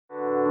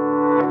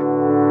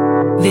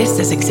This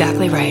is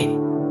exactly right.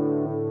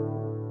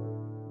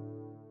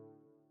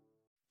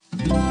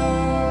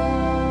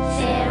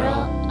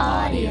 Feral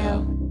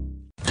Audio.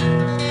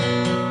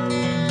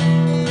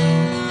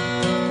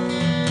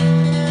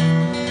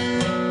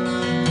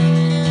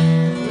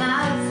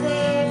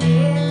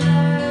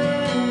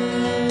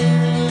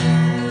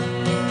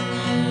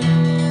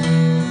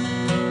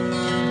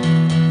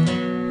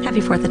 Happy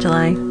 4th of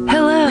July.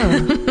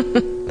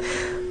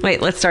 Hello.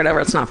 Wait, let's start over.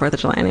 It's not 4th of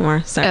July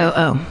anymore. Sorry.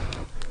 Oh.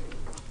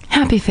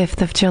 Happy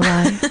 5th of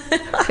July.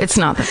 It's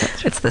not the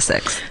 5th. It's the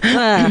 6th.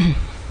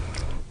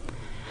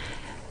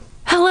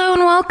 Hello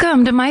and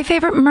welcome to My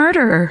Favorite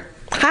Murder.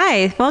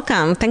 Hi,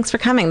 welcome. Thanks for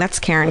coming. That's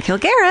Karen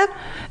Kilgara.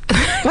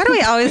 Why do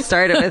we always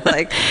start it with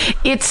like...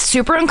 It's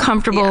super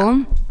uncomfortable.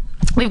 Yeah.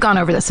 We've gone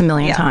over this a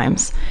million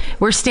times.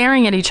 We're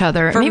staring at each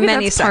other. For Maybe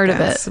many that's part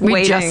seconds, of it. We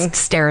waiting, just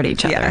stare at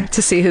each other.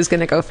 to see who's going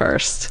to go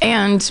first.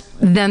 And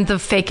then the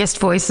fakest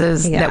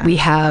voices that we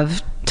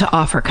have to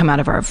offer come out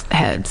of our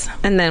heads.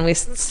 And then we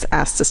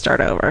ask to start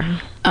over.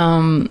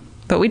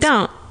 But we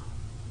don't.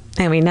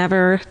 And we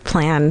never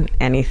plan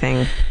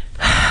anything.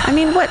 I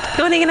mean, what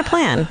are you going to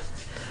plan?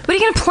 What are you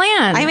going to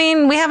plan? I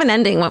mean, we have an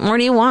ending. What more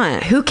do you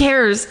want? Who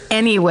cares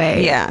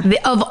anyway? Yeah.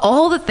 Of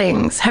all the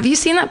things, have you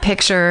seen that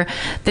picture,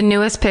 the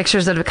newest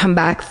pictures that have come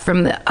back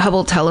from the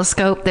Hubble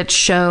telescope that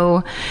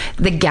show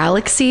the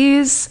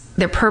galaxies?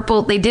 They're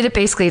purple. They did it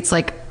basically, it's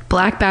like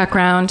black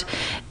background.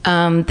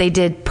 They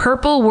did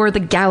purple were the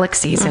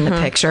galaxies in the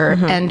picture,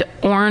 and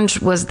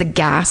orange was the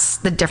gas,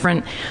 the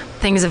different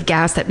things of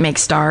gas that make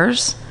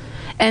stars.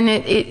 And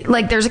it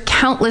like there's a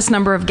countless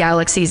number of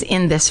galaxies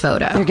in this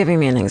photo. You're giving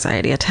me an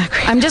anxiety attack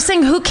right now. I'm just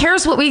saying, who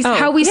cares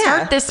how we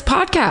start this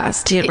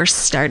podcast? Dude, we're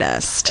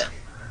stardust.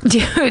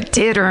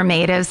 Did or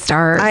made us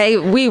start.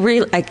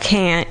 I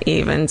can't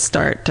even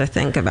start to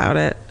think about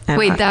it. And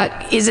Wait,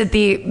 is it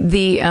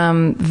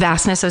the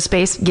vastness of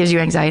space gives you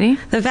anxiety?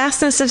 The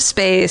vastness of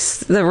space,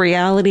 the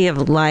reality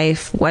of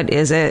life. What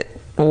is it?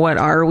 What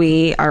are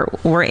we?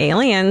 We're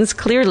aliens,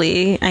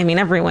 clearly. I mean,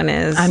 everyone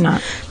is. I'm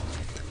not.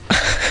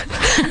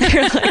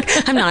 You're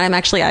like, I'm not. I'm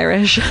actually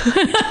Irish.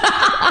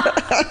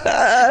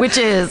 Which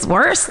is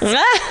worse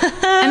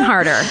and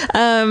harder.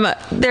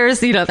 There's,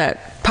 that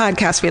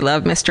podcast we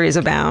love, Mysteries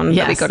Abound,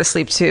 that we go to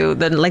sleep to.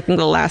 The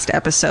last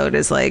episode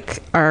is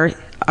like,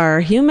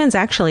 are humans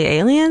actually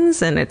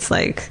aliens? And it's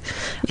like,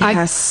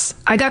 yes.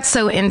 I got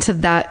so into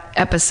that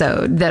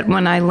episode that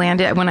when I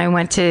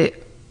went to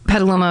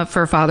Petaluma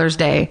for Father's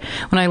Day,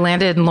 when I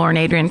landed and Lauren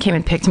Adrian came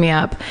and picked me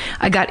up,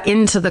 I got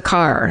into the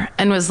car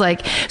and was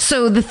like,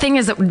 so the thing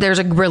is that there's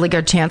a really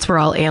good chance we're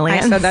all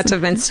aliens. I said that to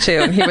Vince too,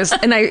 and he was,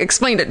 and I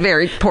explained it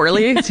very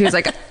poorly. He was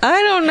like,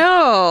 I don't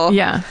know.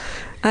 Yeah.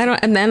 I don't.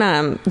 And then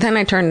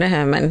I turned to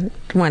him, and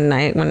one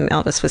night when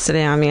Elvis was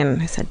sitting on me,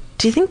 and I said,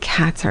 do you think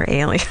cats are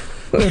aliens?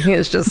 And he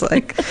was just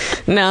like,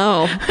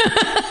 no,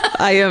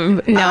 I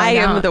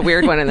am the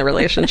weird one in the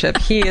relationship.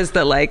 He is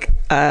the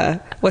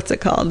what's it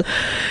called?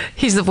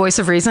 He's the voice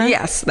of reason?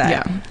 Yes.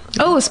 That. Yeah.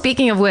 Oh,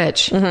 speaking of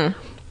which,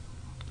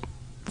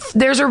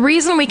 there's a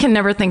reason we can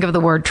never think of the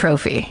word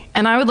trophy.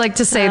 And I would like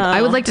to say,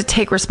 I would like to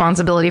take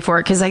responsibility for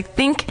it, because I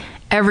think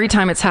every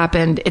time it's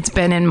happened, it's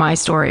been in my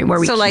story where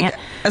we can't. So like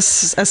a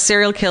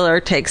serial killer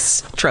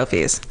takes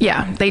trophies.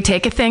 Yeah. They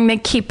take a thing, they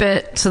keep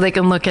it so they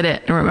can look at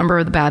it and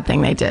remember the bad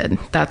thing they did.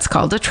 That's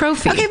called a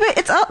trophy. Okay, but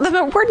it's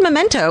the word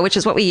memento, which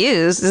is what we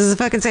use, is the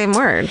fucking same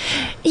word.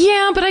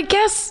 Yeah, but I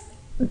guess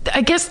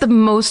the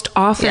most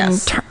often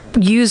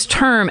used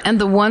term,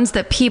 and the ones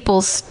that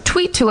people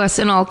tweet to us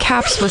in all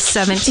caps with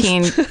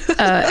 17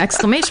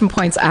 exclamation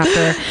points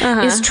after,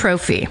 is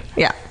trophy.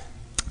 Yeah.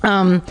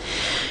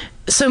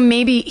 So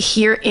maybe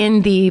here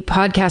in the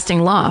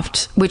podcasting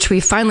loft, which we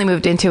finally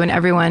moved into, and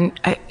everyone,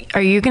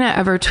 are you going to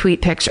ever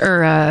tweet put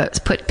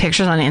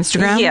pictures on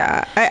Instagram?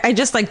 Yeah. I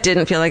just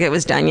didn't feel like it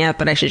was done yet,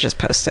 but I should just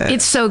post it.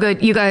 It's so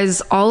good. You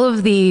guys, all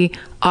of the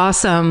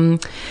awesome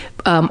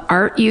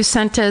art you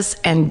sent us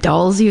and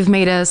dolls you've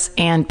made us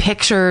and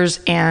pictures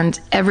and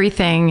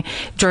everything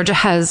Georgia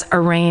has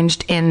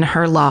arranged in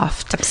her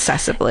loft.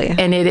 Obsessively.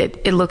 And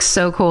it looks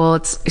so cool.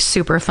 It's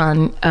super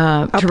fun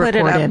to record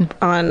in. I'll put it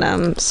up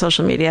on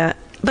social media.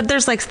 But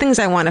there's things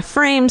I want to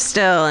frame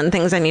still and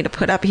things I need to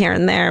put up here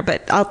and there,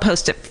 but I'll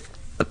post it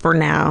for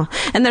now.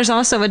 And there's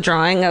also a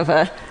drawing of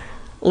a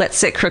Let's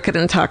Sit Crooked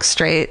and Talk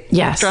Straight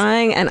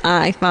drawing, and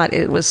I thought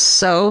it was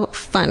so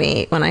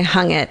funny when I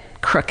hung it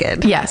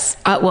crooked. Yes.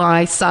 Well,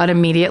 I saw it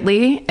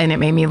immediately and it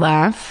made me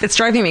laugh. It's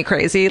driving me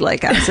crazy,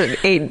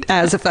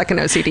 as a fucking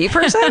OCD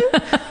person,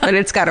 but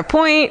it's got a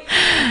point.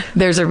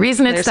 There's a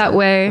reason it's that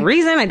way.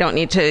 I don't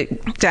need to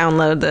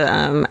download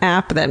the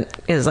app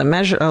that is a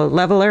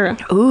leveler.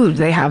 Ooh,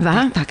 they have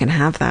that? They fucking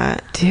have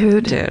that.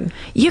 Dude.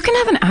 You can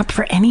have an app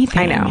for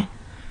anything. I know.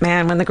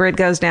 Man, when the grid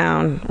goes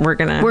down,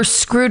 we're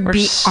screwed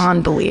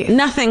beyond belief.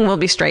 Nothing will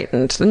be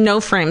straightened.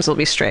 No frames will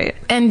be straight.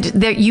 And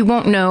that you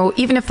won't know,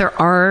 even if there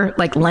are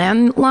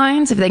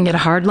landlines, if they can get a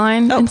hard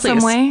line some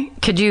way.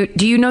 Do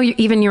you know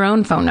even your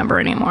own phone number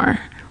anymore?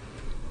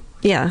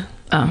 Yeah.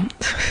 Oh.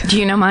 Do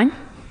you know mine?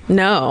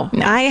 No.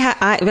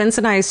 Vince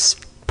and I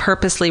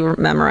purposely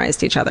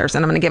memorized each other's,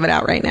 and I'm going to give it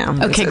out right now.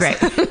 Okay, great.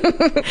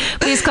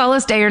 Please call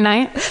us day or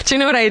night. Do you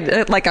know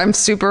what I'm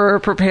super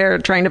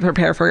prepared, trying to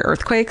prepare for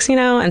earthquakes,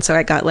 and so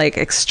I got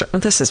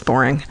this is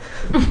boring.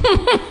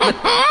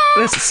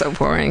 This is so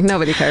boring.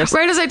 Nobody cares.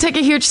 Right as I take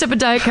a huge sip of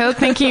Diet Coke,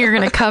 thinking you're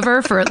going to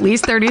cover for at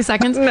least 30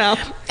 seconds. No.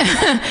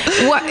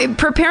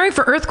 Preparing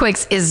for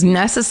earthquakes is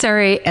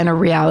necessary and a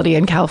reality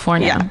in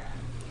California. Yeah.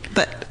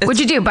 But what'd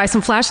you do? Buy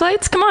some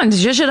flashlights? Come on,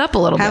 zhuzh it up a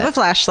little bit. Have a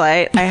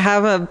flashlight. I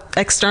have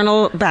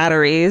external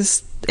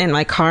batteries in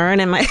my car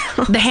and in my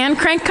house. The hand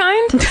crank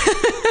kind?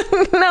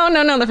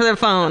 No, for the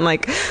phone,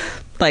 like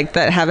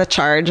that have a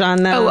charge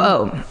on them.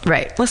 Oh,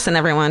 right. Listen,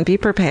 everyone, be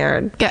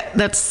prepared. Yeah,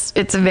 it's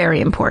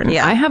very important.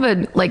 Yeah. I have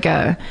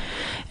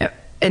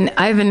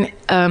I have an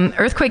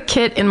earthquake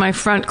kit in my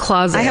front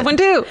closet. I have one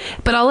too.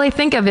 But all I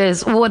think of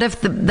is, what if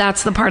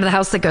that's the part of the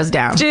house that goes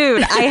down?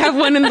 Dude, I have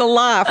one in the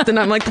loft, and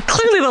I'm like,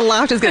 clearly the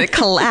loft is going to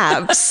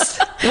collapse.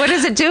 What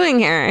is it doing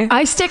here?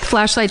 I stick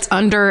flashlights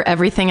under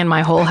everything in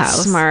my whole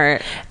house.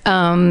 Smart.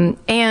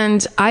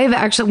 And I've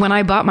actually, when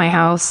I bought my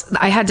house,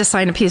 I had to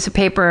sign a piece of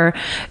paper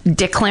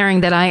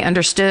declaring that I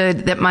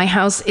understood that my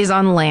house is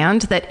on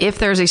land, that if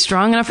there's a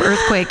strong enough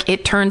earthquake,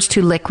 it turns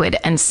to liquid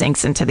and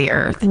sinks into the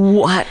earth.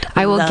 What?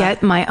 I will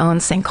get my own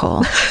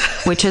sinkhole,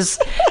 which is,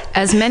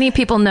 as many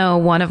people know,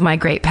 one of my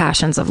great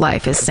passions of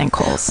life is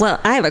sinkholes.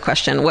 Well, I have a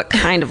question. What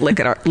kind of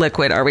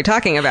liquid are we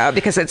talking about?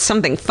 Because it's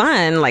something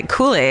fun, like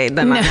Kool-Aid,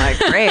 then I'm like,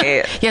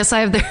 great. Yes,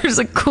 there's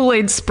a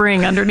Kool-Aid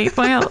spring underneath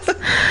my house.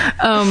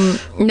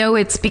 No,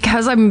 it's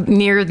because I'm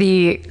near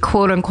the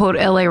quote unquote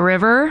LA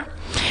River.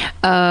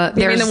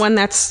 You mean the one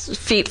that's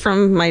feet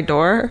from my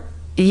door?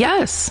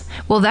 Yes.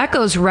 Well, that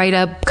goes right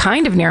up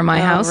kind of near my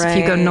house if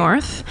you go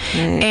north.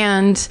 Right.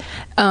 And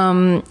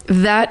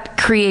that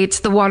creates,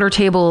 the water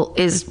table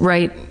is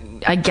right,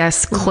 I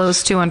guess,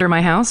 close to under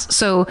my house.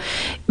 So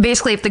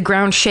basically, if the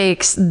ground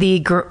shakes,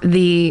 the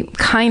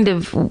kind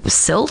of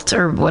silt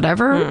or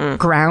whatever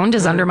ground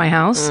is under my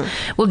house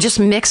will just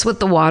mix with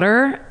the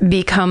water,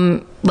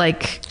 become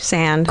like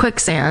sand,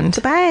 quicksand.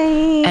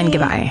 Goodbye. And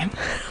goodbye.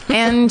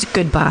 And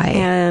goodbye.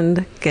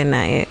 And good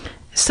night.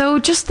 So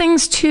just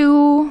things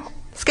to...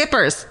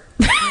 Skippers.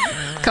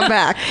 Come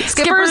back.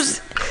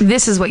 Skippers.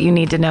 This is what you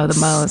need to know the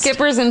most.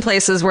 Skippers in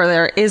places where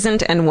there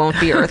isn't and won't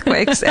be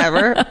earthquakes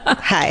ever.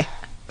 Hi.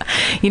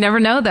 You never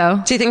know,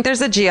 though. Do you think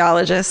there's a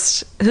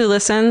geologist who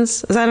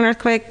listens? Is that an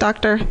earthquake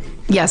doctor?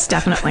 Yes,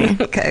 definitely.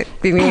 Okay.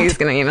 He's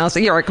going to email us. So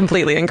you're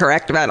completely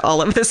incorrect about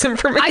all of this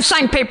information. I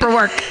signed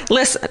paperwork.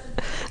 Listen.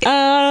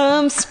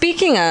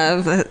 Speaking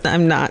of,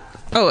 I'm not.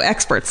 Oh,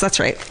 experts. That's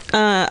right.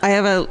 I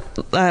have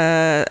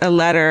a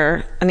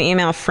letter, an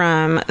email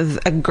from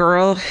a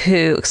girl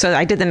so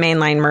I did the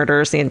mainline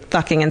murders, the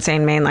fucking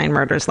insane mainline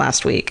murders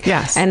last week.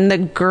 Yes. And the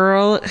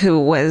girl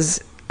whose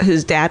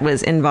dad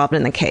was involved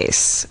in the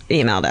case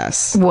emailed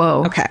us.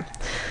 Whoa. Okay.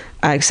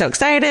 I'm so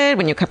excited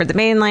when you covered the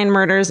mainline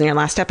murders in your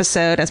last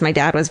episode, as my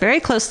dad was very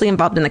closely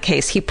involved in the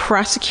case. He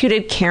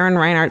prosecuted Karen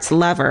Reinhardt's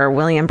lover,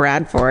 William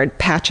Bradford,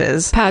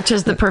 Patches.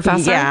 Patches, the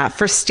professor? Yeah,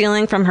 for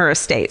stealing from her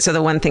estate. So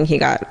the one thing he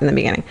got in the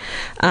beginning.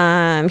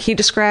 He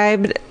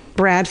described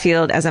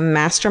Bradfield as a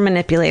master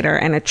manipulator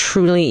and a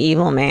truly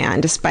evil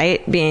man,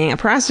 despite being a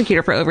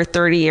prosecutor for over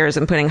 30 years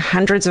and putting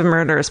hundreds of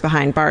murderers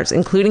behind bars,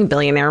 including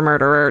billionaire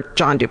murderer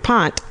John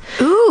DuPont.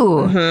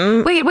 Ooh.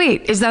 Mm-hmm.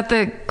 Wait. Is that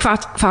the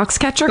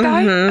Foxcatcher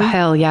guy? Mm-hmm.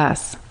 Hell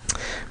yes.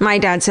 My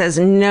dad says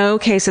no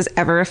case has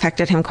ever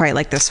affected him quite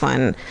like this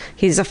one.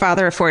 He's a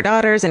father of 4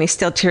 daughters, and he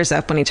still tears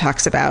up when he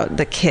talks about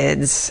the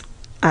kids,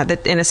 the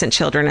innocent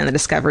children, and the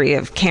discovery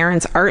of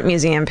Karen's art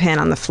museum pin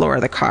on the floor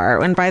of the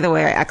car. And by the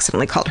way, I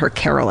accidentally called her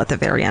Carol at the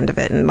very end of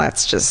it, and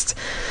that's just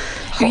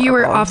horrible. You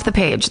were off the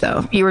page,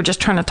 though. You were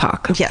just trying to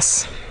talk.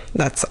 Yes.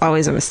 That's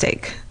always a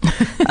mistake.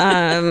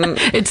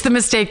 It's the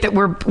mistake that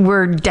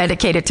we're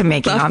dedicated to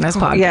making on this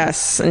podcast.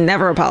 Yes,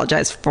 never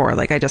apologize for,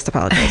 like I just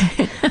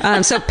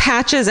apologized. So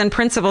Patches and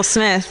Principal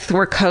Smith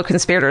were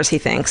co-conspirators, he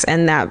thinks,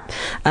 and that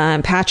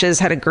Patches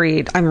had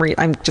agreed.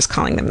 I'm just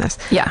calling them this.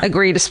 Yeah.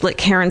 Agreed to split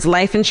Karen's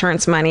life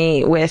insurance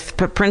money with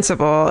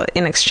Principal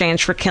in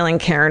exchange for killing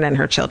Karen and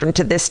her children.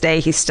 To this day,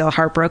 he's still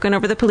heartbroken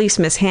over the police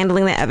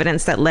mishandling the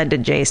evidence that led to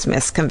Jay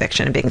Smith's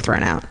conviction and being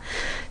thrown out.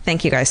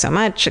 Thank you guys so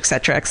much,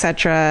 etc.,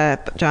 etc.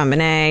 John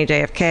Bonet,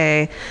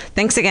 JFK.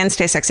 Thanks again.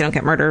 Stay sexy. Don't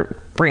get murdered.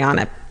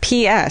 Brianna.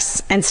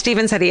 P.S. And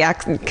Steven said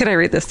could I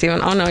read this,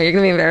 Steven? Oh, no, you're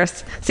going to be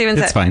embarrassed. Steven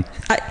said... It's fine.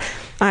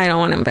 I don't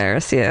want to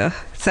embarrass you.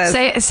 Says,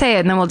 say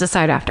it, and then we'll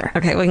decide after.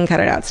 Okay, we can cut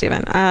it out,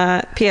 Steven.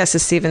 P.S.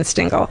 is Steven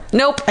Stingle.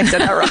 Nope, I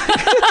said that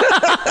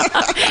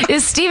wrong.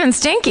 Is Steven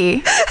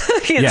stinky?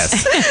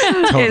 Yes,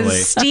 totally.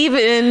 Is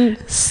Steven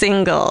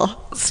single?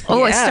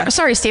 Oh, Yeah.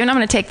 sorry, Steven. I'm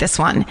going to take this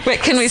one.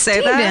 Wait, can we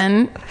say that?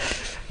 Steven,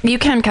 you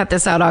can cut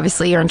this out.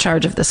 Obviously, you're in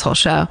charge of this whole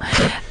show.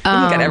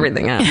 Cut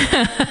everything out.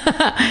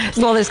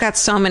 Well, there's got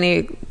so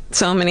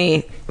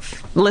many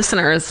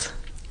listeners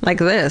like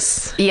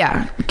this.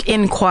 Yeah,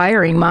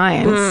 inquiring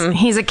minds.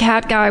 He's a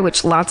cat guy,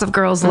 which lots of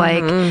girls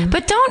like.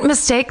 But don't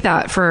mistake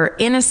that for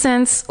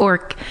innocence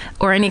or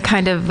any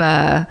kind of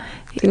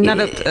Not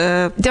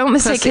a Don't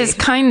mistake pussy. his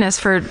kindness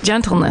for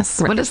gentleness.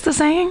 What is the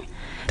saying?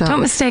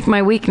 Don't mistake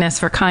my weakness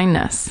for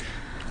kindness.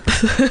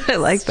 I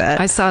like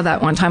that. I saw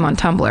that one time on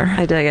Tumblr.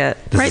 I dig it.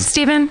 Right,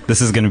 Stephen? This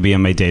is going to be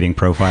in my dating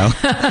profile.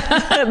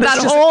 That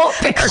whole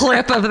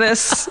Clip of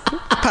this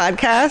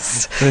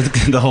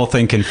podcast. The whole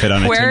thing can fit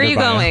on a Where Tinder are you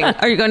bio. going?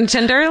 Are you going to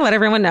Tinder? Let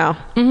everyone know.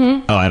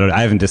 Oh,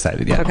 I haven't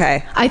decided yet.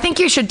 Okay. I think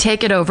you should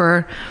take it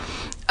over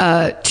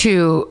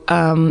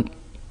to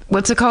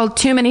what's it called?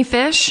 Too Many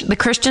Fish, the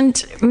Christian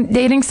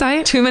dating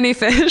site. Too many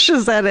fish?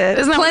 Is that it?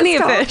 Isn't that what Plenty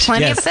it's of called? fish.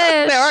 Plenty Yes. of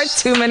fish. There are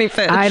too many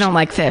fish. I don't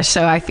like fish,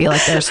 so I feel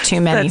like there's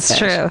too many That's fish.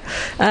 true.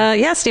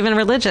 Yeah, Stephen,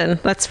 religion.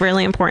 That's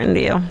really important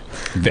to you.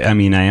 I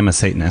mean, I am a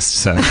Satanist,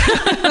 so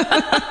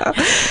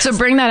So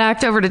bring that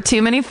act over to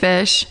Too Many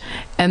Fish,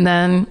 and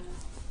then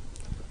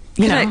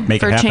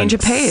Make for it a happen. change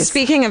of pace.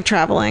 Speaking of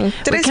traveling,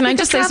 Can I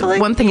just say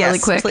one thing really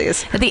quick?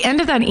 Please. At the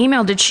end of that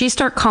email, did she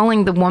start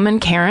calling the woman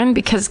Karen?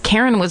 Because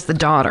Karen was the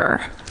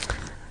daughter.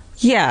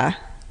 Yeah.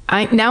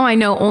 Now I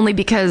know only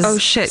because Oh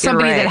shit!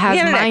 somebody you're right. that has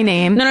Yeah, my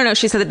name. No.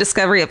 She said the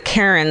discovery of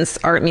Karen's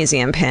art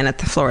museum pin at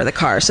the floor of the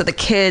car. So the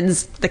kid,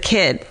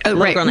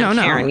 little girl named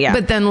Karen. Yeah.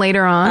 But then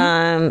later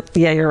on,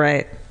 Yeah, you're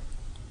right.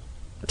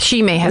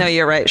 she may have. No,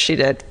 you're right. She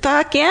did.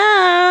 Fuck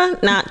yeah!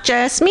 Not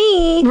just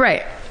me.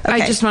 Right. I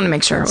Okay. just want to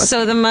make sure. It was,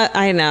 So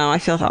I know. I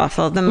feel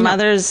awful. The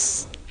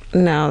mother's.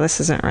 No, this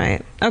isn't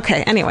right.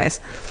 Okay. Anyways,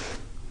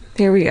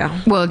 here we go.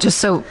 well, just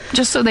so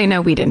they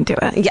know we didn't do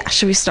it. Yeah.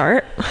 Should we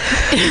start?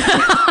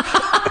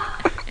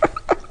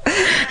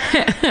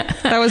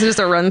 That was just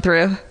a run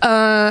through.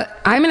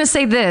 I'm going to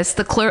say this: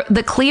 the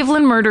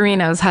Cleveland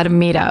Murderinos had a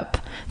meetup.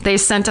 They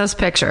sent us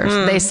pictures.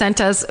 They sent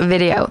us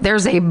video.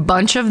 There's a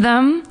bunch of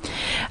them.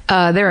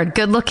 They're a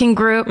good-looking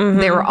group.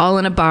 They were all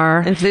in a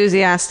bar.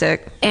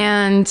 Enthusiastic.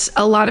 And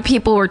a lot of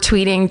people were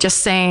tweeting just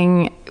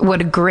saying what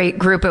a great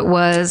group it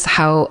was,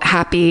 how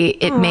happy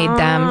it made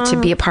them to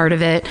be a part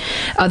of it.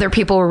 Other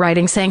people were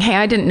writing saying, hey,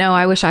 I didn't know.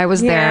 I wish I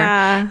was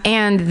Yeah. there.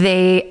 And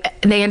they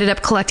ended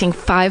up collecting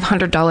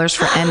 $500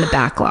 for End the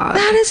Backlog.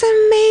 That is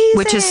amazing.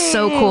 Which is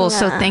so cool.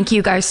 So thank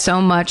you guys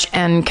so much,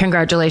 and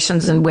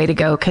congratulations and way to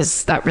go,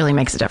 because that really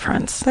makes a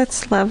difference.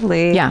 That's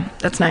lovely. Yeah,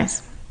 that's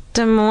nice.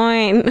 Des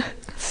Moines.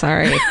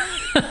 Sorry.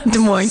 Des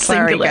Moines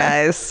Sorry, singular.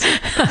 guys.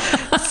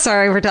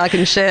 Sorry for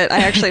talking shit. I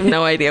actually have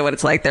no idea what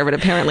it's like there, but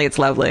apparently it's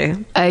lovely.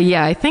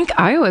 Yeah, I think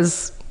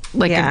Iowa's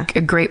like Yeah.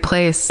 a great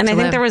place. And to I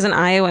think live. there was an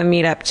Iowa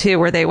meetup too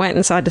where they went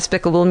and saw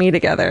Despicable Me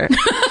together.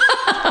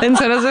 And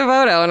sent us a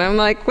photo, and I'm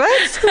like,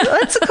 "What?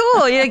 That's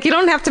cool. You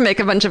don't have to make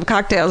a bunch of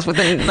cocktails with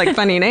like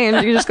funny names.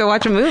 You can just go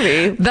watch a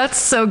movie." That's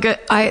so good.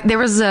 There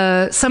was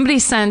somebody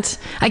sent.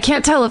 I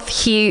can't tell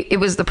if it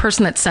was the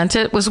person that sent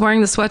it was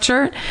wearing the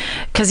sweatshirt,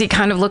 because he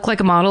kind of looked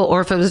like a model,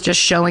 or if it was just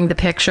showing the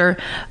picture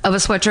of a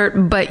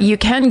sweatshirt. But you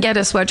can get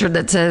a sweatshirt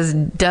that says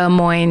Des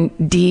Moines,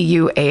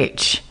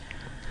 DUH.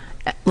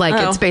 Like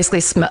it's basically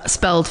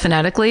spelled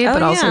phonetically,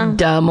 but also yeah.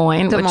 Des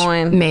Moines, Des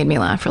Moines. which made me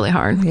laugh really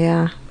hard.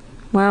 Yeah.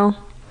 Well,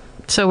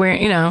 So we're,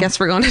 guess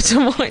we're going to Des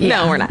Moines.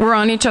 yeah, No, we're not. We're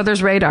on each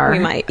other's radar. We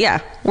might.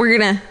 Yeah. We're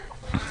gonna.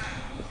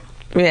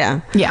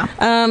 Yeah.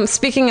 Yeah.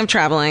 Speaking of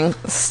traveling,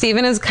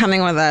 Stephen is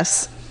coming with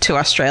us to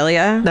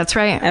Australia. That's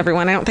right.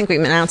 Everyone, I don't think we've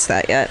announced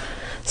that yet.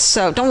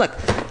 So don't look.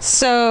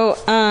 So,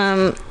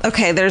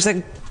 okay, there's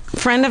a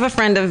friend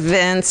of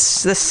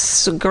Vince,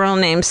 this girl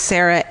named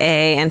Sarah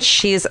A, and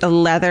she's a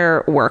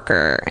leather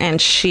worker, and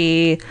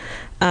she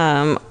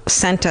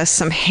sent us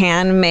some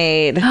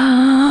handmade,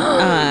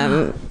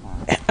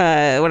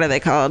 what are they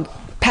called?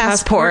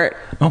 Passport.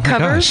 Oh my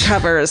gosh.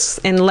 Covers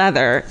in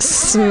leather.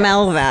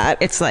 Smell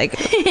that. It's like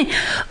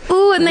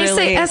Ooh, and they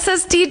say Really?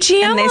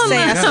 SSDGM and they on say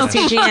them.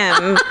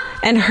 SSTGM.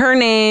 And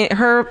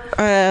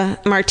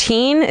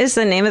Martine is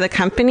the name of the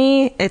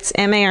company. It's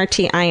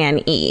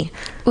Martine.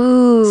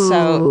 Ooh,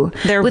 So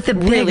they're with a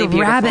really big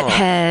rabbit beautiful.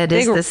 head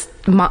Big- as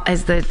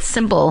the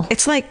symbol.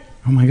 It's like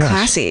Oh my gosh.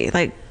 classy,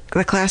 like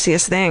the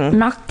classiest thing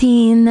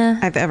Martine.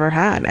 I've ever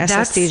had. That's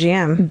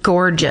SSTGM.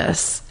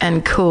 gorgeous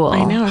and cool.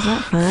 I know, isn't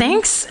that fun?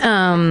 Thanks,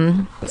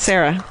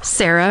 Sarah.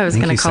 Sarah. I was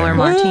going to you, call her Sarah.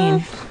 Martine.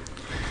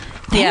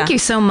 Thank Yeah. you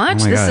so much.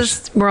 Oh my This gosh.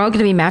 is we're all going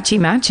to be matchy.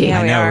 Yeah,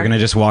 I we know. are. We're going to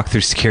just walk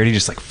through security,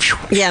 just like, phew.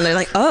 Yeah, and they're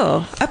like,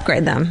 oh,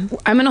 upgrade them.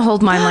 I'm going to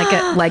hold mine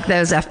like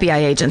those FBI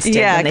agents did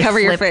Yeah, when they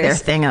cover your flip their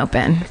face. thing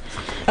open.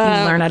 You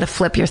learn how to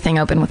flip your thing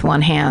open with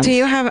one hand. Do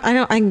you have?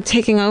 I'm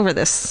taking over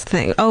this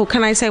thing. Oh,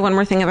 can I say one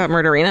more thing about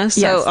Murderina?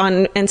 So Yes.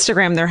 on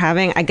Instagram, they're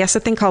having, I guess, a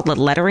thing called the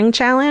lettering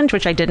challenge,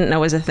 which I didn't know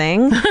was a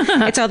thing.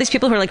 It's all these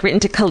people who are like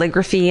into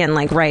calligraphy and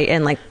like write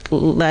and like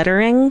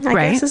lettering. I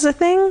Right. guess is a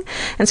thing.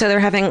 And so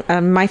they're having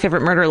my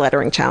favorite murder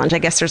lettering challenge. I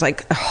guess there's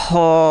like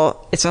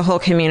it's a whole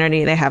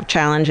community. They have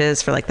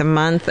challenges for like the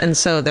month, and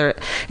so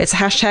it's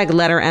hashtag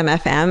letter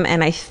MFM.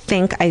 And I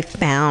think I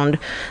found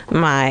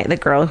the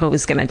girl who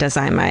was going to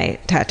design my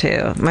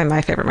tattoo,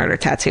 my favorite murder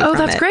tattoo. Oh, from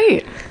that's it.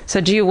 great. So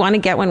do you want to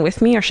get one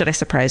with me, or should I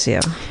surprise you?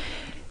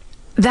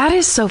 That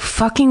is so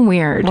fucking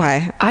weird.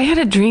 Why? I had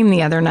a dream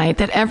the other night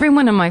that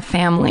everyone in my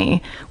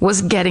family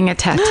was getting a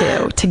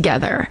tattoo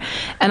together.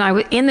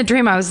 And in the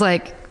dream, I was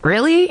like,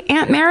 really,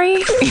 Aunt Mary?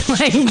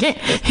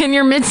 Like, in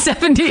your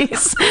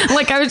mid-70s?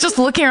 Like, I was just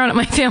looking around at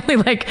my family,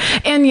 like,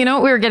 and you know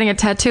what we were getting a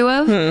tattoo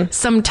of?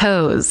 Some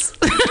toes.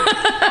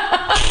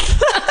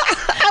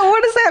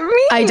 What does that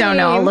mean? I don't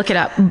know. I'll look it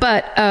up.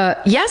 But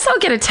yes, I'll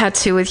get a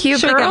tattoo with you,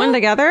 Should girl. we get one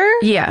together?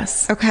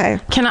 Yes. Okay.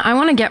 I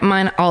want to get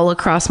mine all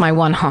across my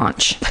one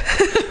haunch.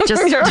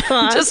 Your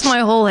haunch. Just my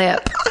whole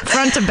hip,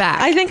 front to back.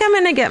 I think I'm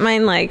going to get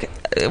mine like,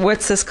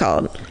 what's this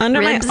called? Under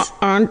Ribs?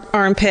 my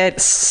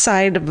armpit,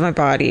 side of my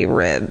body,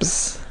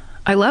 ribs.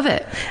 I love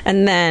it.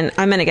 And then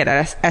I'm going to get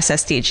a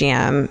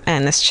SSDGM,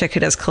 and this chick who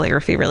does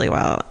calligraphy really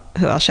well,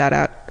 who I'll shout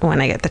out when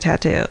I get the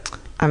tattoo.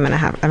 I'm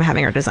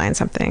having her design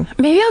something.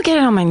 Maybe I'll get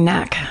it on my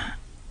neck.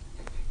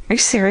 Are you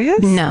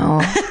serious? No.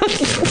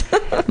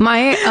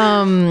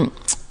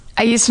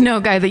 I used to know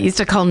a guy that used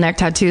to call neck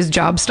tattoos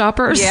job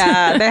stoppers.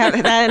 Yeah, they have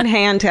that and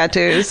hand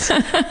tattoos.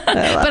 But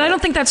I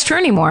don't think that's true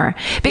anymore.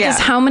 Because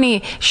Yeah. how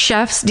many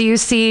chefs do you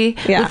see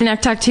Yeah. with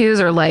neck tattoos,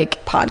 or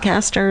like,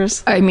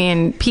 Podcasters. I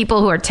mean,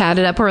 people who are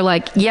tatted up who are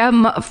like,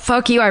 yeah,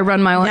 fuck you, I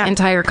run my Yeah.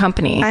 entire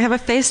company. I have a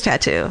face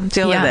tattoo.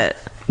 Deal with it.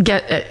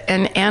 Get it.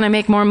 And I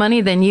make more money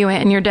than you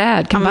and your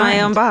dad I'm combined.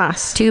 my own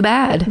boss. Too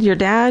bad. Your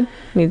dad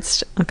needs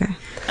to, okay.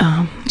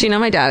 Do you know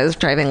my dad is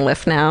driving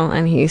Lyft now,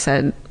 and he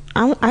said,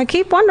 I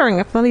keep wondering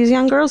if all these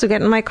young girls who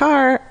get in my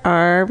car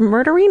are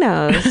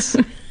murderinos.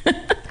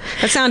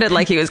 It sounded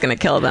like he was going to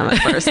kill them at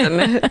first. Didn't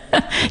it?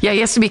 Yeah, he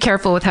has to be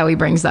careful with how he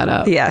brings that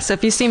up. Yeah, so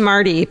if you see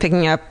Marty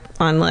picking you up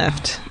on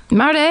Lyft,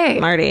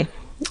 Marty.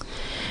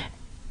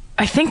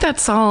 I think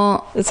that's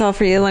all. It's all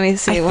for you. Let me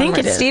see. I think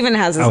it is. Steven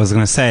has his, I was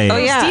going to say, Oh,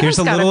 yeah. Steven's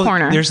got a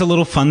corner. There's a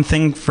little fun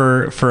thing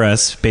for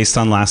us based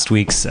on last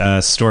week's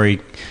story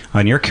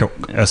on your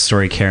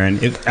story, Karen.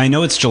 I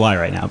know it's July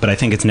right now, but I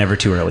think it's never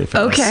too early for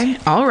us. Okay.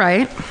 All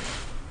right.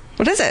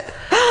 What is it?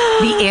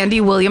 The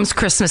Andy Williams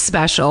Christmas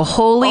special.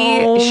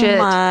 Holy shit.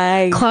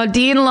 my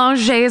Claudine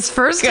Lange's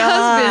first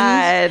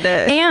husband.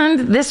 And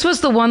this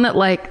was the one that,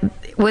 like,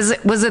 was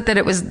it that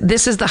it was,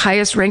 this is the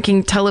highest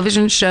ranking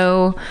television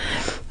show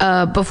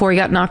before he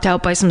got knocked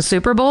out by some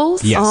Super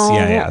Bowls? Yes,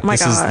 yeah. my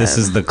This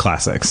is God. the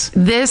classics.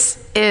 This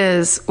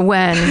is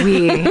when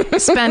we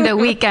spend a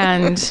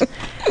weekend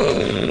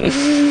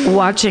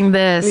watching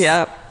this.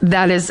 Yep.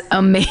 That is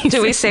amazing.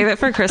 Do we save it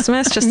for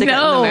Christmas just to get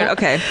in the mood?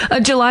 Okay. A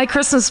July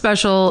Christmas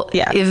special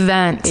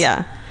event.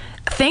 Yeah.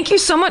 Thank you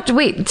so much.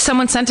 Wait,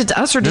 someone sent it to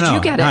us, or did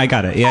you get it? No, I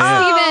got it.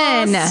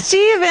 Yeah. Steven.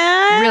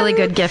 Steven. Really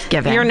good gift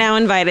giving. You're now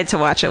invited to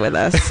watch it with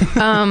us.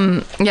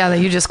 Yeah, that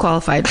you just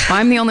qualified.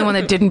 I'm the only one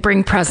that didn't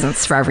bring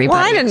presents for everybody.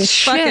 Well, I didn't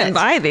Shit. fucking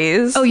buy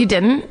these. Oh, you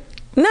didn't?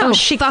 No, Oh,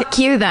 she fuck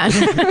you then.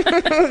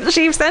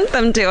 she sent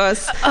them to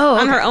us Oh,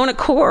 on okay. her own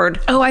accord.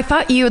 Oh, I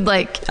thought you would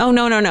like. Oh,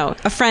 no.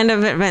 A friend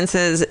of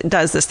Vince's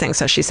does this thing,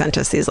 so she sent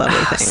us these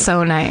lovely things.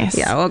 So nice.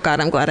 Yeah, oh God,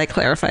 I'm glad I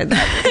clarified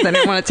that. 'Cause I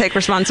didn't want to take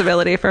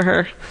responsibility for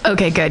her.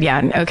 Okay, good.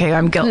 Yeah. Okay,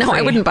 I'm guilt-free. No,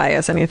 I wouldn't buy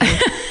us anything.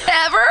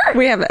 Ever?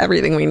 We have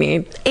everything we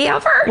need.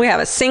 Ever? We have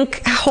a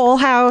sinkhole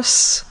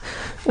house.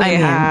 We I mean-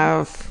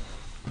 have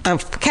a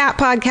cat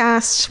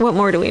podcast. What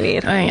more do we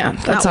need? Oh, yeah.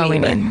 That's all we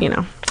but, need. you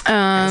know.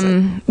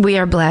 We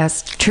are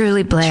blessed.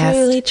 Truly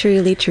blessed.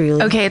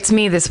 Truly. Okay, it's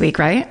me this week,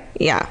 right?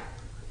 Yeah.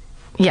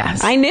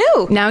 Yes. I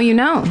knew. Now you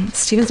know.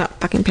 Steven's not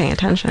fucking paying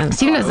attention.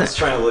 Steven doesn't.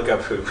 trying to look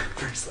up who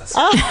first last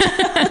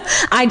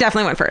I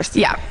definitely went first.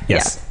 Yeah.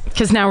 Yes.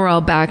 Because now we're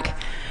all back.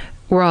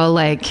 We're all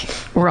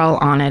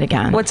on it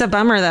again. What's a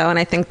bummer though, and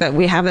I think that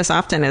we have this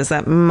often, is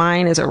that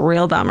mine is a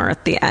real bummer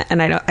at the end,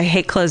 and I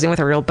hate closing with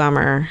a real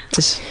bummer.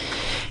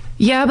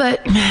 Yeah,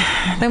 but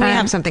Then we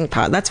have something.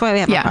 That's why we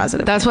have a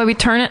positive. That's why we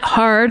turn it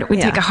hard. We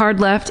Yeah. take a hard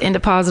left into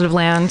positive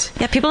land.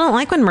 Yeah, people don't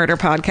like when murder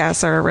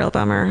podcasts are a real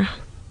bummer.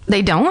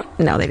 They don't?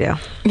 No, they do.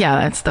 Yeah,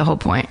 that's the whole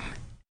point.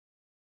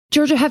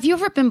 Georgia, have you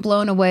ever been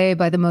blown away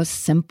by the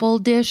most simple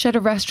dish at a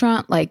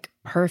restaurant, like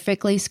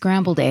perfectly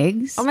scrambled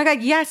eggs? Oh my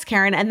God, yes,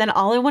 Karen. And then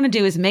all I want to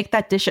do is make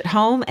that dish at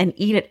home and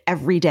eat it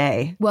every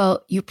day.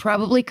 Well, you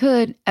probably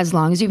could, as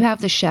long as you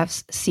have the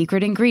chef's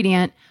secret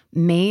ingredient,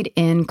 Made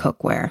in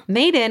Cookware.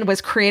 Made In was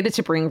created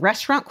to bring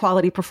restaurant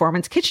quality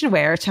performance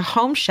kitchenware to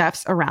home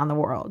chefs around the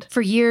world.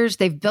 For years,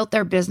 they've built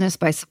their business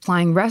by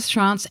supplying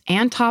restaurants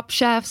and top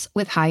chefs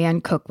with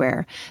high-end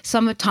cookware.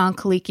 Some of Tom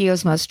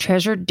Colicchio's most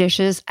treasured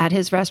dishes at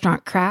his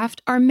restaurant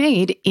Craft are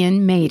made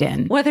in Made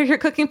In. Whether you're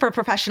cooking for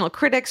professional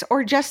critics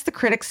or just the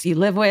critics you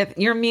live with,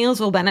 your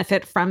meals will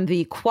benefit from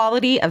the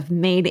quality of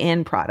Made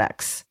In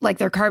products. Like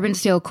their carbon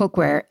steel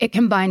cookware, it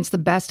combines the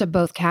best of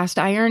both cast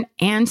iron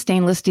and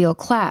stainless steel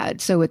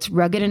clad, so it's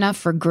rugged enough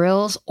for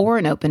grills or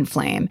an open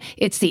flame.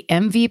 It's the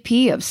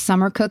MVP of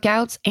summer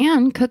cookouts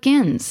and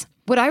cook-ins.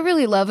 What I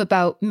really love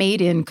about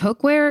made in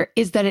cookware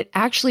is that it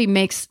actually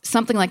makes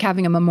something like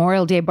having a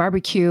Memorial Day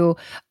barbecue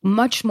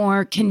much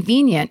more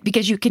convenient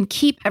because you can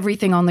keep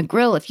everything on the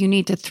grill. If you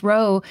need to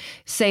throw,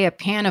 say, a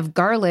pan of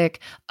garlic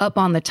up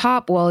on the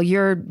top while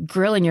you're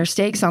grilling your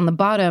steaks on the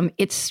bottom,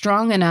 it's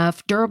strong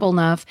enough, durable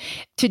enough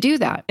to do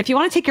that. If you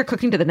want to take your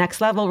cooking to the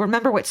next level,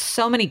 remember what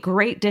so many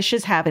great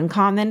dishes have in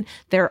common.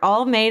 They're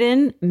all made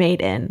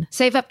in.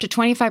 Save up to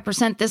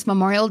 25% this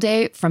Memorial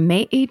Day from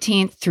May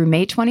 18th through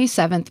May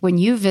 27th when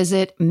you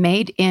visit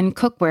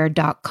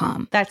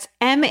madeincookware.com. That's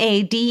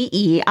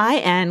MADEIN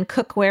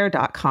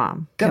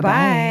cookware.com.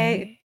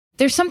 Goodbye.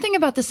 There's something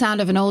about the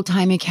sound of an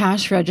old-timey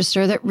cash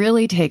register that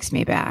really takes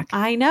me back.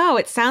 I know.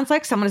 It sounds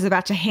like someone is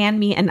about to hand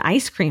me an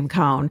ice cream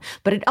cone,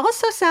 but it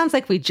also sounds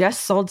like we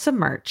just sold some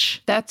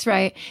merch. That's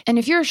right. And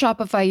if you're a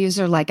Shopify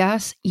user like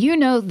us, you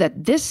know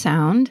that this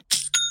sound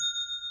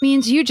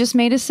means you just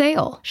made a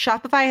sale.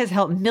 Shopify has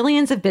helped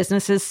millions of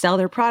businesses sell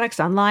their products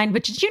online,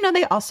 but did you know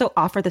they also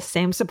offer the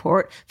same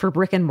support for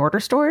brick and mortar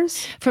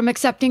stores? From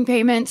accepting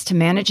payments to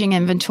managing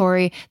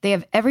inventory, they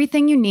have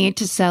everything you need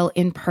to sell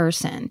in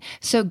person.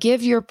 So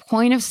give your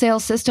point of sale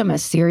system a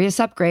serious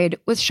upgrade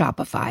with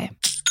Shopify.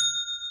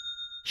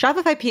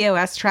 Shopify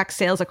POS tracks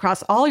sales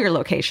across all your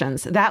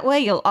locations. That way,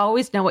 you'll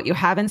always know what you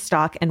have in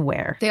stock and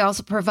where. They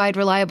also provide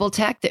reliable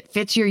tech that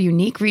fits your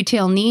unique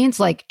retail needs,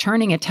 like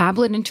turning a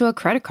tablet into a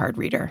credit card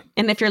reader.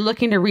 And if you're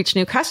looking to reach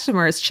new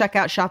customers, check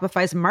out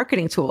Shopify's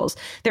marketing tools.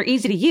 They're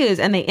easy to use,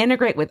 and they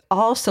integrate with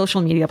all social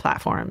media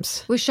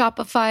platforms. With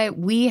Shopify,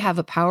 we have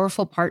a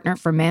powerful partner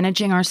for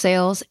managing our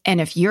sales.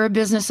 And if you're a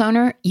business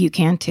owner, you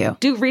can too.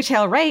 Do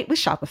retail right with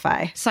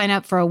Shopify. Sign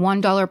up for a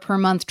 $1 per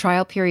month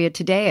trial period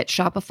today at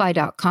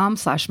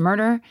shopify.com/murder.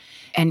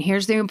 And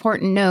here's the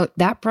important note,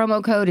 that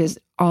promo code is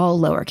all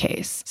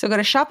lowercase. So go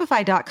to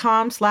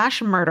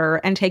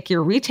shopify.com/murder and take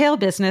your retail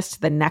business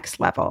to the next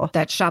level.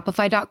 That's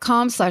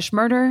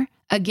shopify.com/murder.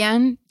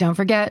 Again, don't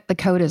forget, the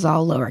code is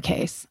all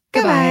lowercase.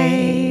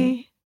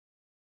 Goodbye.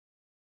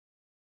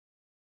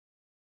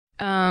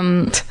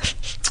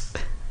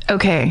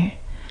 Okay.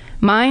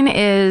 Mine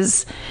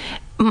is,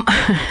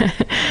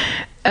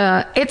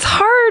 it's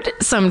hard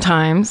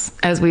sometimes,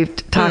 as we've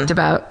talked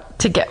about,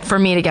 for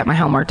me to get my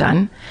homework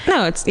done.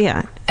 No, it's,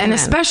 yeah. And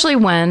especially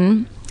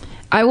when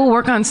I will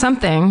work on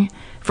something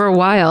for a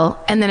while,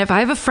 and then if I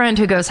have a friend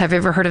who goes, have you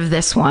ever heard of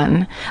this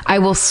one? I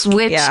will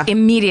switch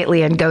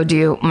immediately and go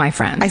do my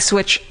friend. I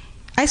switch,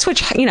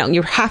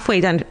 you're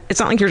halfway done.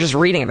 It's not like you're just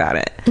reading about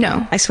it.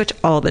 No. I switch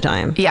all the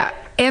time. Yeah.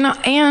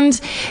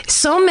 And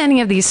so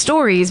many of these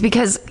stories,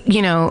 because,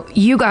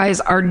 you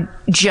guys are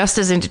just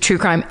as into true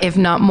crime, if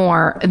not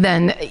more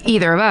than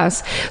either of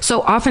us.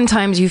 So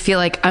oftentimes you feel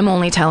like I'm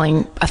only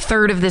telling a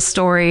third of this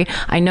story.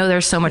 I know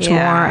there's so much more.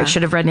 I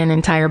should have read an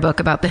entire book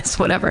about this,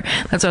 whatever.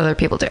 That's what other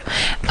people do.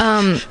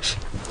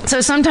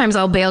 So sometimes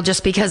I'll bail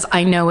just because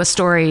I know a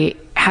story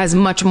has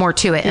much more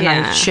to it and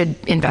I should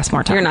invest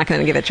more time. You're not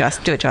going to give it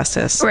do it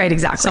justice. Right,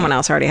 exactly. Someone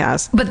else already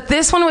has. But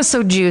this one was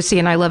so juicy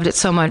and I loved it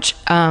so much.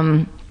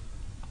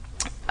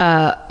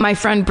 My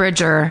friend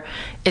Bridger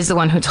is the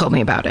one who told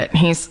me about it.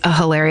 He's a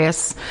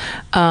hilarious.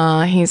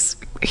 He's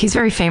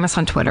very famous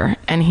on Twitter,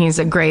 and he's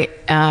a great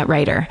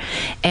writer.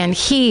 And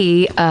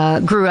he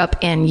grew up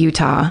in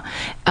Utah,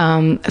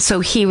 so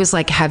he was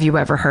like, "Have you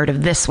ever heard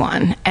of this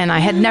one?" And I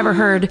had never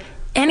heard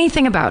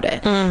anything about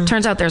it.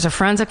 Turns out there's a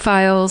forensic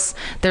files.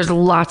 There's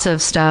lots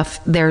of stuff.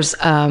 There's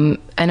an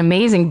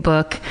amazing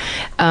book.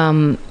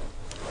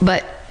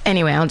 But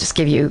anyway, I'll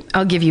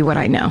give you what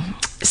I know.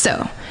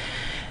 So.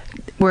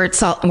 We're in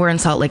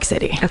Salt Lake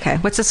City. Okay.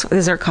 What's this?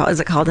 Is it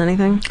called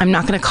anything? I'm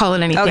not going to call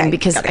it anything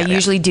because I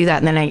usually do that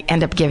and then I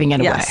end up giving it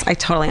away. Yes, I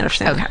totally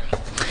understand. Okay.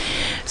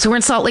 So we're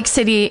in Salt Lake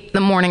City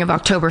the morning of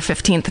October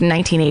 15th,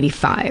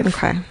 1985.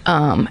 Okay.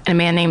 And a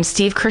man named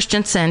Steve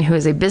Christensen, who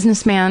is a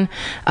businessman,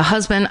 a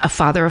husband, a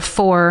father of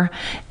 4,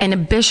 and a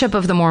bishop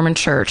of the Mormon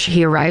Church.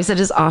 He arrives at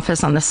his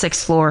office on the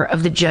 6th floor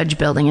of the Judge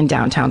Building in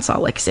downtown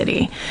Salt Lake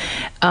City.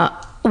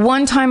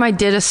 One time I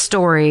did a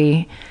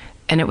story,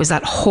 and it was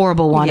that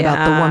horrible one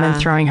about the woman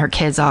throwing her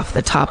kids off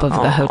the top of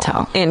the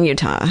hotel. In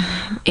Utah.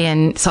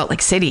 In Salt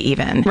Lake City,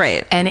 even.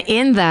 Right. And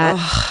in that,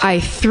 I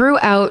threw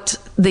out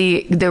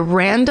the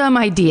random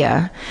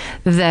idea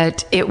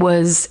that it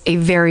was a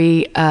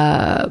very,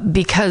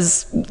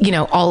 because,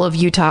 all of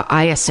Utah,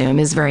 I assume,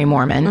 is very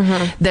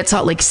Mormon, that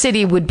Salt Lake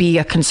City would be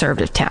a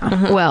conservative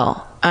town.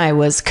 Well,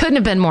 couldn't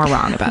have been more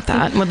wrong about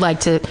that. Would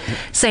like to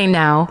say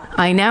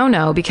I now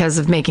know, because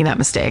of making that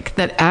mistake,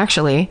 that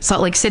actually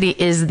Salt Lake City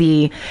is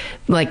the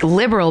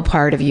liberal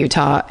part of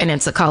Utah, and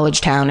it's a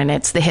college town, and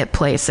it's the hip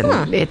place,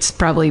 and it's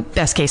probably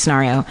best case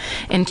scenario.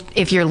 And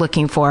if you're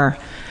looking for,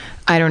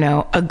 I don't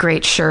know, a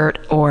great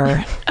shirt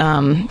or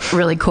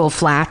really cool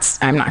flats,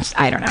 I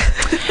don't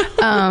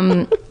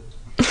know.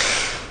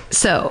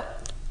 So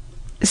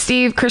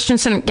Steve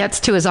Christensen gets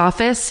to his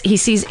office. He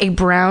sees a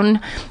brown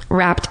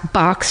wrapped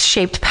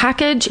box-shaped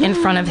package in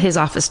front of his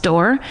office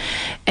door,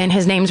 and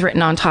his name's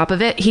written on top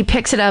of it. He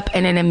picks it up,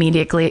 and it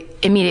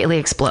immediately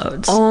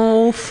explodes.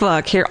 Oh,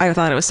 fuck. Here, I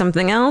thought it was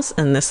something else,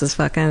 and this is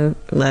fucking,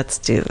 let's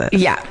do this.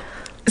 Yeah.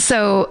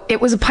 So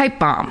it was a pipe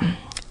bomb.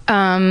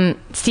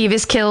 Steve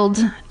is killed.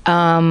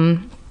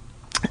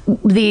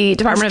 The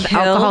Department of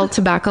Alcohol,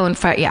 Tobacco, and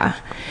Fire. Yeah,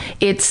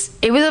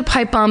 it was a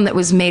pipe bomb that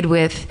was made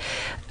with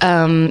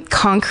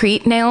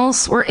concrete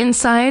nails were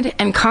inside,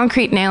 and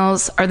concrete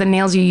nails are the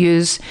nails you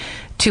use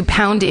to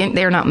pound in.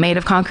 They're not made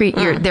of concrete.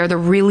 They're the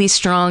really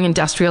strong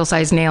industrial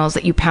sized nails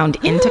that you pound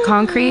into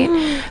concrete.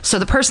 So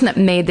the person that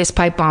made this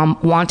pipe bomb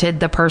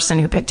wanted the person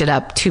who picked it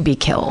up to be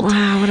killed.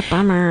 Wow, what a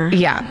bummer.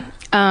 Yeah.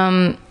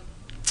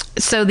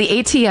 So the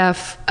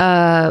ATF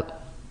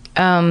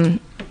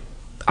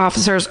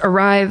officers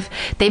arrive.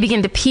 They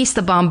begin to piece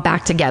the bomb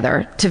back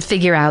together to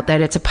figure out that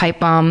it's a pipe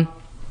bomb.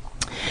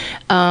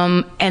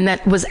 And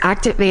that was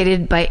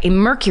activated by a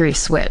mercury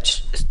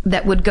switch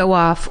that would go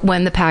off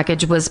when the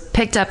package was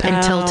picked up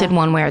and tilted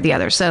one way or the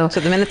other. So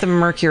the minute the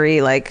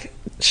mercury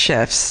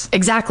shifts.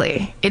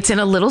 Exactly. It's in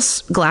a little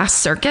glass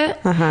circuit,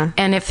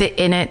 and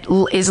it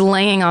is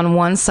laying on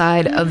one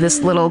side of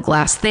this little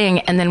glass thing,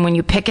 and then when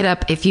you pick it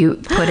up, if you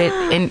put it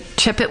and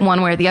chip it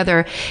one way or the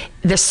other,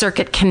 the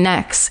circuit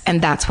connects,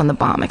 and that's when the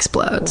bomb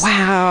explodes.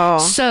 Wow.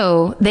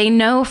 So they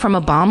know from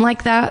a bomb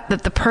like that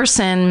the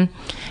person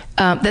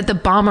that the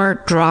bomber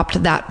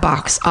dropped that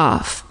box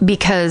off,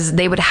 because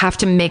they would have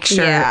to make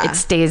sure it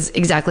stays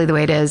exactly the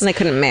way it is. And they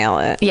couldn't mail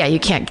it. Yeah, you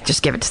can't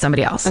just give it to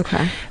somebody else.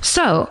 Okay.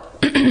 So,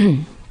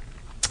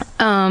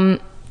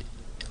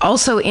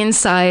 also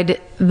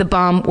inside the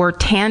bomb were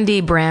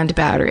Tandy brand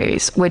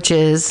batteries, which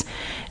is,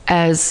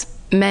 as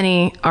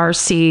many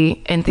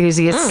RC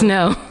enthusiasts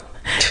know,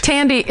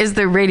 Tandy is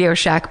the Radio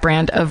Shack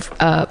brand of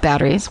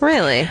batteries.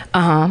 Really?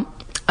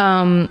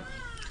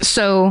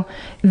 So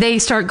they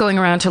start going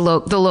around to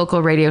the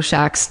local Radio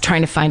Shacks trying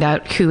to find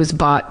out who's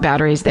bought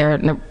batteries there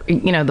in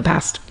the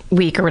past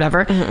week or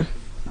whatever.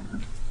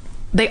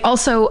 They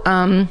also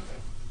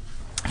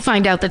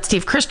find out that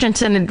Steve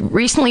Christensen had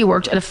recently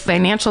worked at a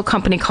financial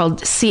company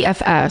called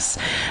CFS,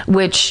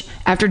 which,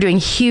 after doing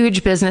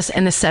huge business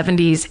in the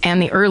 70s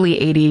and the early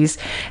 80s,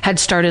 had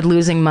started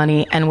losing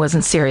money and was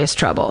in serious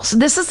trouble. So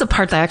this is the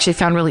part that I actually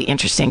found really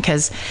interesting,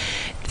 because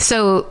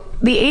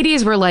the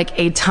 80s were like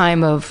a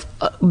time of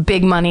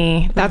big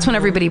money. That's when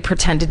everybody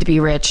pretended to be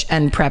rich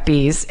and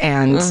preppies,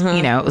 and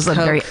it was like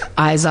Coke. Very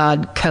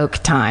Izod Coke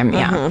time.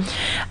 Yeah.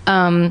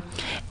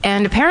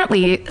 And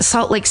apparently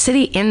Salt Lake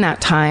City in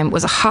that time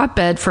was a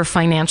hotbed for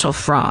financial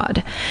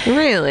fraud.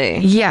 Really?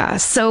 Yeah.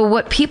 So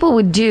what people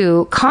would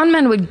do, con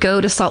men would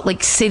go to Salt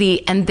Lake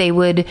City and they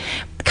would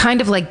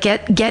kind of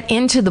get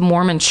into the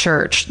Mormon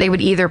church. They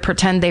would either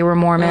pretend they were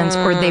Mormons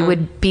or they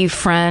would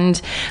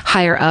befriend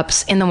higher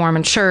ups in the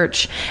Mormon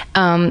church.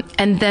 And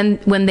then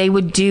when they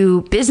would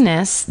do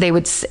business, they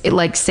would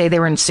say they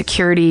were in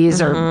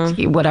securities or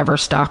whatever,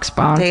 stocks,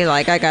 bonds. They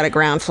I got a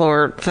ground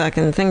floor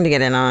fucking thing to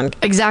get in on.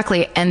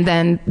 Exactly. And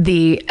then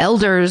the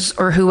elders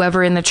or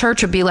whoever in the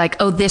church would be like,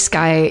 oh, this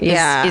guy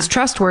is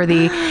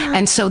trustworthy.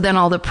 And so then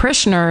all the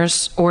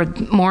parishioners or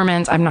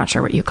Mormons, I'm not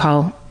sure what you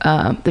call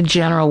the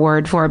general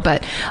word for it,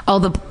 but all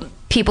the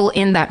people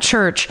in that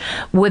church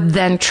would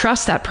then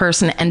trust that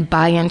person and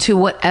buy into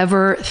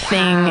whatever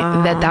thing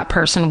that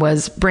person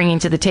was bringing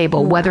to the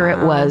table, whether it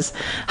was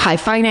high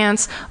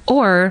finance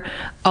or,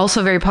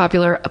 also very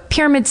popular, a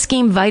pyramid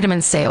scheme.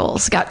 Vitamin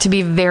sales got to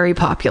be very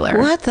popular.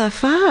 What the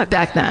fuck?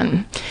 Back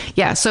then.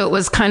 Yeah. So it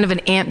was kind of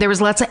there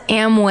was lots of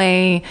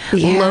Amway,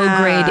 low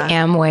grade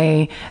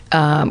Amway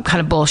kind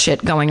of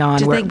bullshit going on.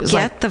 Did they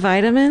get the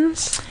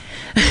vitamins?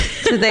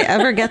 Did they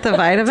ever get the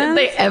vitamins? Did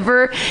they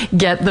ever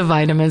get the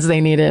vitamins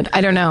they needed?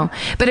 I don't know.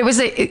 But it was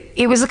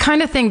a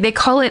kind of thing. They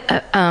call it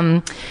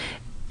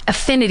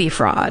affinity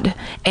fraud,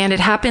 and it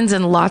happens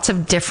in lots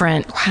of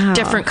different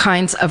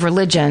kinds of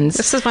religions.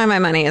 This is why my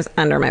money is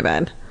under my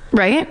bed.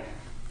 Right?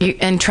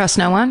 And trust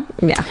no one?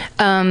 Yeah.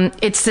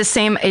 It's the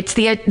same. It's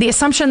the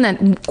assumption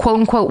that,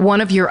 quote unquote,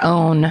 one of your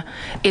own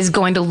is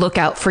going to look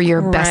out for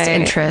your best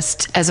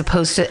interest as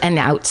opposed to an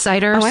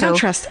outsider. I don't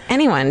trust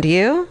anyone. Do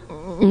you?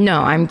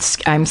 No, I'm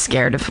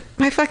scared of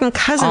my fucking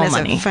cousin all is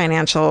money. A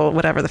financial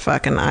whatever the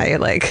fuck, and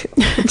I'm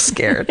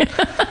scared.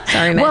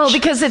 Sorry, Mitch. Well,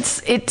 because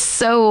it's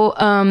so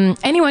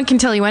anyone can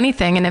tell you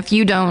anything, and if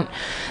you don't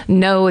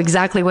know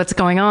exactly what's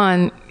going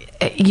on,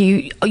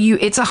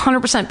 it's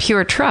 100%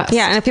 pure trust.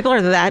 Yeah, and if people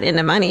are that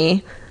into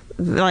money,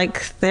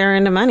 they're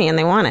into money and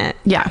they want it.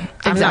 Yeah,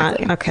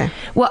 exactly. Okay.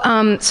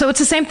 Well, so it's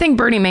the same thing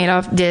Bernie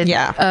Madoff did.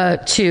 Yeah.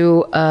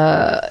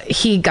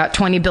 He got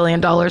 $20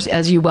 billion,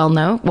 as you well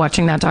know,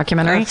 watching that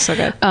documentary. Oh, so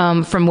good.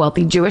 From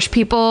wealthy Jewish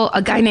people.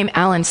 A guy named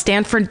Alan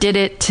Stanford did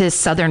it to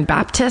Southern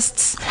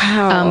Baptists.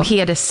 Wow. He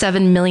had a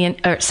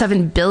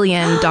 $7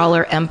 billion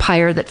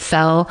empire that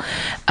fell.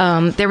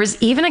 There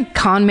was even a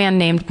con man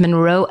named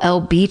Monroe L.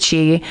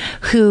 Beachy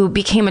who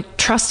became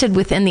trusted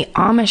within the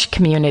Amish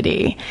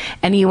community,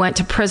 and he went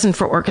to prison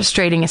for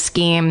orchestrating a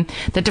scheme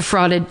that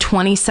defrauded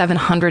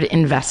 2,700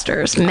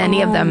 investors,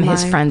 many of them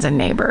his friends and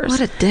neighbors. What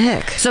a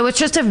dick. So it's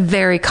just a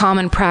very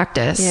common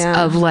practice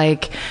of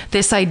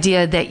this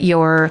idea that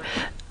you're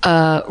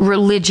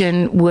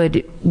religion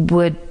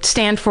would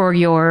stand for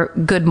your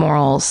good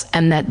morals,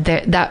 and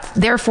that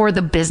therefore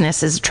the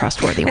business is a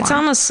trustworthy one. It's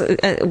almost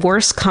a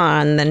worse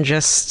con than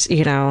just,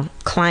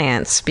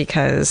 clients,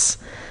 because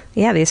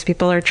these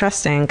people are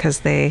trusting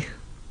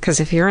because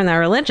if you're in their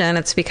religion,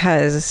 it's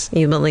because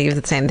you believe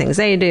the same things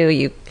they do.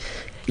 You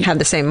have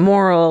the same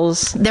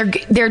morals. They're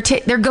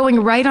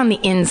going right on the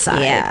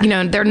inside.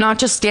 Yeah. They're not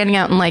just standing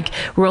out and like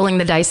rolling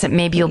the dice that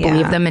maybe you'll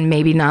believe them and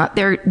maybe not.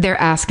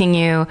 They're asking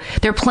you.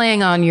 They're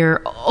playing on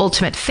your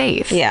ultimate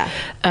faith. Yeah.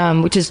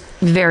 Which is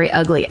very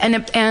ugly. And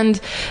in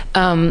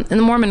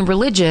the Mormon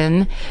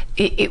religion,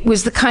 it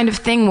was the kind of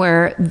thing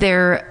where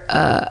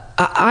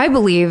I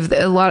believe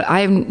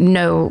I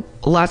know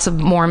lots of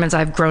Mormons.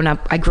 I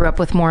grew up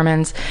with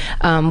Mormons.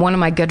 One of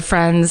my good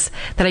friends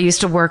that I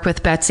used to work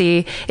with,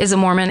 Betsy, is a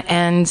Mormon,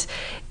 and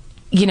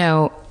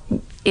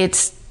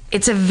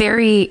it's a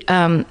very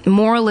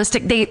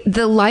moralistic.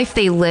 The life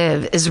they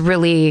live is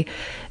really.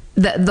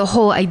 The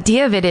whole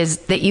idea of it is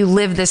that you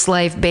live this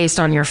life based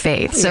on your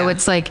faith. So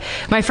it's like,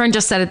 my friend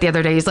just said it the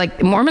other day. He's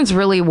like, Mormons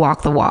really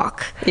walk the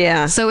walk.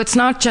 Yeah. So it's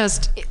not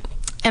just,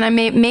 and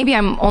maybe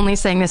I'm only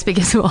saying this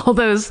because of all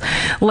those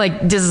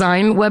like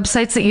design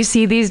websites that you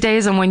see these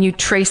days. And when you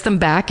trace them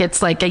back,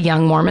 it's like a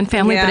young Mormon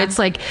family, but it's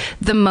like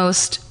the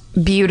most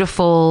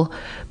beautiful,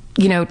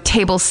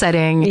 table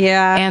setting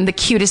and the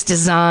cutest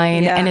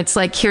design. And it's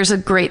like, here's a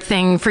great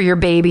thing for your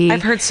baby.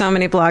 I've heard so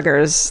many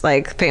bloggers,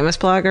 like famous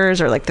bloggers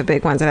or like the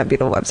big ones that have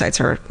beautiful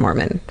websites, are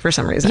Mormon for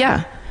some reason.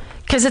 Yeah.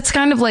 Because it's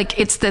kind of like,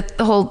 it's the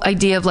whole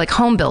idea of like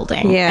home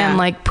building and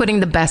like putting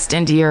the best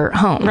into your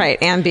home. Right.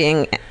 And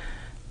being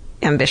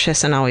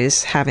ambitious and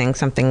always having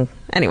something.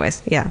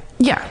 Anyways. Yeah.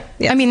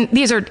 I mean,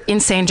 these are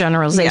insane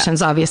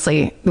generalizations.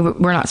 Obviously,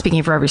 we're not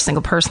speaking for every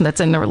single person that's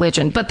in the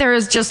religion, but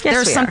there's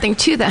something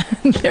to that.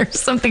 There's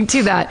something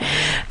to that.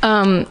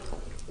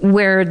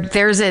 Where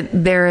there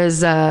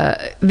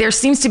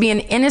seems to be an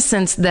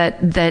innocence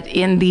that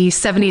in the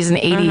 70s and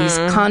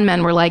 80s, con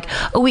men were like,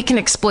 oh, we can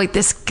exploit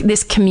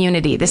this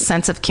community, this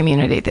sense of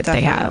community that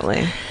they have.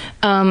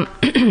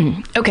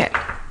 Okay.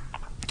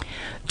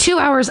 2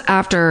 hours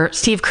after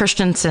Steve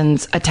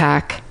Christensen's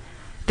attack,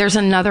 there's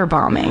another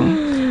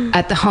bombing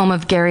at the home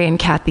of Gary and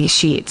Kathy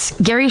Sheets.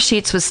 Gary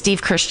Sheets was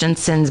Steve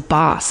Christensen's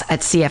boss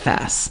at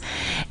CFS,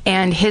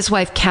 and his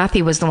wife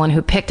Kathy was the one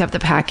who picked up the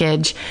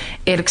package.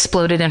 It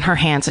exploded in her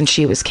hands and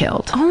she was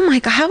killed. Oh my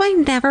God, how have I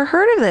never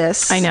heard of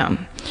this? I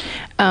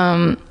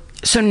know.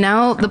 So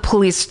now the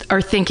police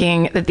are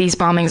thinking that these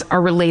bombings are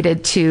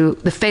related to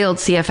the failed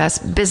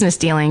CFS business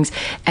dealings.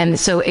 And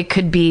so it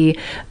could be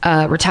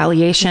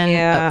retaliation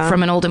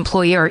from an old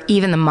employee or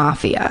even the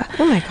mafia.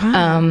 Oh my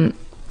God.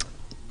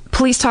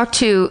 Police talked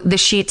to the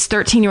Sheets'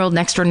 13-year-old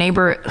next-door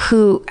neighbor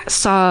who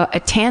saw a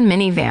tan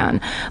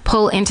minivan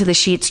pull into the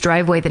Sheets'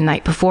 driveway the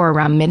night before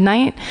around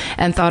midnight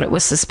and thought it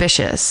was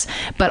suspicious.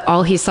 But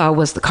all he saw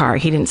was the car.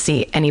 He didn't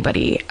see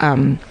anybody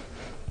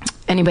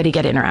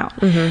get in or out.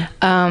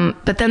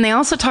 But then they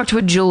also talked to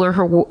a jeweler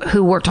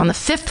who worked on the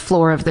 5th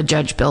floor of the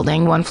Judge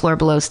building, 1 floor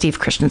below Steve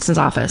Christensen's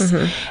office.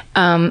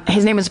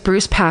 His name is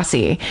Bruce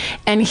Passy.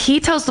 And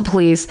he tells the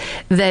police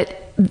that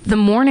the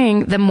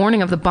morning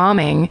of the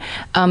bombing,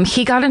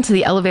 he got into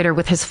the elevator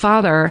with his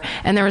father,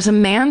 and there was a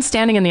man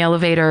standing in the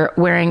elevator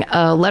wearing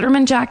a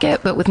Letterman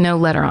jacket, but with no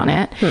letter on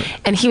it.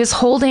 And he was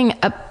holding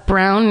a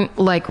brown,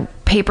 like,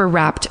 paper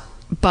wrapped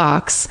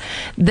box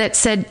that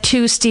said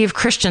 "To Steve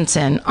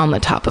Christensen" on the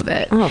top of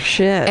it. Oh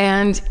shit.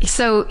 And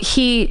so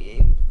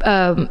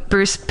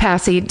Bruce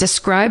Passy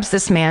describes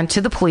this man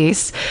to the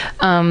police,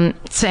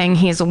 saying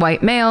he's a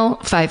white male,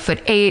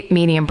 5'8",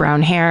 medium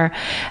brown hair.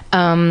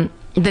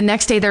 The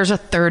next day there's a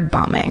third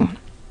bombing.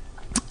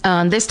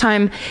 This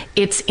time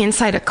it's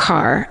inside a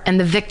car, and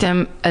the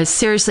victim is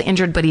seriously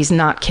injured, but he's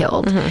not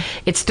killed.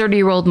 It's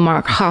 30-year-old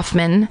Mark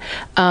Hoffman.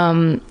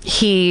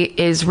 He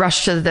is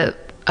rushed to the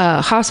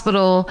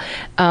hospital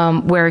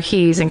where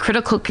he's in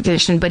critical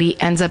condition, but he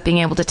ends up being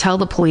able to tell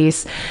the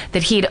police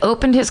that he'd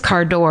opened his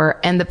car door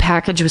and the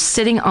package was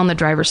sitting on the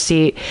driver's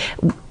seat.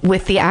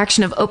 With the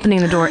action of opening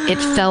the door, it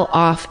fell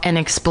off and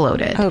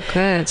exploded. Oh,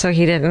 good. So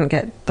he didn't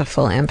get the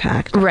full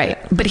impact. Right.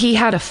 But he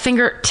had a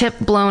fingertip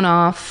blown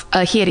off.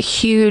 He had a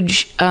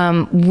huge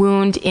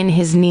wound in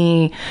his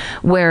knee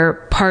where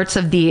parts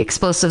of the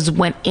explosives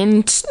went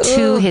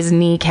into his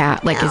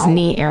kneecap, like his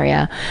knee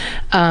area.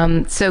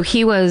 So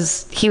he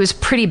was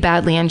pretty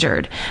badly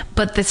injured.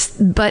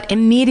 But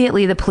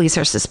immediately the police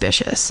are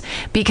suspicious,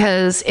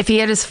 because if he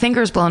had his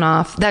fingers blown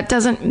off,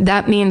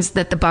 that means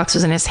that the box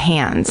was in his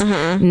hands,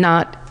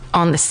 not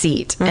on the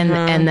seat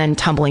and then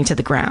tumbling to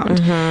the ground.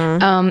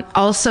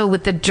 Also,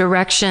 with the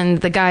direction,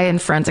 the guy in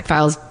Forensic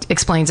Files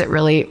explains it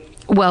really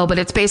well, but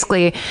it's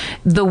basically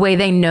the way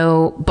they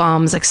know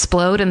bombs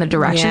explode and the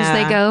directions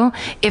they go.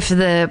 If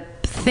the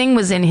thing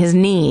was in his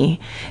knee,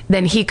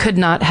 then he could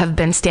not have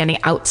been standing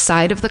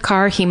outside of the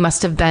car. He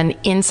must have been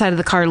inside of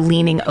the car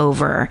leaning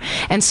over.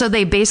 And so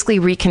they basically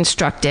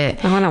reconstruct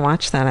it. I want to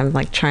watch that. I'm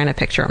like trying to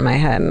picture it in my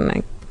head,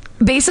 and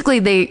basically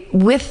they,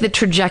 with the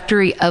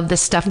trajectory of the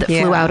stuff that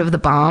flew out of the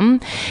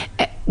bomb,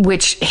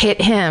 which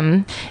hit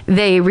him,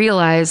 they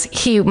realize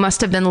he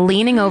must have been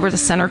leaning over the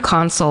center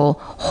console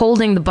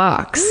holding the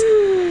box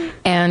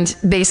and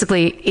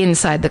basically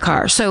inside the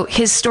car. So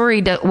his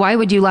story, why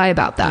would you lie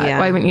about that? Yeah.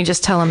 Why wouldn't you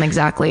just tell him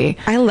exactly?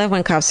 I love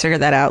when cops figure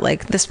that out.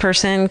 Like, this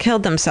person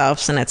killed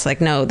themselves, and it's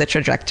like, no, the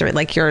trajectory,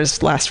 like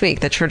yours last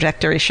week, the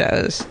trajectory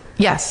shows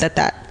Yes.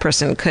 that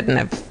person couldn't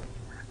have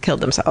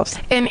killed themselves.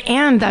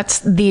 And that's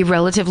the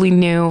relatively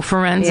new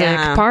forensic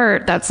Yeah.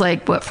 part. That's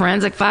like what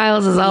Forensic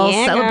Files is all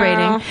Yeah,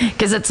 celebrating,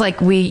 because it's like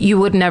you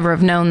would never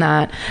have known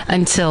that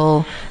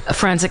until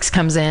forensics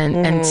comes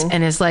in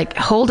and is like,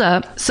 hold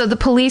up. So the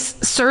police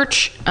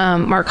search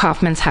Mark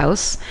Hoffman's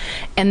house,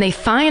 and they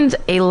find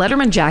a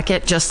Letterman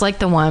jacket just like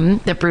the one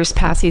that Bruce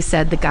Passy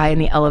said the guy in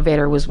the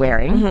elevator was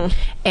wearing.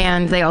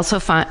 And they also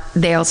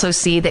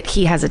see that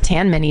he has a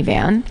tan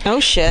minivan.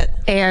 Oh shit.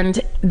 And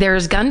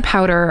there's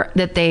gunpowder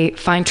that they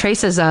find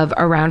traces of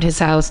around his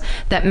house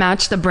that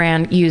match the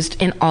brand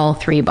used in all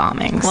 3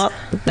 bombings. Well,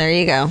 there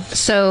you go.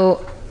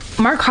 So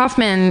Mark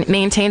Hoffman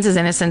maintains his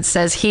innocence,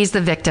 says he's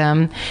the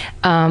victim,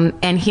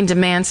 and he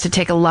demands to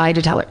take a lie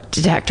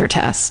detector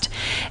test.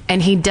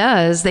 And he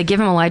does. They give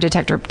him a lie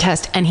detector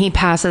test, and he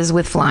passes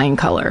with flying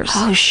colors.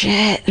 Oh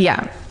shit.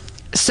 Yeah.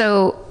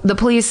 So the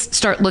police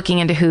start looking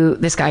into who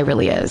this guy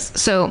really is.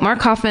 So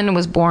Mark Hoffman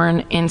was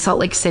born in Salt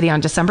Lake City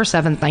on December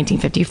 7th,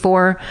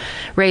 1954,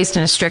 raised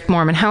in a strict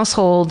Mormon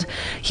household.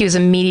 He was a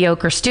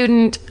mediocre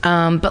student,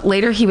 but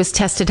later he was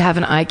tested to have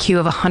an IQ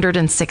of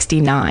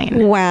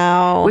 169.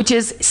 Wow. Which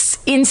is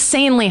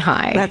insanely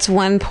high. That's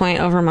 1 point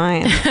over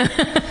mine.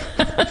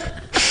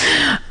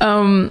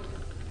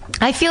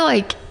 I feel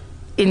like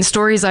in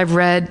stories I've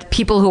read,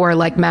 people who are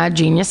like mad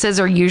geniuses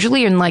are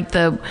usually in like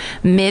the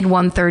mid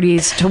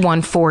 130s to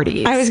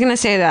 140s. I was going to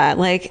say that.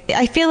 Like,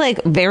 I feel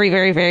like very,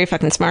 very, very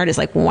fucking smart is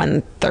like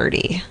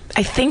 130.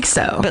 I think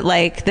so. But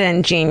like,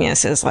 then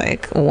genius is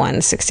like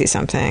 160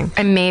 something.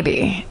 And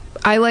maybe.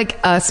 I like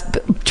us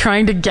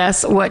trying to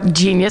guess what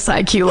genius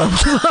IQ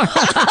levels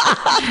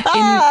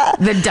are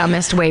in the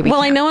dumbest way we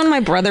Well, can. I know when my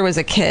brother was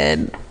a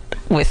kid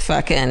with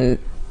fucking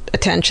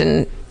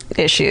attention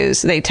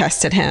issues, they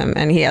tested him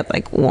and he had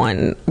like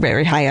 1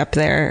 very high up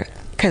there,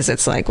 because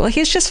it's like, well,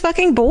 he's just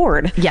fucking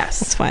bored. Yes.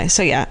 That's why.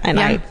 So yeah. And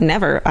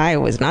Yeah. I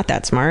was not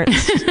that smart,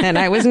 and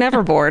I was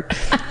never bored.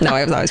 No,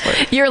 I was always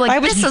bored. You're like, I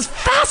was this is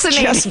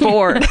fascinating. just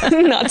bored.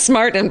 Not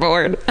smart and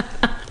bored.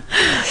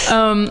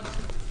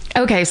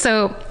 Okay,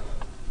 so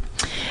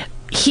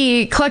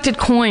he collected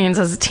coins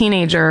as a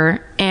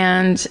teenager,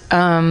 and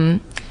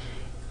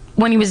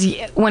when he was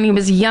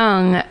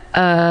young,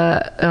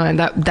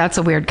 that's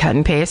a weird cut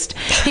and paste.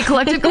 He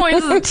collected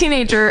coins as a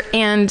teenager,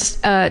 and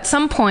at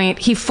some point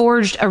he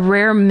forged a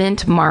rare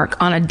mint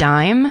mark on a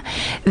dime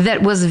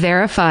that was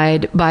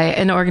verified by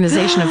an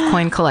organization of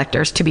coin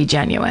collectors to be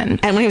genuine.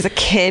 And when he was a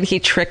kid, he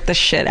tricked the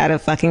shit out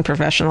of fucking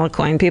professional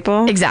coin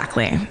people.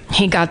 Exactly.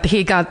 He got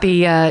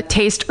the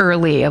taste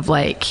early of,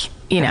 like,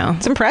 you know.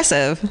 It's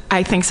impressive.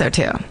 I think so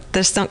too.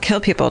 Just don't kill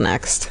people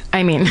next.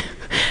 I mean,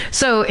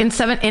 so in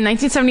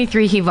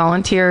 1973, he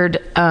volunteered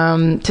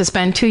to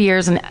spend 2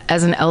 years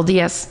as an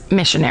LDS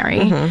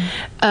missionary.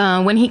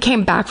 When he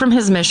came back from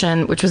his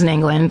mission, which was in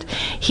England,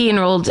 he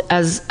enrolled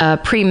as a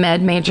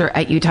pre-med major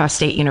at Utah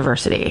State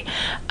University.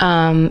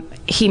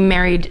 He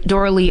married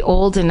Dora Lee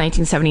Old in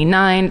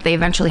 1979. They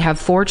eventually have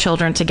 4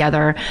 children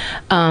together.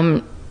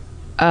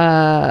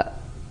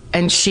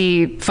 And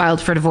she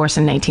filed for divorce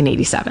in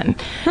 1987.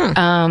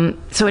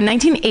 So in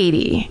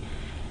 1980,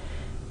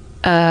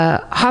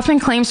 Hoffman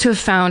claims to have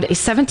found a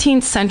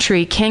 17th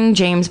century King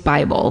James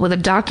Bible with a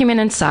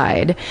document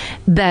inside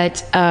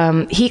that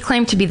he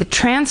claimed to be the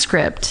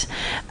transcript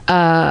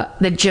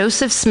that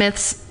Joseph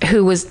Smith,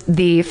 who was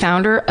the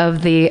founder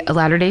of the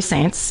Latter-day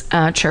Saints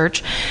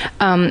Church,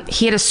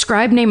 he had a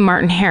scribe named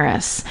Martin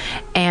Harris,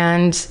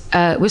 and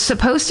was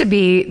supposed to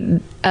be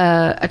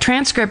a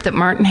transcript that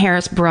Martin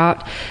Harris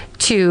brought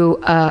to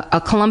a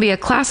Columbia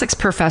Classics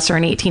professor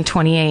in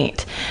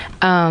 1828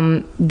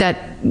 that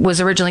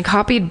was originally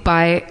copied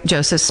by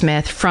Joseph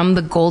Smith from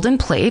the golden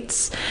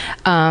plates,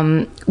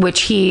 from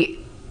which he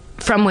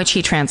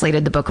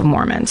translated the Book of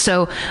Mormon.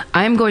 So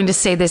I'm going to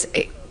say this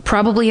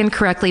probably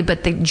incorrectly,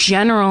 but the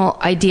general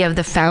idea of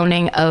the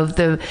founding of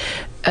the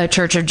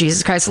Church of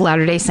Jesus Christ of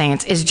Latter-day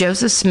Saints is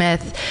Joseph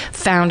Smith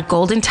found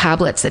golden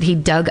tablets that he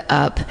dug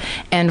up,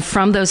 and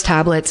from those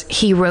tablets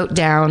he wrote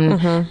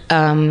down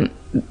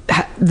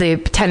the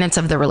tenets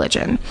of the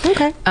religion.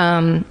 Okay.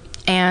 And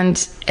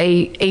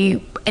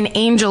an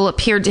angel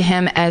appeared to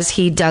him as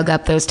he dug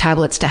up those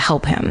tablets to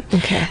help him.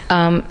 Okay.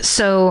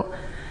 So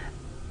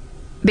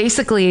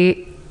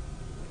basically,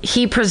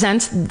 he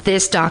presents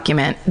this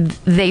document.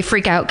 They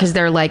freak out because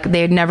they're like,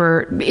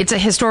 it's a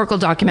historical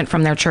document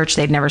from their church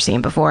they'd never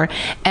seen before.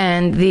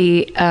 And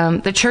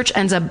the church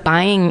ends up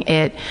buying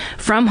it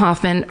from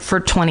Hoffman for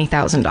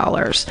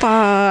 $20,000.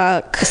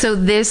 Fuck. So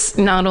this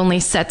not only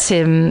sets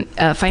him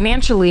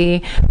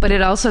financially, but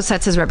it also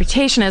sets his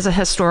reputation as a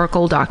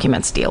historical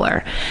documents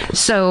dealer.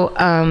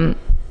 So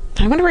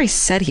I wonder where he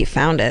said he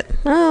found it.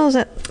 Oh, is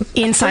it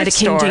inside a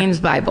King James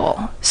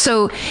Bible.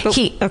 So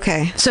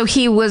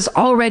he was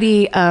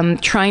already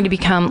trying to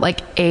become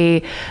like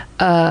a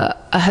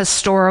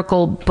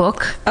historical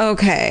book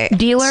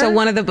dealer. So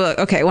one of the book.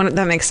 Okay,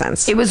 that makes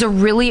sense. It was a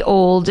really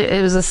old.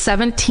 It was a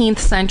 17th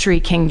century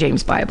King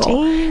James Bible.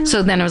 Damn.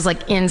 So then it was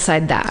like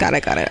inside that. Got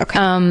it.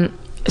 Okay.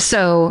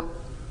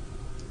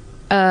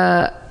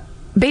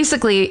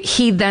 Basically,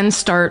 he then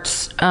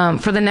starts,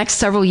 for the next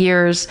several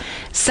years,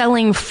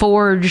 selling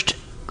forged,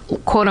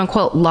 quote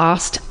unquote,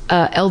 lost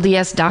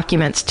LDS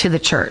documents to the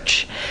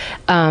church.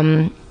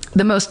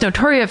 The most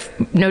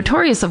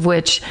notorious of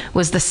which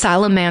was the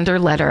Salamander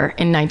Letter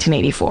in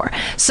 1984.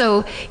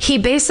 So he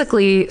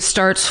basically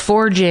starts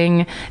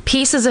forging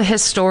pieces of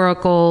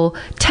historical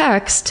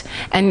text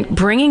and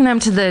bringing them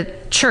to the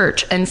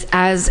church, and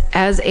as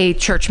a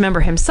church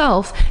member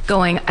himself,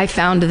 going, I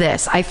found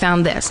this.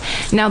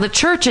 Now the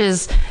church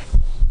is,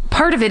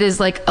 part of it is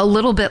like a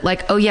little bit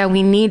like, oh yeah,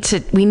 we need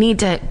to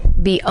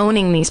be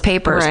owning these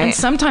papers. Right. And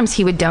sometimes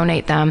he would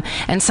donate them,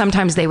 and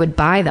sometimes they would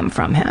buy them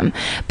from him.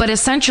 But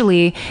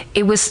essentially,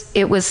 it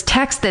was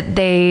text that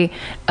they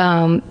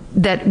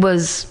that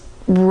was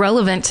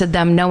relevant to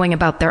them knowing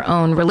about their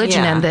own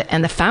religion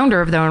and the founder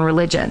of their own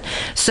religion.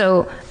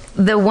 So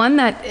the one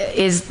that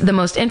is the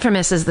most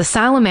infamous is the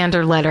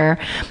Salamander Letter,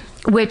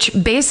 which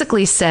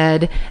basically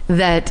said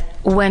that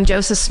when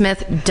Joseph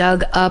Smith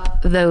dug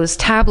up those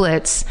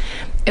tablets,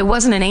 it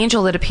wasn't an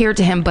angel that appeared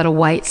to him, but a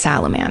white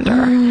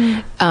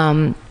salamander.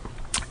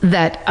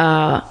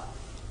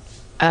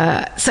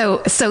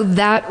 So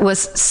that was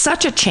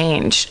such a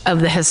change of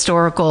the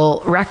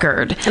historical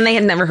record. And they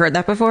had never heard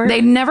that before?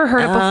 They'd never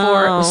heard it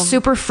before. It was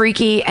super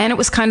freaky. And it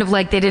was kind of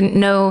like they didn't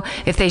know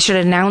if they should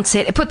announce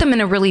it. It put them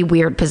in a really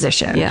weird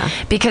position. Yeah.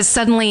 Because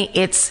suddenly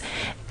it's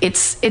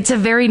a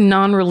very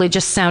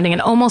non-religious sounding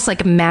and almost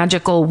like a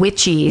magical,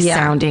 witchy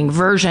sounding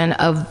version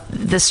of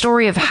the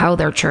story of how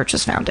their church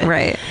was founded.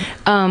 Right.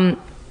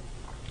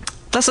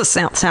 That's a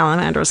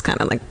salamander is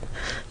kind of like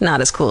not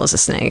as cool as a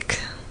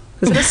snake.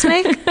 Is it a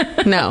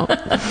snake? No.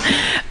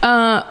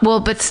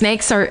 Well, but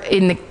snakes are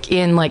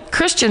in like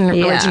Christian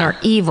religion are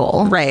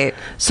evil. Right.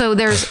 So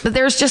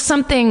there's just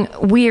something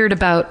weird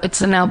about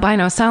it's an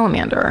albino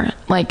salamander,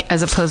 like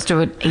as opposed to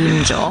an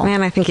angel.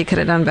 Man, I think he could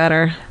have done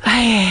better.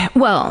 A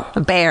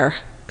bear.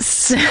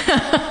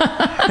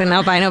 An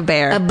albino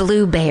bear. A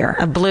blue bear.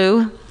 A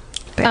blue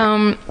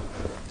bear.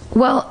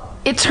 Well,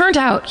 it turned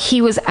out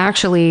he was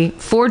actually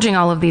forging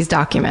all of these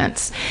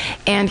documents,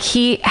 and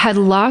he had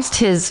lost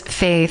his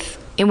faith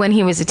when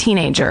he was a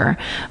teenager.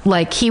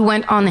 Like, he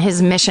went on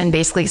his mission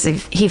basically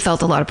because he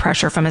felt a lot of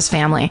pressure from his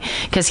family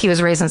because he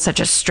was raised in such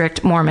a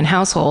strict Mormon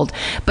household.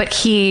 But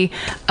he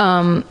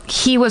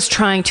was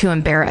trying to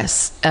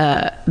embarrass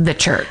the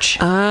church.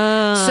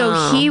 Oh.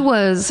 So he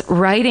was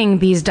writing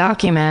these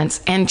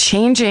documents and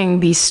changing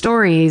these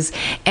stories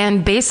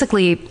and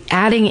basically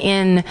adding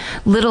in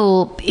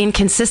little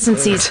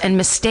inconsistencies and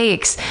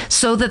mistakes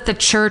so that the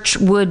church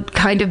would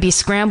kind of be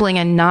scrambling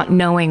and not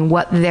knowing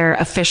what their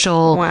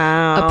official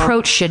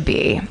approach should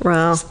be.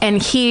 Wow. And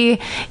he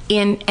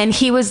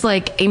was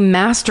like a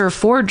master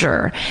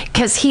forger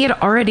because he had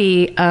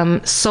already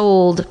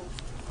sold.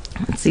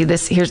 Let's see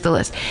this. Here's the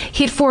list.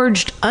 He had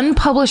forged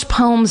unpublished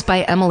poems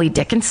by Emily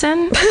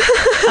Dickinson,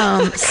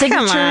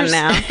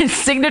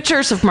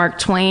 signatures of Mark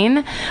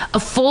Twain, a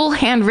full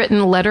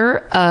handwritten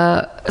letter,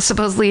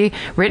 supposedly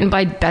written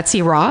by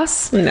Betsy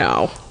Ross.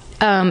 No.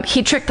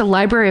 He tricked the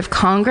Library of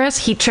Congress.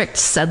 He tricked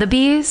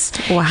Sotheby's.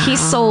 Wow. He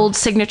sold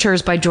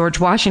signatures by George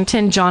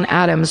Washington, John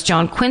Adams,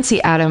 John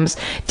Quincy Adams,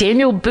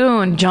 Daniel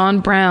Boone, John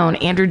Brown,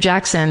 Andrew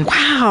Jackson,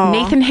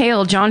 Nathan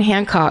Hale, John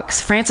Hancock,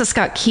 Francis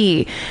Scott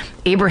Key,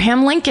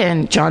 Abraham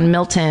Lincoln, John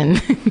Milton.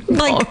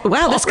 Like,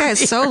 wow, this guy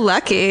is so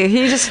lucky.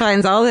 He just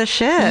finds all this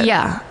shit.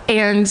 Yeah,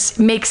 and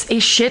makes a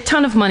shit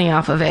ton of money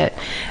off of it.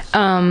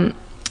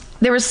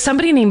 There was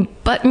somebody named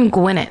Button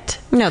Gwinnett,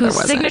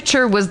 whose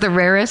signature was the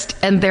rarest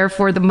and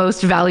therefore the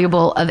most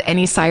valuable of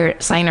any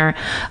signer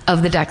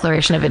of the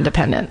Declaration of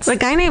Independence. A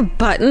guy named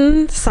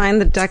Button signed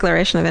the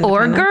Declaration of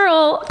Independence? Or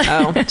girl.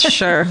 Oh,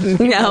 sure.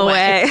 No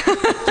way.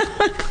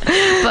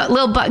 But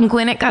little Button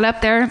Gwinnett got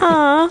up there.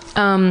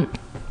 Aww.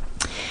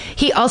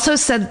 He also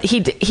said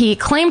he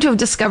claimed to have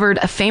discovered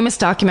a famous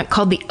document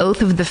called the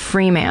Oath of the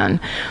Freeman,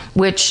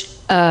 which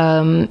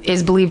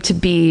is believed to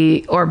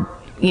be, or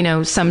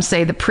some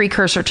say the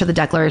precursor to the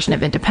Declaration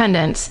of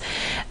Independence.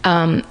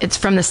 It's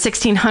from the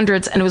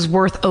 1600s and it was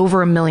worth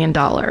over $1 million.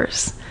 Oh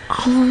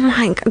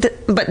my God.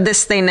 But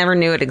they never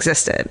knew it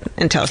existed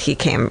until he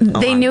came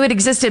along. They knew it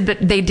existed, but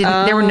they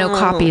didn't. There were no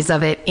copies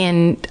of it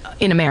in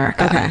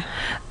America.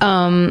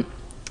 Okay.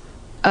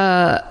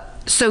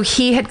 So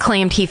he had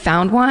claimed he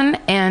found one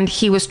and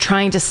he was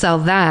trying to sell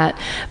that,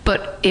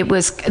 but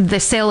the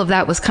sale of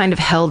that was kind of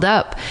held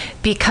up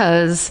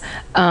because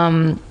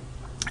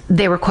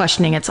they were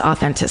questioning its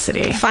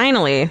authenticity.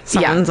 Finally,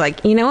 someone's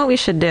like, you know what we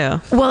should do?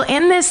 Well,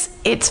 in this,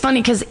 it's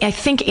funny because I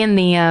think in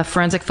the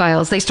forensic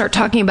files, they start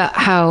talking about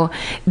how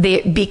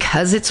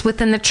because it's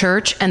within the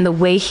church and the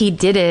way he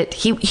did it,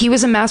 he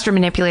was a master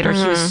manipulator.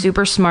 He was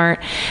super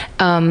smart.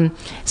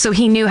 So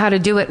he knew how to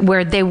do it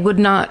where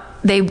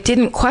they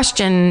didn't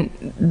question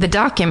the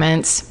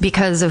documents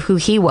because of who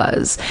he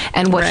was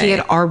and what he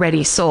had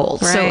already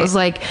sold. So it was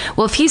like,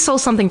 well, if he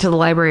sold something to the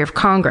Library of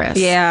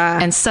Congress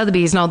and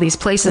Sotheby's and all these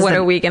places,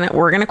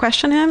 we're gonna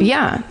question him?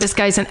 Yeah, this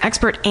guy's an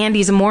expert and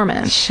he's a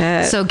Mormon.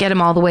 Shit. So get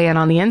him all the way in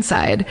on the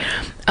inside.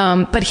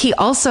 But he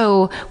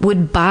also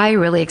would buy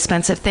really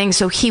expensive things.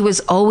 So he was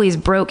always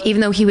broke,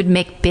 even though he would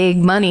make big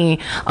money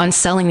on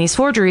selling these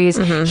forgeries.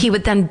 He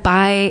would then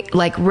buy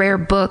like rare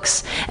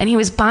books, and he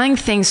was buying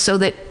things so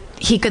that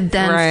he could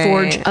then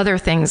forge other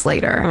things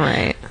later.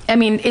 Right. I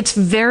mean, it's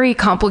very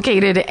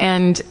complicated,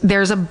 and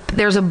there's a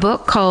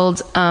book called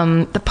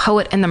The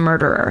Poet and the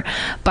Murderer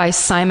by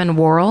Simon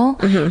Worrell,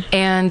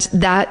 and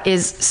that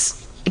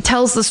it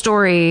tells the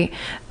story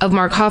of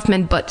Mark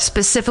Hoffman, but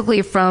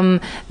specifically from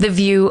the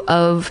view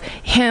of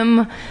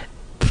him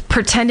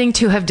pretending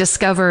to have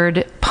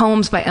discovered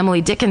poems by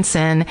Emily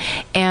Dickinson,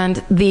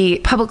 and the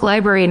public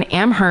library in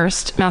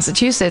Amherst,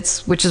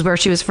 Massachusetts, which is where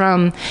she was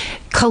from,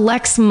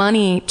 collects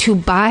money to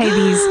buy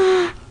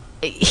these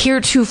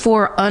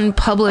heretofore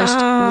unpublished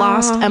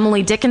lost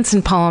Emily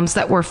Dickinson poems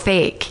that were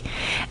fake.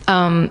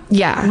 What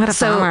a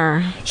bummer.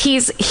 He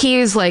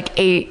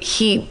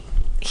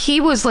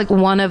was like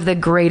one of the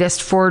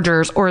greatest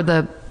forgers, or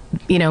the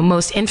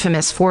most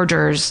infamous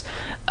forgers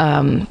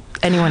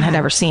anyone had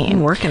ever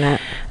seen. Working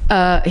it.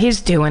 He's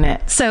doing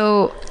it.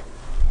 So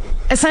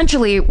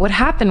essentially what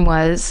happened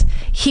was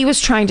he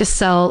was trying to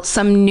sell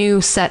some new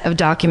set of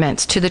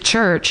documents to the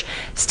church.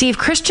 Steve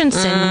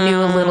Christensen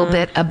knew a little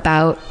bit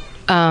about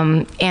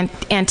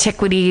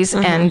antiquities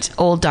and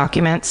old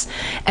documents,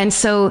 and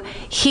so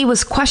he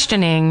was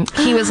questioning.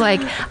 He was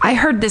like, I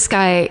heard this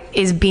guy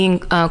is being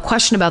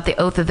questioned about the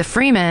oath of the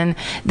freeman.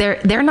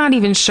 They're not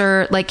even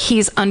sure, like,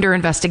 he's under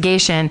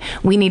investigation.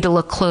 We need to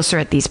look closer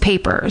at these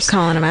papers.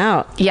 Calling him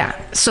out.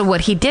 Yeah. So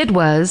what he did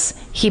was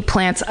he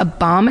plants a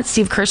bomb at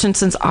Steve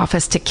Christensen's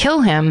office to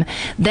kill him.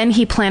 Then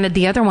he planted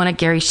the other one at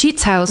Gary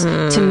Sheets' house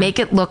to make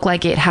it look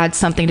like it had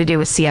something to do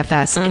with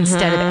CFS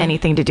instead of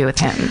anything to do with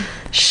him.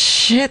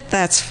 Shit,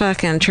 that's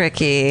fucking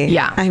tricky.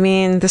 Yeah. I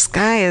mean, this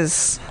guy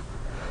is,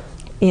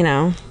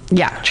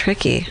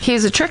 tricky.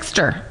 He's a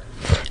trickster.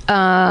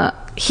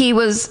 He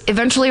was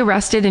eventually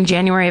arrested in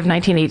January of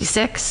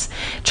 1986,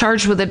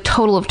 charged with a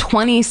total of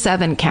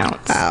 27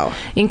 counts,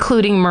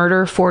 including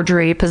murder,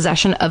 forgery,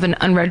 possession of an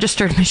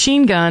unregistered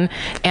machine gun,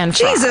 and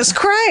fraud. Jesus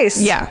Christ.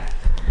 Yeah.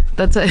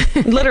 That's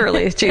it.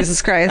 Literally,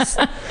 Jesus Christ.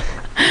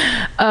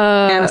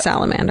 And a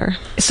salamander.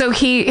 So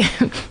he...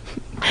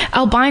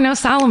 albino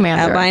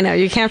salamander. Albino.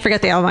 You can't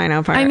forget the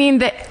albino part. I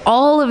mean,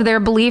 all of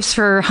their beliefs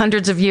for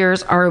hundreds of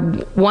years are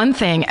one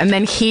thing, and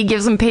then he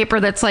gives them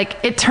paper that's like,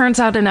 it turns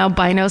out an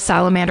albino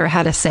salamander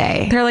had a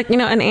say. They're like,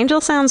 an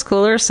angel sounds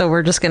cooler, so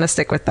we're just going to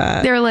stick with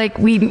that. They're like,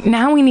 we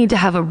need to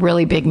have a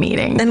really big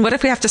meeting. And what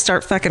if we have to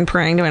start fucking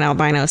praying to an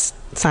albino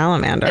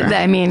salamander?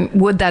 I mean,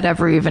 would that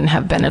ever even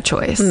have been a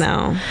choice?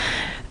 No.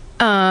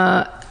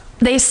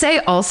 They say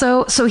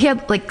also, so he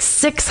had like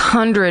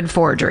 600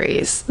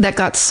 forgeries that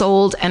got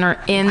sold and are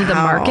in the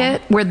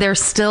market, where they're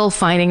still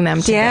finding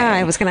them today. Yeah,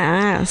 I was going to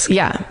ask.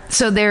 Yeah.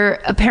 So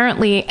they're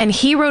apparently, and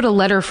he wrote a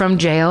letter from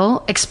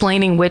jail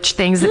explaining which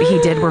things that he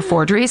did were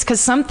forgeries, because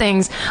some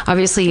things,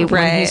 obviously,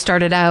 when he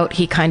started out,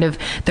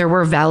 there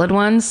were valid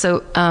ones.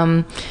 So,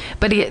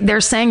 but they're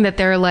saying that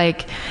they're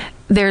like,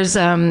 there's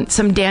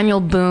some Daniel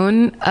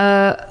Boone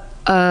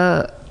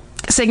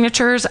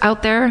signatures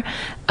out there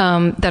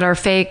that are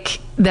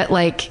fake, that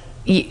like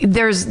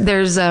there's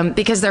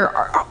because there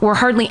were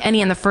hardly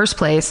any in the first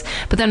place,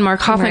 but then Mark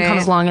Hoffman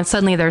comes along and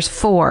suddenly there's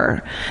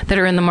 4 that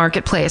are in the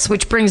marketplace,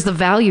 which brings the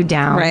value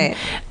down,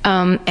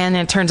 and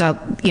it turns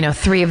out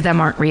 3 of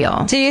them aren't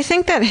real. Do you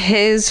think that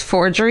his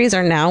forgeries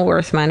are now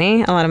worth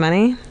money, a lot of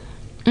money,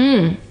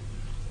 to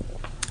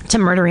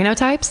murderino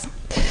types?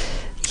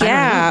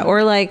 Yeah.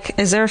 Or like,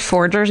 is there a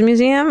forgers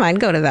museum? I'd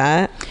go to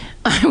that.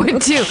 I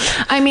would too.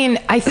 I mean,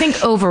 I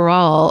think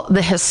overall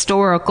the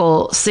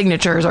historical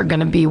signatures are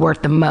going to be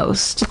worth the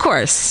most. Of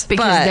course.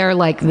 Because they're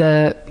like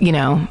the.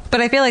 But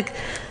I feel like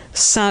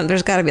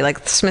there's got to be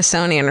like the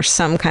Smithsonian or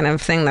some kind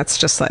of thing that's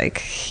just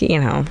like,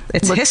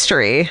 it's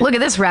history. Look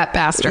at this rat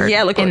bastard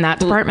in that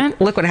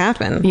department. Look what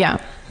happened. Yeah.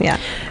 Yeah.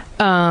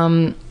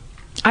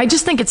 I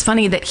just think it's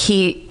funny that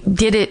he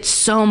did it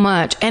so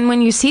much. And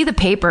when you see the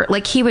paper,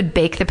 like, he would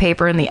bake the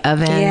paper in the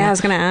oven. Yeah, I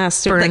was going to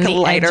ask. Burn like a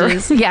lighter.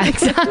 Edges. Yeah,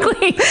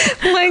 exactly.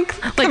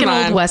 like an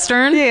old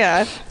Western.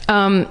 Yeah.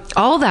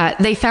 All that.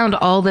 They found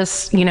all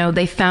this,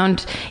 they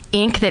found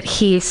ink that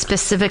he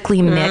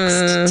specifically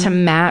mixed to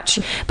match.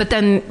 But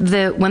then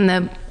when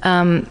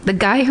the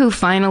guy who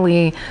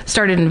finally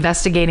started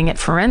investigating it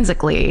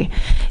forensically,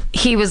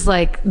 he was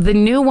like, the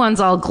new ones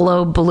all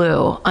glow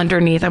blue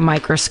underneath a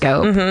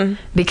microscope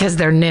because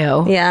they're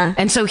new. Yeah.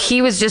 And so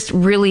he was just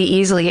really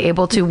easily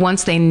able to,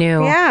 once they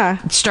knew,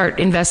 start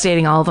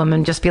investigating all of them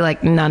and just be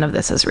like, none of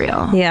this is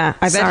real. Yeah.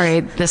 Sorry,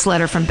 this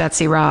letter from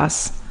Betsy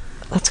Ross.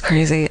 That's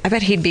crazy. I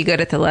bet he'd be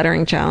good at the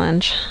lettering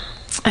challenge.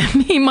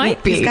 He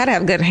might be. He's got to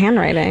have good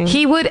handwriting.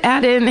 He would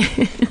add in,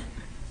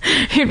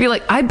 he'd be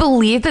like, I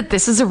believe that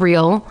this is a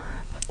real,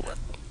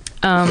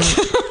 I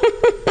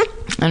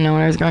don't know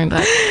where I was going with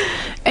that.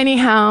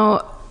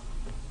 Anyhow,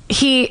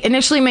 he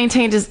initially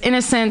maintained his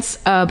innocence,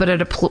 but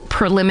at a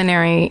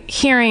preliminary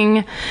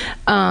hearing,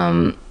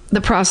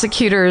 the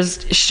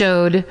prosecutors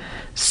showed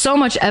so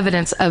much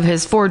evidence of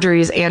his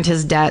forgeries and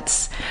his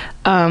debts,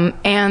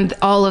 and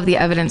all of the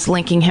evidence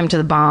linking him to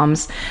the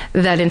bombs,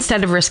 that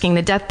instead of risking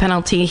the death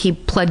penalty, he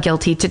pled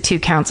guilty to 2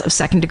 counts of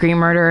second-degree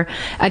murder,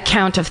 a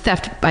count of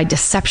theft by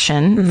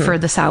deception for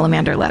the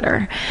salamander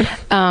letter,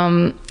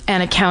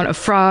 and a count of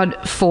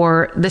fraud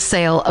for the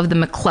sale of the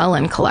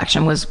McClellan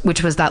collection,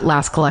 which was that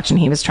last collection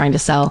he was trying to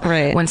sell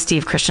when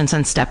Steve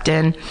Christensen stepped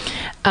in.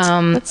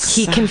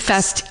 He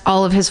confessed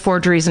all of his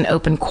forgeries in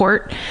open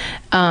court.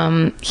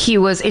 He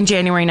was, in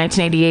January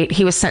 1988,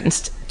 he was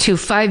sentenced to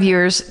 5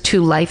 years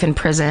to life in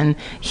prison.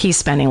 He's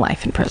spending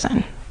life in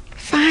prison.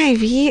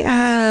 5 years.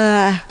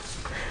 Wow.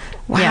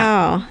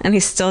 Yeah. And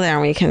he's still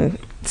there.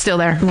 Still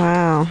there.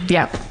 Wow.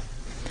 Yeah.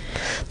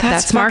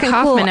 That's Mark fucking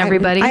Hoffman, cool.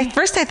 everybody.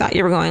 First I thought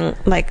you were going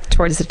like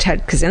towards the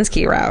Ted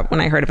Kaczynski route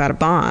when I heard about a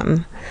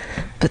bomb.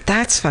 But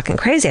that's fucking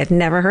crazy. I'd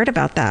never heard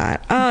about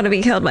that. Oh, to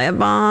be killed by a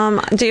bomb.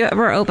 Do you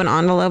ever open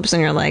envelopes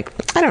and you're like,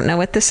 I don't know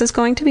what this is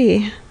going to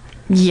be?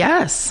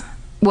 Yes.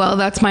 Well,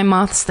 that's my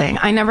moths thing.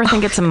 I never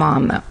think it's a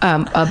bomb, though.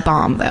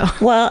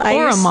 Well,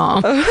 a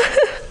mom.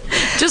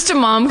 Just a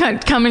mom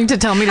coming to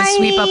tell me to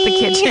sweep up the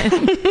kitchen.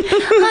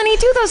 Honey,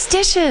 do those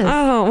dishes.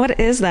 Oh, what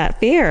is that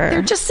fear?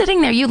 They're just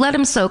sitting there. You let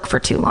them soak for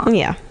too long.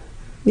 Yeah.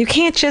 You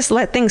can't just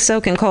let things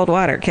soak in cold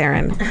water,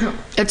 Karen.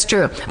 It's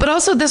true. But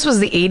also, this was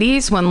the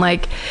 80s when,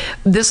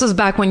 this was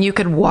back when you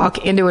could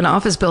walk into an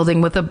office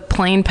building with a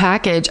plain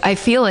package. I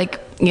feel like,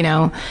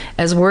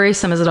 as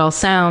worrisome as it all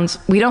sounds,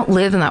 we don't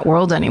live in that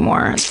world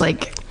anymore. It's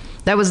like,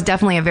 that was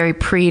definitely a very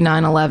pre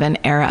 9/11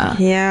 era.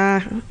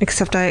 Yeah.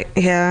 Except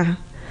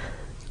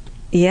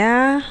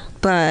yeah,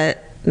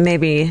 but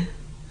maybe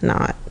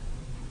not.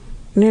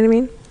 You know what I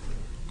mean?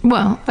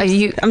 Well,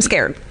 I'm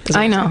scared.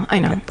 I know.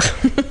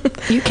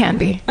 You can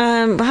be.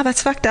 Wow,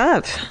 that's fucked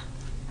up.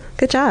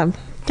 Good job.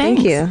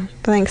 Thanks. Thank you.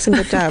 Thanks and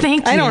good job.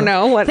 Thank you. I don't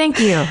know what. Thank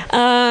you.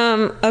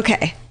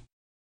 Okay.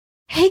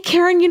 Hey,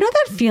 Karen, you know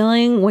that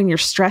feeling when you're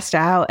stressed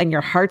out and your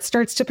heart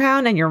starts to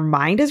pound and your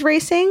mind is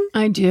racing?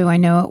 I do. I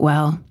know it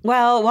well.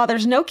 Well, while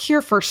there's no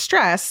cure for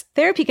stress,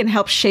 therapy can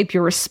help shape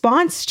your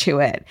response to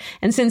it.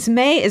 And since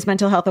May is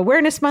Mental Health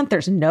Awareness Month,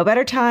 there's no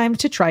better time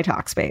to try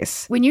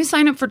Talkspace. When you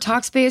sign up for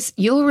Talkspace,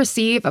 you'll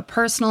receive a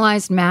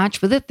personalized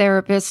match with a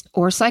therapist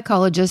or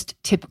psychologist,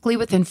 typically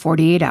within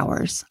 48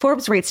 hours.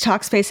 Forbes rates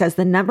Talkspace as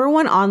the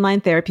 #1 online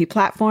therapy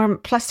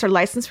platform, plus their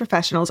licensed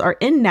professionals are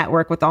in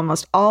network with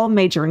almost all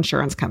major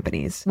insurance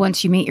companies.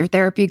 Once you meet your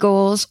therapy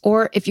goals,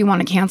 or if you want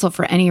to cancel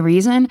for any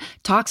reason,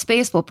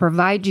 Talkspace will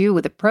provide you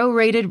with a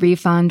prorated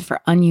refund for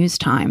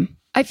unused time.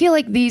 I feel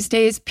like these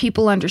days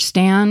people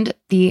understand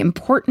the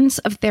importance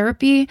of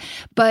therapy,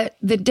 but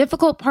the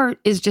difficult part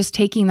is just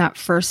taking that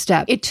first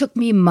step. It took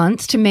me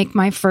months to make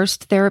my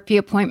first therapy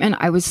appointment.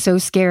 I was so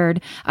scared.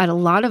 I had a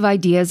lot of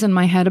ideas in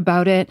my head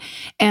about it.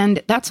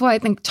 And that's why I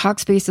think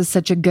Talkspace is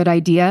such a good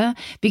idea,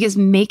 because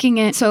making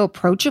it so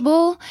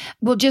approachable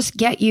will just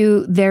get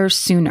you there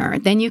sooner.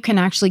 Then you can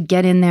actually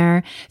get in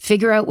there,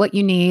 figure out what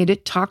you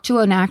need, talk to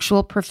an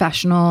actual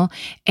professional,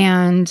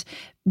 and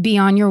be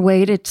on your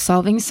way to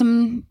solving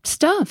some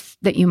stuff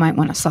that you might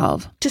want to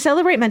solve. To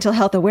celebrate Mental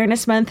Health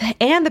Awareness Month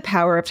and the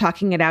power of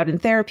talking it out in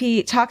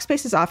therapy,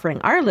 Talkspace is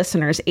offering our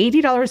listeners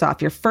 $80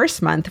 off your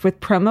first month with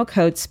promo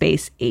code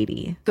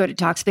SPACE80. Go to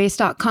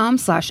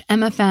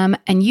Talkspace.com/MFM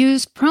and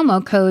use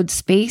promo code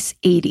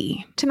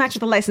SPACE80. To match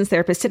with a licensed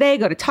therapist today,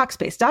 go to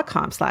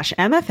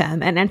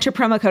Talkspace.com/MFM and enter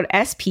promo code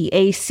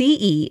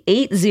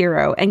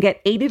SPACE80 and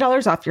get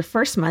 $80 off your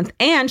first month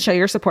and show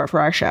your support for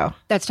our show.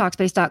 That's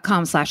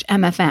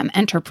Talkspace.com/MFM.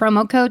 Enter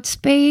promo code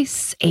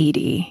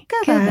SPACE80.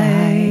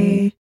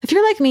 Goodbye. If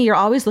you're like me, you're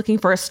always looking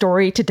for a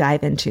story to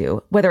dive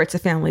into. Whether it's a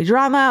family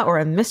drama or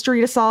a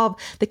mystery to solve,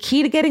 the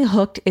key to getting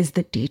hooked is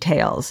the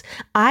details.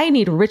 I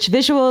need rich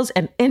visuals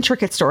and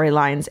intricate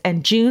storylines,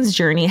 and June's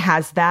Journey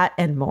has that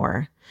and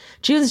more.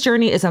 June's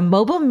Journey is a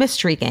mobile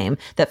mystery game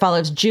that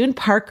follows June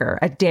Parker,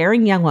 a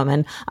daring young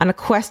woman, on a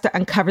quest to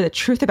uncover the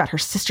truth about her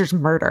sister's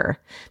murder.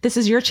 This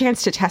is your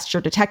chance to test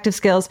your detective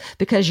skills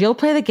because you'll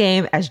play the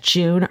game as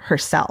June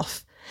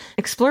herself.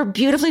 Explore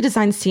beautifully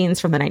designed scenes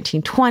from the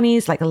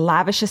 1920s, like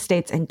lavish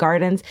estates and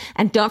gardens,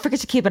 and don't forget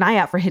to keep an eye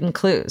out for hidden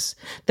clues.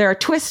 There are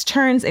twists,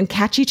 turns, and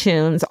catchy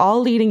tunes,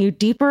 all leading you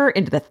deeper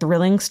into the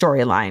thrilling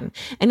storyline.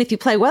 And if you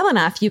play well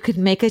enough, you could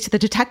make it to the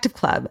Detective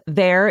Club.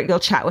 There, you'll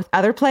chat with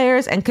other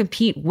players and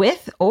compete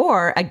with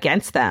or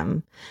against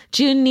them.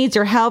 June needs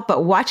your help,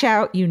 but watch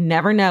out, you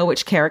never know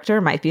which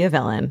character might be a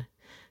villain.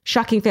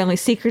 Shocking family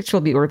secrets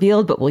will be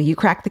revealed, but will you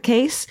crack the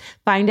case?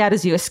 Find out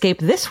as you escape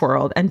this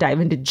world and dive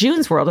into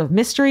June's world of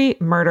mystery,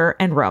 murder,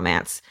 and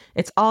romance.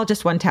 It's all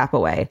just one tap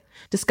away.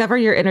 Discover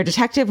your inner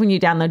detective when you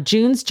download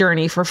June's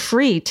Journey for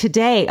free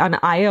today on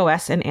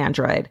iOS and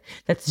Android.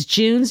 That's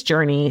June's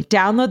Journey.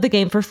 Download the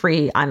game for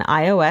free on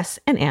iOS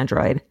and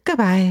Android.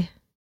 Goodbye.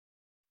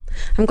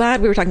 I'm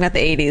glad we were talking about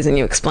the 80s and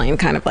you explained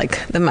kind of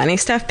like the money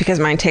stuff, because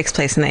mine takes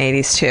place in the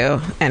 80s too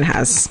and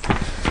has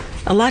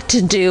a lot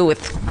to do with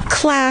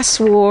class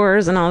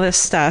wars and all this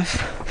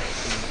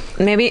stuff.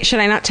 Maybe, should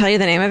I not tell you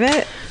the name of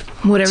it?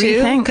 Whatever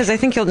you think. Because I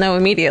think you'll know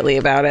immediately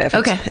about it.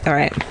 Okay. All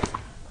right.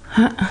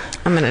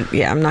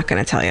 I'm not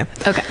gonna tell you.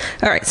 Okay.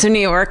 All right. So New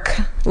York,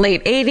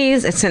 late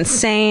 80s. It's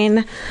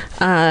insane.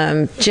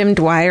 Jim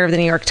Dwyer of the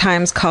New York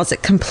Times calls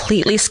it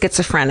completely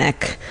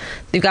schizophrenic.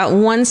 You've got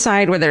one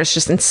side where there's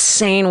just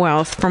insane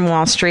wealth from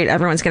Wall Street.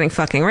 Everyone's getting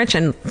fucking rich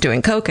and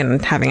doing coke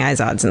and having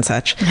Izods and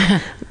such,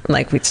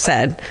 like we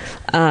said.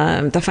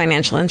 The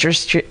financial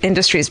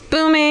industry is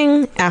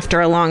booming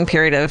after a long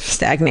period of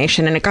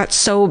stagnation. And it got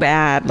so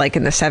bad, like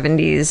in the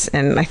 70s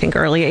and I think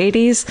early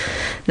 80s,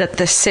 that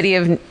the city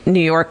of New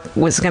York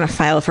was going to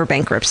file for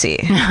bankruptcy.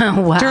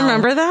 Wow. Do you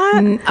remember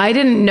that? I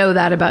didn't know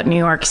that about New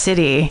York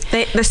City.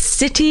 The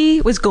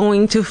city was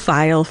going to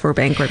file for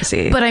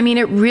bankruptcy. But I mean,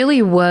 it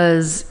really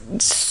was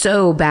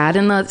so bad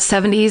in the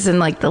 70s and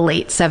like the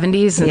late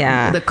 70s and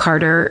Yeah. the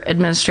Carter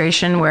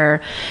administration,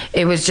 where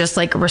it was just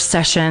like a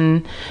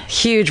recession.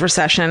 Huge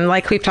recession.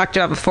 Like we've talked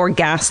about before,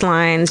 gas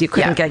lines. You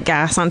couldn't get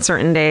gas on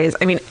certain days.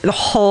 I mean, the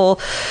whole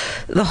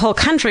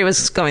country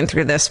was going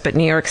through this, but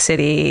New York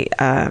City,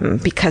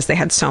 because they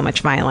had so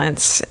much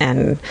violence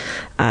and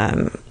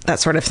that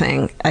sort of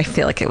thing, I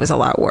feel like it was a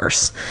lot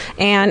worse.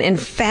 And in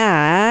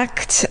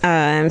fact,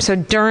 so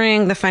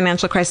during the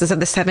financial crisis of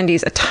the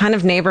 70s, a ton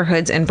of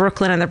neighborhoods in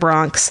Brooklyn and the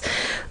Bronx,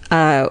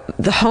 the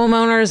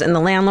homeowners and the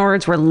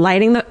landlords were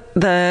lighting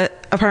the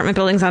apartment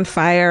buildings on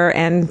fire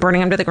and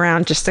burning them to the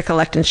ground just to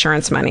collect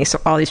insurance money.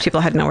 So all these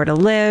people had nowhere to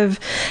live,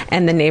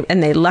 and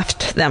they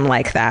left them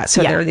like that.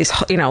 So there are these,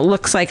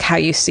 looks like how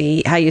you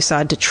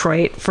saw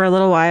Detroit for a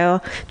little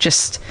while.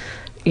 Just,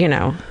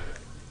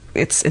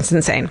 it's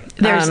insane.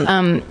 There's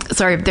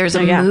there's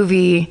a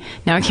movie,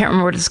 now I can't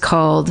remember what it's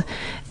called,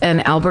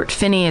 and Albert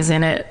Finney is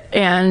in it,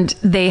 and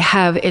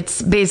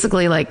it's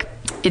basically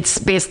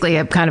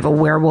a kind of a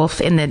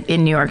werewolf in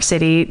New York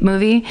City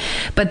movie,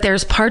 but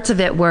there's parts of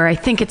it where I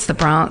think it's the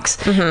Bronx,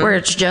 where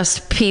it's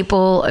just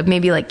people,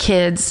 maybe like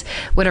kids,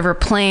 whatever,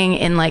 playing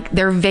in like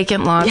their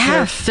vacant lots that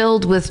are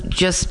filled with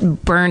just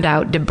burned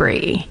out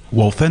debris.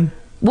 Wolfen?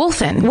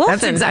 Wolfen.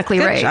 That's exactly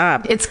Good right.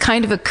 job. It's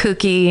kind of a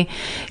kooky,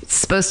 it's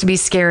supposed to be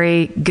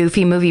scary,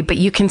 goofy movie, but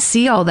you can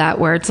see all that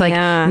where it's like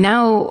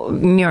now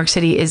New York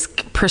City is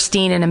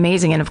pristine and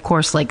amazing. And of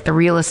course, like the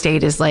real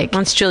estate is like...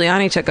 Once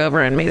Giuliani took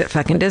over and made it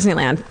fucking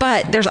Disneyland.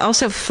 But there's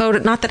also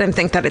not that I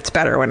think that it's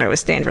better when it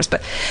was dangerous,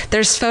 but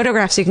there's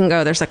photographs you can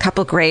go. There's a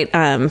couple great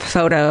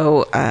slideshows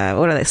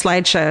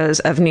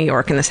of New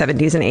York in the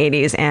 70s and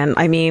 80s. And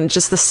I mean,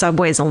 just the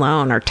subways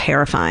alone are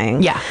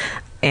terrifying. Yeah.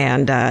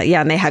 And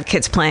and they had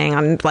kids playing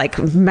on like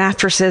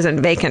mattresses and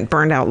vacant,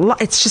 burned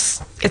out. It's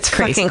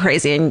crazy. Fucking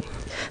crazy. And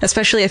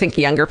especially I think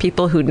younger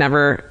people who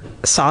never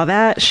saw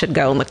that should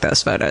go and look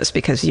those photos,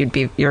 because you'd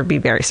be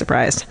very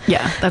surprised.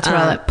 Yeah, that's where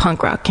all that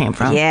punk rock came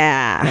from.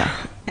 Yeah.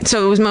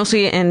 So it was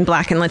mostly in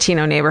Black and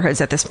Latino neighborhoods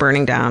that this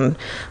burning down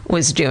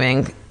was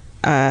doing.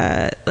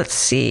 Let's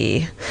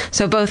see.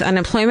 So both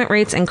unemployment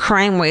rates and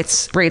crime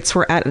rates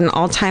were at an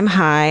all-time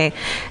high.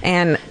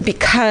 And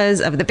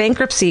because of the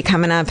bankruptcy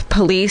coming up,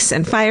 police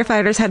and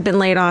firefighters had been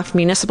laid off.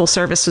 Municipal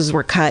services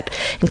were cut,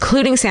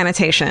 including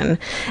sanitation.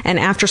 And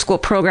after-school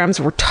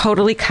programs were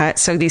totally cut.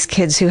 So these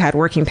kids who had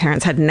working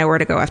parents had nowhere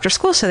to go after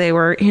school. So they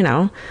were,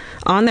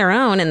 on their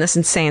own in this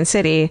insane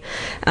city.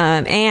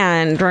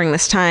 And during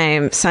this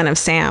time, Son of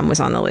Sam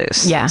was on the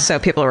loose. Yeah. So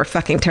people were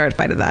fucking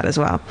terrified of that as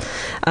well.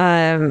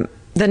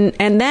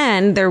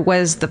 Then there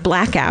was the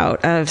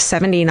blackout of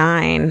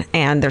 79,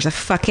 and there's a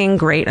fucking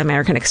great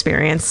American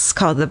experience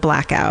called The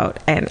Blackout,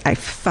 and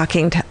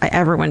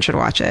everyone should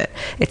watch it.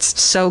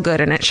 It's so good,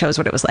 and it shows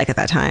what it was like at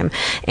that time.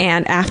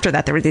 And after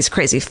that, there were these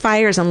crazy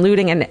fires and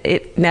looting, and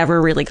it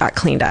never really got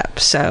cleaned up.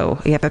 So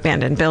you have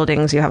abandoned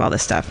buildings, you have all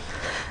this stuff.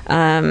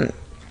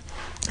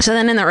 So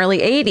then in the early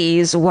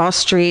 80s, Wall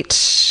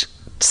Street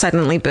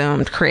suddenly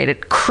boomed,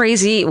 created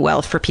crazy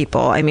wealth for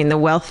people. I mean, the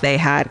wealth they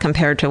had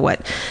compared to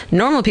what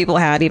normal people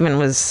had even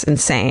was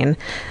insane.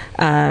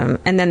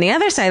 And then the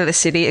other side of the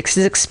city is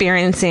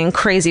experiencing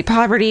crazy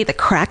poverty. The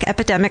crack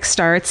epidemic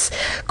starts,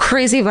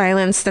 crazy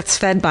violence that's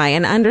fed by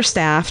an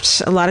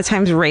understaffed, a lot of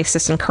times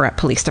racist and corrupt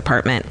police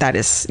department that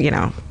is,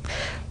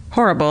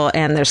 horrible,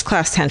 and there's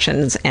class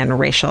tensions and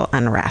racial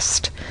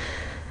unrest.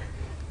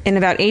 In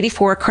about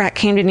 84, crack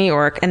came to New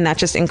York, and that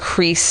just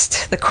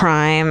increased the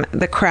crime.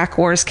 The crack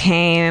wars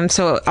came,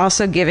 so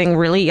also giving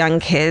really young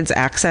kids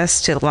access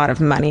to a lot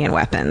of money and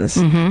weapons.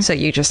 So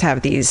you just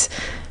have these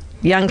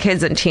young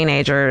kids and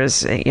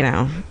teenagers,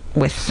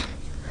 with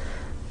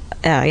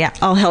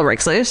all hell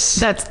breaks loose.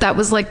 That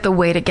was like the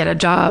way to get a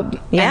job,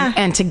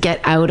 and to get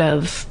out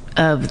of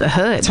the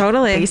hood.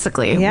 Totally,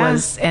 basically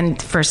was,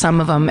 and for some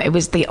of them, it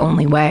was the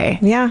only way.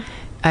 Yeah,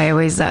 I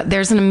always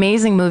there's an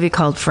amazing movie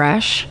called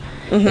Fresh.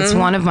 It's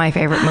one of my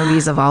favorite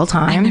movies of all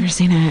time. I've never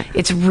seen it.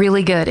 It's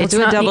really good. We'll it's do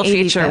not a double in the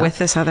 80s, feature though. with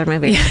this other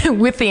movie.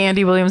 With the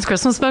Andy Williams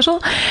Christmas special.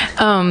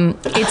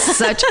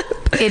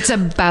 It's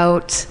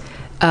about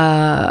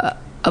a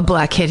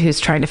black kid who's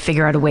trying to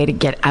figure out a way to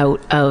get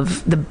out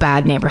of the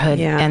bad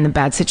neighborhood and the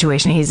bad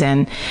situation he's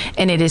in.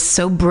 And it is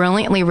so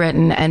brilliantly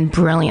written and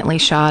brilliantly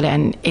shot,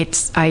 and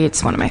it's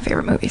one of my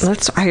favorite movies.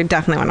 I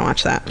definitely want to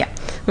watch that. Yeah.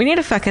 We need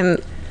a fucking...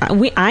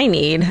 I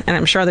need, and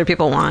I'm sure other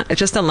people want, it's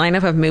just a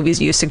lineup of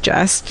movies you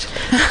suggest,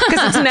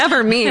 because it's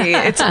never me.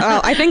 It's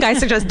I think I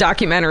suggest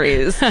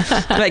documentaries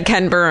like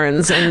Ken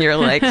Burns, and you're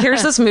like,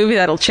 here's this movie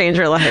that'll change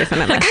your life,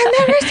 and I'm like, I've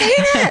never seen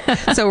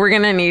it. So we're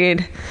gonna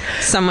need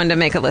someone to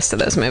make a list of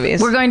those movies.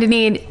 We're going to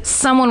need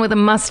someone with a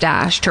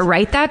mustache to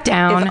write that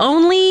down. If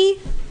only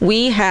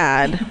we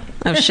had...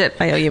 Oh shit,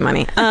 I owe you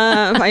money.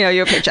 I owe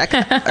you a paycheck.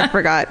 I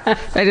forgot.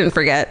 I didn't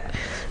forget.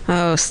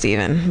 Oh,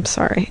 Steven, I'm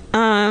sorry.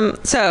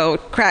 So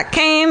crack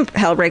came,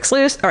 hell breaks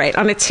loose. All right.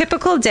 On a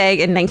typical day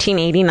in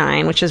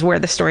 1989, which is where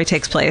the story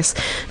takes place,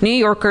 New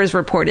Yorkers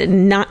reported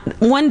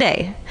one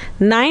day,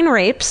 9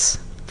 rapes,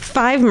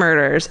 5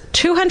 murders,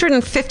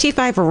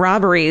 255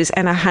 robberies,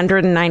 and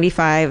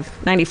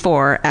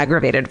 94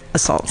 aggravated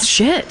assaults.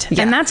 Shit.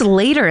 Yeah. And that's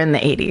later in the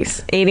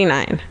 80s.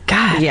 89.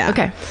 God. Yeah.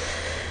 Okay.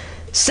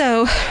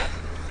 So...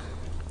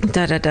 So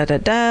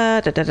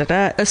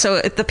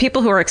the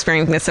people who are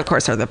experiencing this, of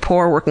course, are the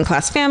poor working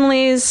class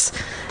families.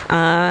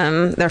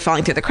 They're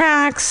falling through the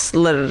cracks.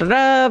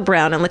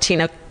 Brown and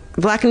Latino,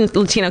 Black and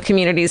Latino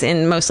communities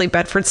in mostly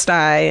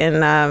Bedford-Stuy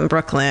in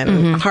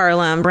Brooklyn,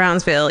 Harlem,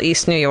 Brownsville,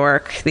 East New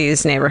York.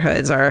 These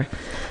neighborhoods are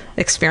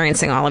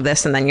experiencing all of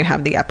this, and then you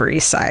have the Upper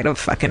East Side of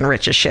fucking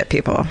rich as shit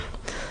people.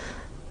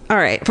 All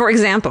right. For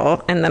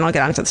example, and then I'll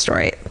get on to the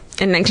story.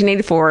 In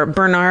 1984,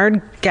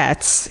 Bernard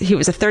Goetz, he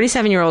was a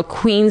 37-year-old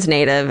Queens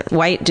native,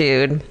 white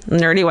dude,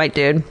 nerdy white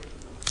dude.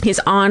 He's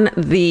on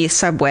the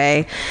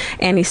subway,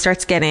 and he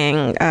starts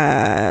getting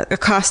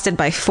accosted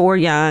by 4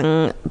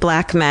 young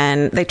black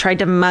men. They tried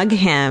to mug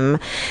him,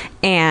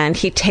 and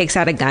he takes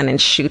out a gun and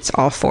shoots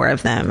all 4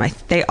 of them.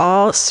 They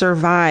all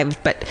survived,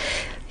 but...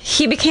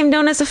 he became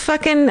known as a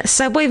fucking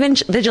subway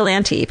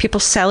vigilante. People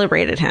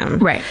celebrated him.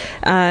 Right.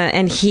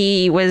 And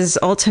he was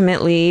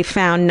ultimately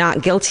found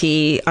not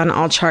guilty on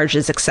all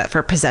charges except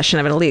for possession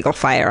of an illegal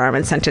firearm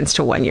and sentenced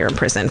to 1 year in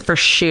prison for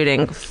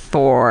shooting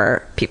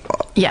 4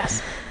 people.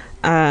 Yes.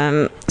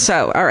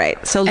 So, all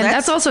right. So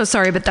that's also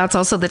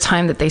the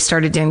time that they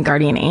started doing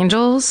Guardian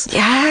Angels.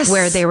 Yes.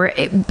 Where they were,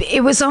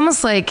 it was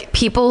almost like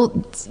people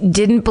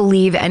didn't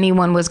believe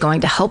anyone was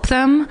going to help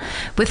them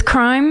with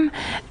crime.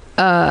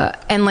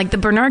 And like the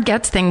Bernard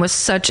Goetz thing was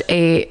such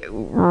a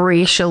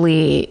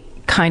racially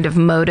kind of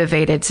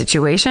motivated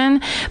situation,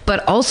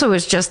 but also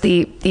it's just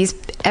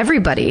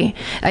everybody.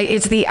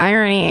 It's the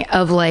irony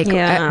of like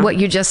what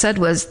you just said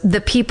was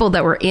the people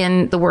that were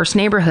in the worst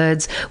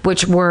neighborhoods,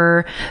 which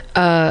were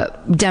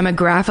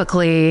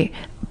demographically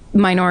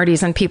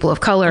minorities and people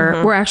of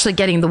color, were actually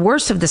getting the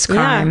worst of this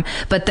crime.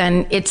 But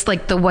then it's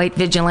like the white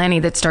vigilante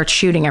that starts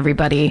shooting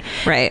everybody.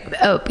 Right.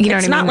 Oh, you know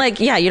it's what I mean? not like,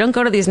 you don't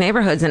go to these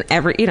neighborhoods and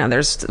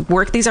there's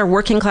work. These are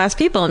working class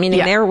people.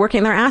 Meaning they're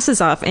working their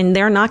asses off, and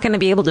they're not going to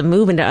be able to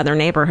move into other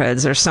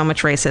neighborhoods. There's so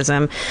much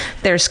racism.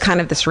 There's kind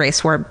of this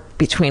race war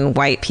between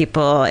white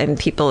people and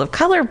people of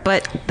color,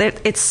 but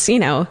it's,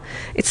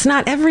 it's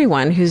not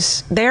everyone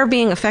they're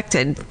being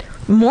affected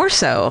more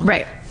so.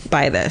 Right.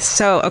 By this.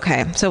 So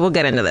we'll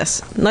get into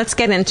this. Let's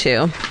get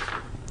into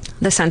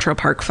the Central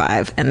Park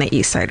 5 and the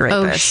East Side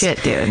rapists. Oh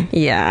shit, dude.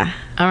 Yeah.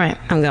 All right.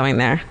 I'm going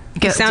there.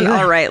 You sound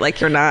all right, like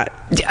you're not.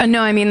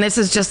 No, I mean, this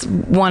is just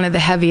one of the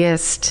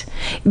heaviest.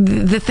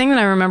 The thing that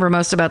I remember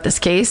most about this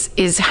case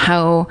is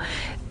how...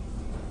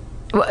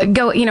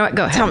 Go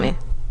ahead. Tell me.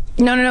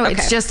 No. Okay.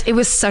 It's just, it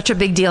was such a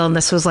big deal. And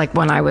this was like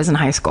when I was in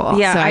high school.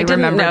 Yeah, so I didn't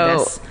remember know.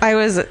 this. I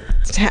was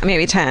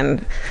maybe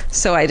 10,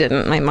 so I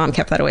didn't. My mom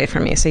kept that away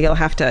from me. So you'll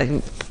have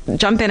to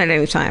jump in at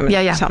any time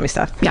and tell me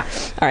stuff. Yeah.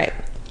 All right.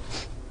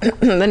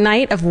 The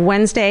night of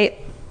Wednesday,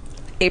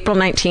 April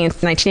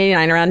 19th,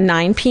 1989, around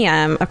 9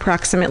 p.m.,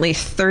 approximately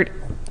 30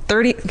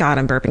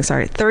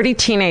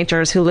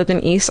 teenagers who lived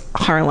in East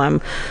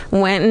Harlem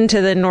went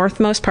into the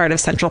northmost part of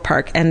Central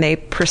Park, and they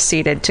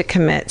proceeded to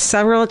commit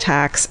several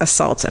attacks,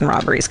 assaults, and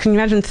robberies. Can you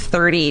imagine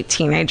 30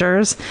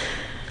 teenagers?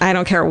 I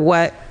don't care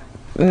what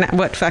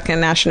fucking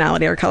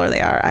nationality or color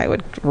they are. I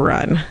would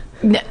run.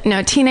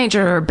 No,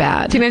 teenagers are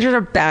bad. Teenagers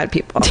are bad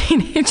people.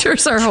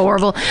 Teenagers are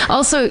horrible.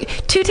 Also,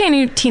 two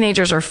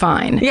teenagers are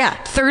fine. Yeah.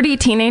 30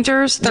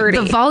 teenagers, 30.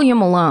 The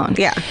volume alone.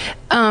 Yeah.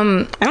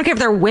 I don't care if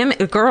they're women,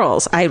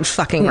 girls. I would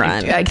fucking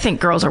run. I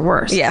think girls are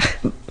worse. Yeah.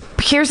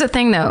 Here's the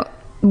thing, though.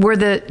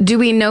 Do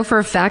we know for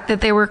a fact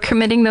that they were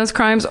committing those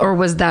crimes, or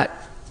was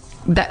that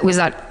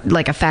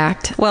like a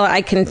fact? Well,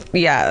 I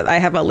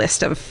have a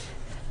list of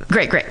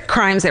Great.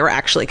 crimes they were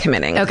actually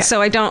committing. Okay.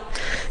 So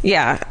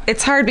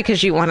it's hard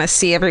because you want to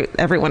see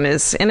everyone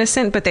is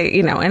innocent, but they,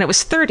 and it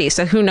was 30,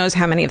 so who knows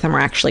how many of them were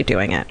actually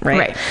doing it, right?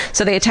 Right.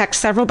 So they attacked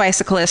several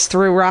bicyclists,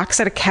 threw rocks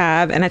at a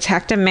cab, and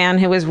attacked a man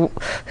who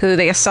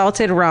they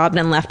assaulted, robbed,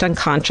 and left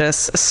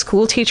unconscious. A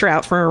school teacher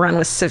out for a run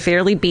was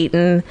severely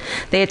beaten.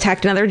 They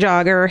attacked another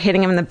jogger,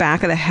 hitting him in the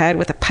back of the head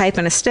with a pipe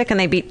and a stick, and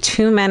they beat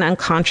 2 men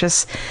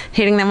unconscious,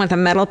 hitting them with a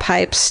metal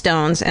pipe,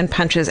 stones, and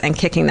punches, and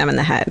kicking them in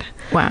the head.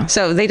 Wow.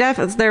 So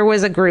there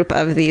was a group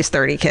of these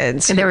 30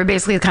 kids. And they were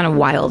basically kind of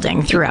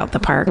wilding throughout the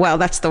park. Well,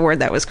 that's the word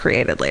that was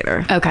created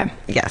later. Okay.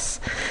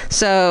 Yes.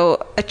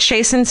 So a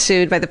chase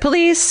ensued by the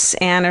police,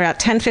 and around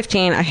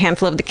 10:15, a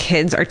handful of the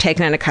kids are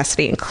taken into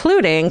custody,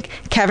 including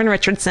Kevin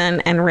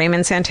Richardson and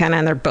Raymond Santana,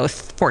 and they're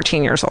both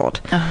 14 years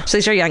old. Oh. So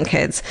these are young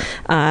kids,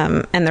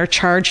 and they're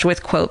charged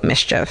with, quote,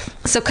 mischief.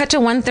 So cut to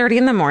 1:30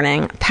 in the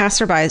morning,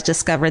 passerbys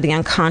discover the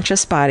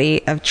unconscious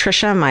body of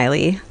Trisha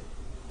Miley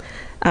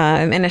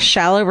in a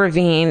shallow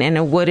ravine in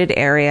a wooded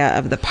area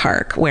of the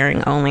park,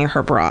 wearing only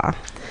her bra.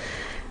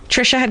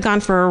 Trisha had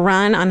gone for a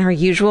run on her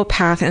usual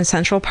path in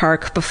Central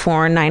Park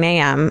before 9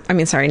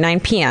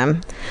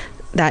 p.m.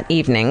 that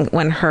evening,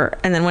 when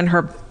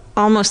her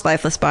almost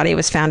lifeless body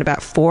was found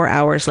about 4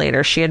 hours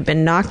later. She had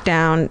been knocked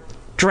down,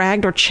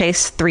 dragged or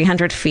chased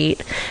 300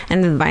 feet,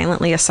 and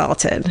violently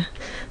assaulted.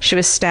 She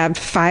was stabbed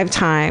 5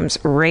 times,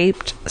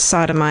 raped,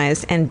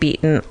 sodomized, and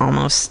beaten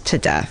almost to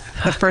death.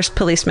 The first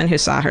policeman who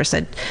saw her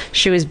said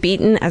she was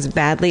beaten as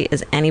badly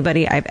as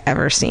anybody I've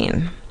ever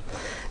seen.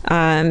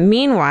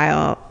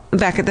 Meanwhile,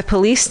 back at the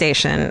police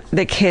station,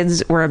 the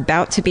kids were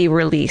about to be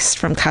released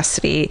from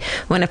custody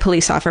when a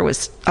police officer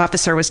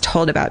was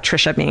told about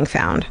Trisha being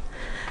found.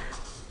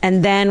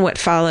 And then what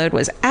followed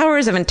was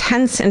hours of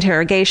intense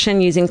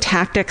interrogation using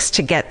tactics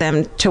to get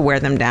them to wear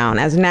them down.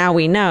 As now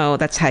we know,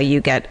 that's how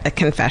you get a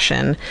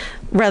confession,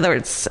 whether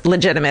it's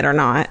legitimate or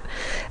not.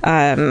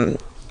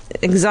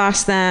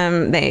 Exhaust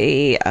them.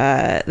 They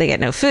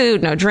get no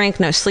food, no drink,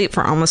 no sleep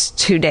for almost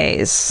 2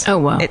 days. Oh,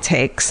 wow. It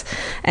takes.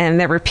 And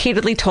they're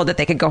repeatedly told that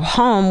they could go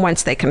home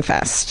once they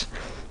confessed.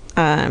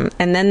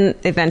 And then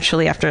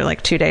eventually, after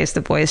like 2 days, the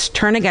boys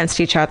turn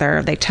against each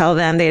other. They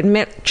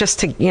admit just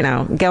to,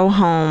 go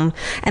home.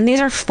 And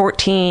these are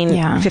 14,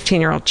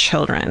 15-year-old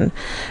children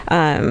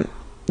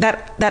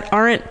that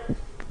aren't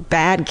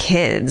bad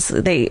kids.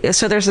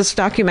 So there's this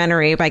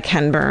documentary by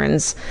Ken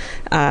Burns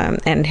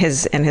and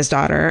his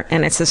daughter,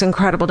 and it's this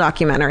incredible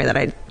documentary that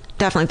I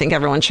definitely think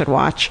everyone should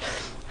watch,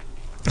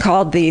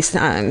 called the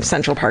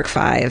Central Park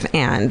 5,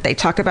 and they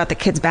talk about the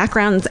kids'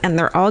 backgrounds, and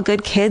they're all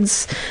good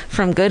kids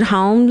from good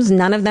homes.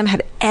 None of them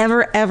had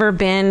ever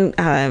been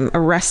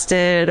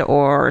arrested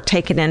or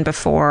taken in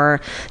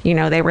before.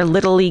 They were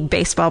Little League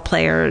baseball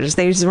players.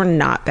 These were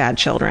not bad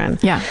children.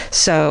 Yeah.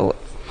 So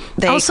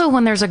also,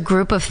 when there's a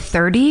group of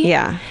 30,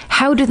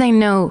 how do they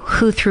know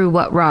who threw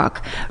what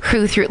rock,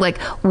 who threw,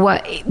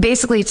 what?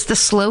 Basically, it's the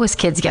slowest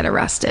kids get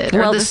arrested.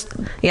 Well,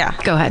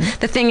 Go ahead.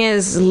 The thing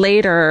is,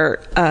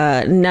 later,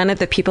 none of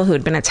the people who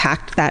had been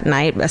attacked that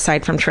night,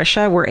 aside from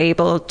Trisha, were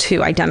able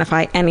to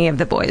identify any of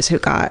the boys who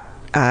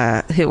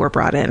were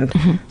brought in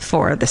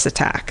for this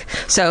attack.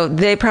 So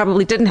they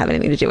probably didn't have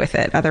anything to do with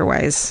it.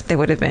 Otherwise, they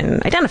would have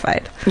been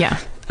identified. Yeah.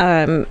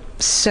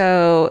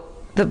 So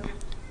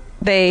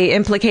they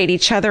implicate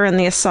each other in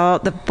the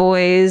assault. The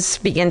boys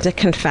begin to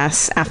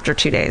confess after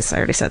 2 days. I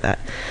already said that.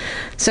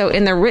 So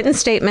in their written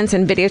statements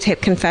and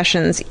videotaped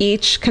confessions,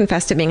 each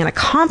confessed to being an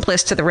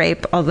accomplice to the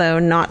rape, although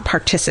not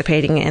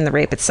participating in the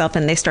rape itself.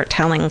 And they start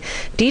telling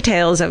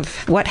details of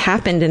what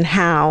happened and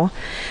how.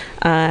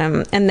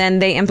 And then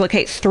they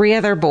implicate 3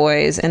 other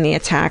boys in the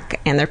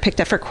attack, and they're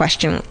picked up for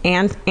questioning.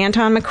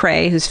 Anton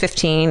McRae, who's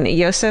 15,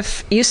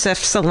 Yusuf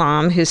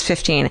Salam, who's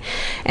 15,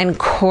 and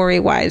Corey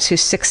Wives,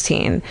 who's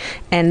 16.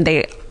 And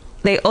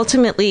they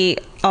ultimately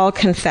all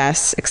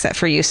confess, except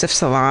for Yusuf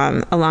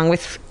Salam, along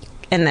with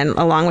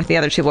the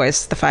other 2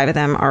 boys. The 5 of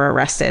them are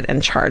arrested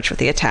and charged with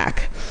the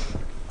attack.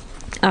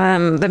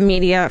 The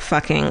media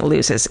fucking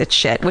loses its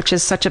shit, which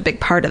is such a big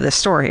part of the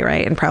story,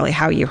 right? And probably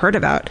how you heard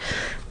about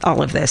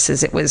all of this,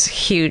 is it was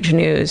huge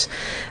news.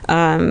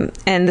 And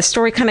the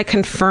story kind of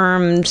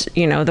confirmed,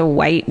 the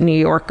white New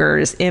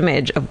Yorkers'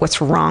 image of what's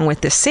wrong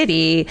with the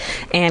city,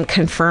 and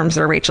confirms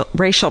their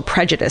racial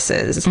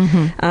prejudices.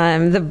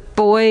 The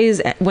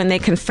boys, when they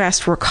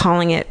confessed, were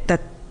calling it that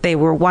they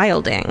were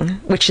wilding,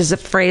 which is a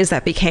phrase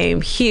that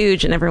became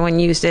huge and everyone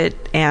used it.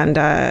 And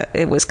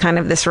it was kind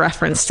of this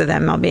reference to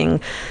them all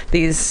being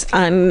these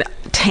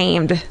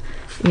untamed,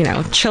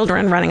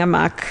 children running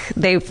amok.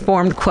 They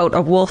formed, quote,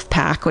 a wolf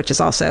pack, which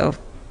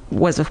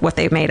was what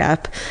they made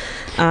up.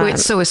 Wait,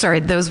 so sorry,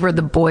 those were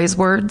the boys'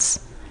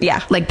 words?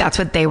 Yeah. Like that's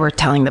what they were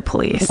telling the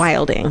police.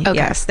 Wilding. Okay.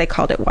 Yes, they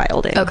called it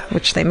wilding, Okay.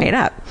 which they made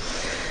up.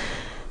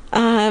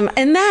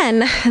 And then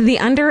the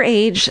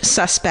underage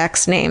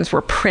suspects' names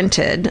were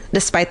printed,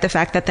 despite the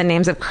fact that the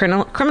names of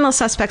criminal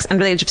suspects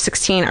under the age of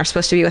 16 are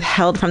supposed to be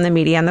withheld from the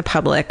media and the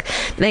public.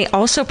 They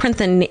also print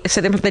they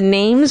print the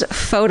names,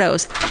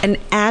 photos, and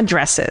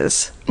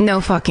addresses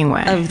No fucking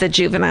way. of the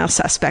juvenile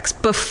suspects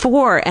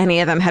before any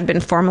of them had been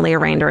formally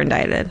arraigned or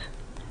indicted.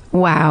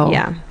 Wow.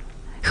 Yeah.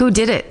 Who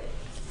did it?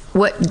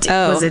 What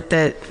was it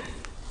that?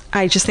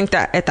 I just think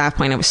that at that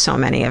point it was so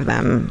many of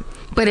them.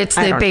 But it's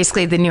I don't-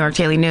 basically the New York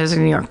Daily News or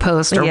New York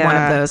Post or one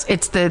Yeah. of those.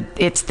 It's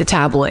the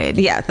tabloid.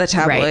 Yeah, the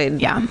tabloid.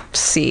 Right, yeah.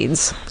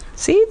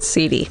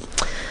 Seedy.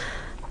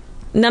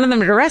 None of them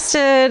were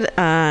arrested,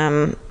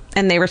 and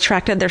they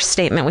retracted their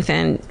statement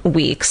within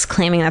weeks,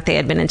 claiming that they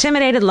had been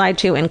intimidated, lied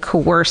to, and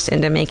coerced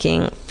into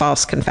making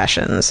false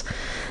confessions.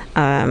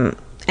 And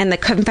the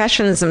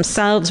confessions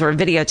themselves were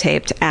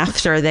videotaped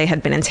after they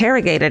had been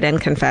interrogated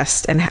and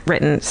confessed and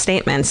written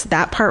statements.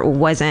 That part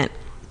wasn't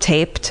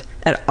taped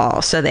at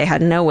all, so they had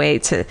no way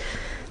to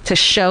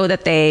show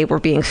that they were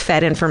being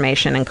fed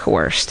information and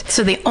coerced.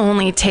 So they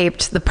only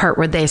taped the part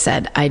where they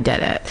said, I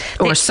did it,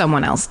 or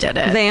someone else did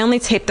it. They only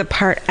taped the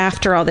part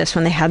after all this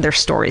when they had their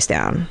stories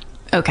down.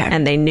 Okay.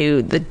 And they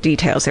knew the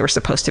details they were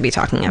supposed to be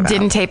talking about.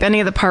 Didn't tape any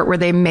of the part where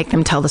they make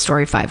them tell the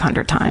story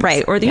 500 times.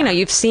 Right. Or, you know,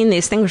 you've seen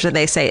these things where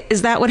they say,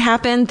 is that what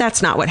happened?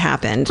 That's not what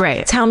happened.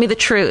 Right. Tell me the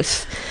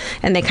truth.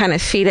 And they kind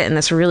of feed it in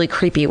this really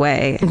creepy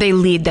way. They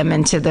lead them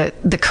into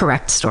the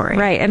correct story.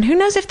 Right. And who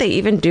knows if they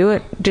even do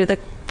it. Do the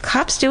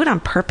cops do it on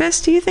purpose,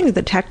 do you think?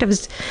 The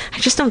detectives, I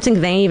just don't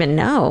think they even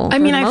know. I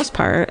mean, for the most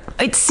part.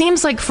 It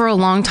seems like for a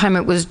long time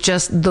it was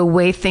just the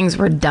way things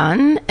were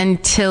done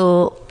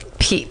until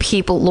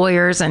people,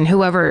 lawyers and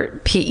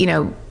whoever,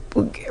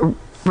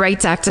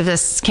 rights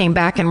activists came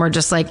back and were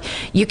just like,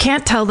 you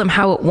can't tell them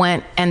how it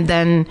went. And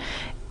then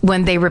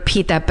when they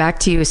repeat that back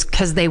to you, it's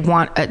because they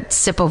want a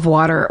sip of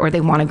water or they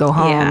want to go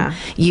home,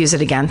 use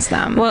it against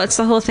them. Well, it's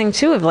the whole thing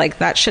too of like,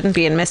 that shouldn't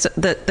be admissible.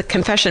 The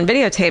confession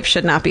videotape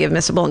should not be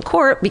admissible in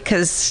court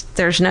because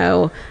there's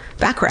no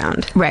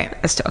background. Right.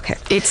 As to, okay.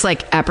 It's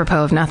like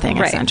apropos of nothing,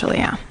 Right. essentially.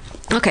 Yeah.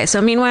 Okay,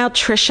 so meanwhile,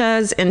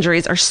 Trisha's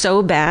injuries are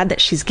so bad that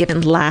she's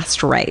given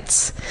last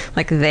rites.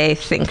 Like, they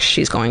think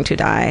she's going to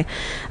die.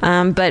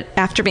 But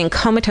after being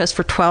comatose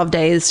for 12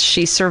 days,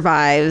 she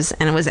survives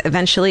and was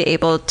eventually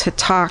able to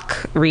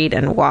talk, read,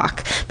 and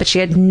walk. But she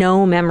had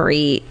no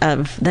memory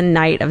of the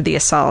night of the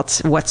assault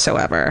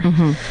whatsoever.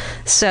 Mm-hmm.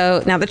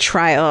 So now the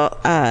trial,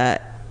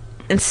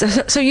 and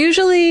so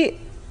usually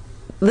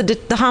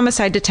the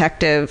homicide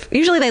detective,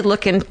 usually they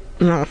look in,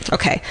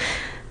 okay.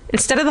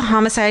 Instead of the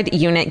homicide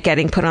unit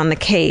getting put on the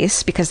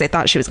case because they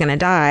thought she was going to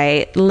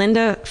die,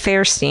 Linda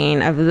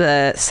Fairstein of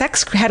the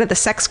head of the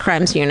sex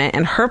crimes unit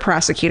and her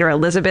prosecutor,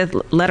 Elizabeth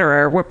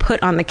Lederer, were put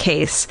on the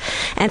case.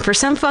 And for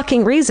some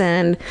fucking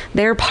reason,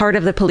 they're part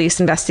of the police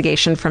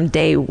investigation from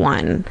day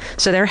one.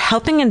 So they're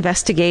helping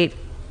investigate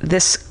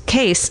this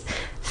case,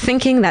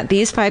 thinking that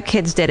these 5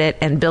 kids did it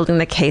and building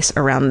the case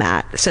around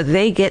that. So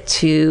they get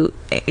to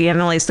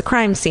analyze the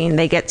crime scene.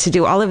 They get to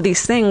do all of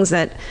these things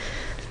that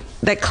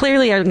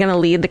clearly are going to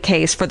lead the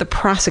case for the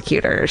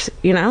prosecutors,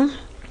 you know?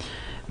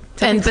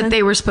 But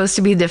they were supposed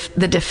to be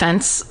the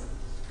defense.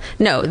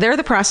 No, they're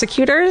the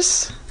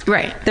prosecutors.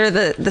 Right. They're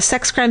the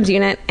sex crimes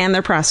unit and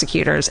they're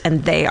prosecutors,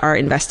 and they are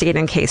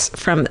investigating a case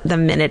from the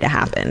minute it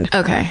happened.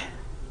 Okay.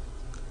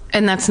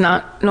 And that's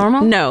not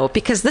normal? No,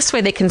 because this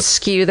way they can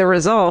skew the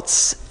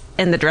results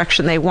in the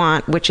direction they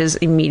want, which is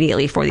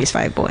immediately for these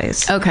 5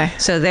 boys. Okay.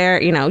 So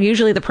they're,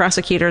 usually the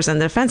prosecutors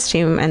and the defense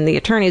team and the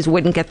attorneys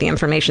wouldn't get the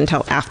information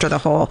until after the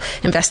whole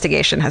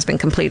investigation has been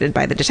completed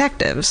by the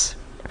detectives.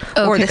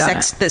 Okay, or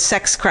the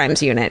sex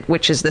crimes unit,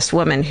 which is this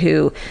woman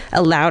who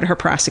allowed her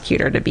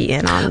prosecutor to be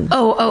in on.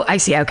 Oh, I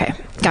see. Okay.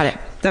 Got it.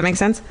 Does that make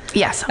sense?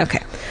 Yes.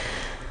 Okay.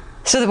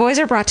 So the boys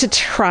are brought to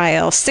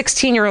trial.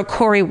 16-year-old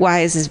Corey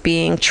Wise is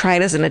being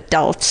tried as an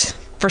adult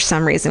for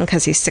some reason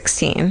because he's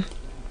 16.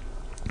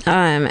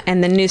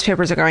 And the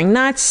newspapers are going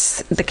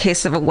nuts. The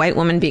case of a white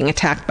woman being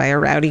attacked by a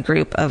rowdy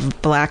group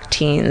of black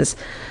teens,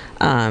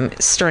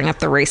 stirring up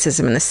the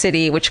racism in the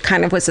city, which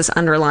kind of was this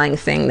underlying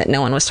thing that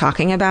no one was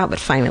talking about, but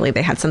finally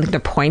they had something to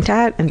point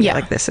at and be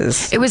like, this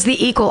is... It was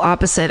the equal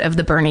opposite of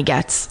the Bernie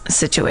Getz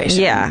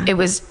situation. Yeah. It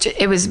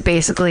was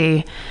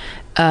basically...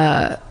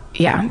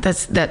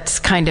 that's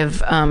kind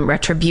of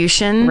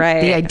retribution.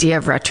 Right. The idea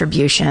of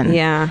retribution.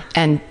 Yeah.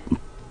 And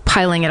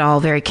piling it all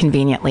very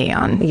conveniently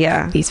on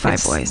these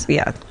 5 boys.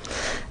 Yeah.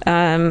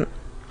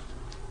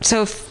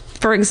 So,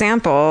 for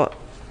example,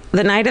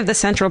 the night of the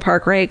Central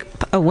Park rape,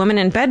 a woman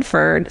in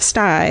Bedford,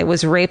 Stye,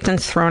 was raped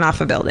and thrown off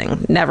a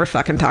building. Never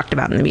fucking talked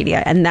about in the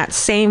media. And that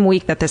same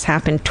week that this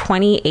happened,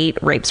 28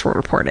 rapes were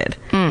reported.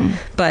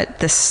 But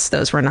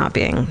those were not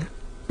being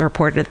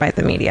reported by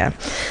the media.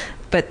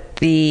 But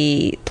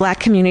the Black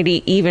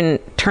community even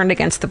turned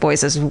against the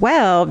boys as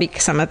well,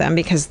 because some of them,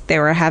 because they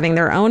were having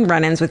their own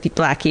run-ins with the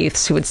Black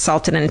youths who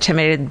assaulted and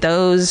intimidated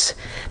those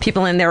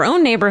people in their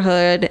own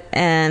neighborhood,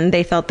 and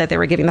they felt that they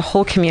were giving the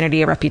whole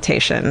community a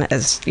reputation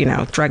as,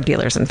 drug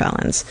dealers and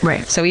felons.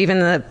 Right. So even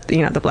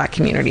the Black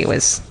community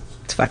was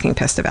fucking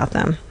pissed about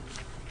them.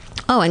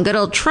 Oh, and good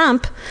old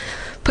Trump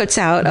puts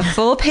out a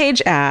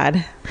full-page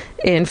ad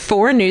in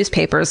 4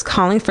 newspapers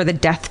calling for the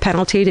death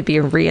penalty to be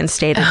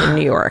reinstated in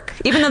New York.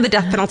 Even though the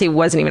death penalty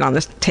wasn't even on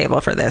the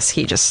table for this,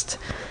 he just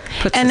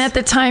puts And at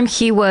the time,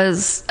 he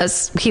was a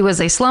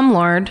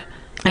slumlord.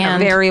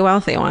 And a very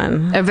wealthy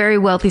one. A very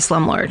wealthy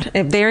slumlord.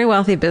 A very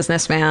wealthy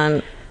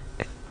businessman.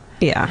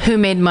 Yeah. Who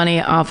made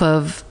money off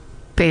of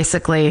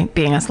basically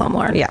being a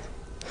slumlord. Yeah.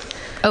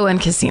 Oh,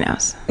 and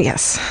casinos.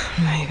 Yes.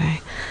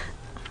 Maybe.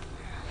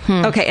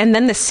 Okay, and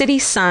then the City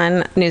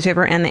Sun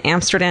newspaper and the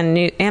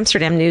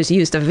Amsterdam News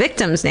used a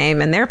victim's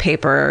name in their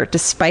paper,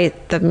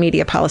 despite the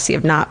media policy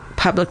of not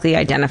publicly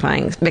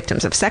identifying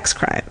victims of sex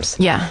crimes.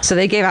 Yeah. So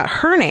they gave out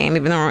her name,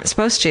 even though they weren't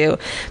supposed to.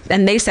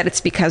 And they said it's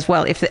because,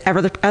 well, if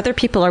ever the other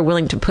people are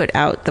willing to put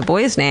out the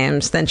boys'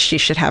 names, then she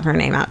should have her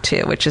name out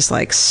too, which is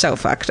like so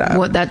fucked up.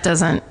 Well, that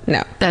doesn't.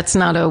 No. That's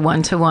not a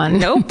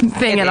one-to-one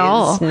thing at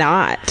all. It's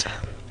not.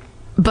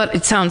 But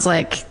it sounds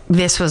like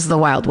this was the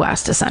Wild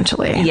West,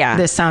 essentially. Yeah.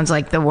 This sounds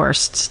like the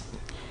worst.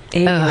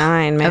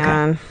 89,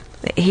 man.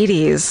 The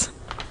 80s.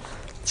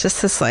 It's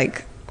just this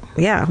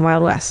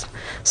Wild West.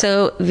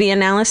 So the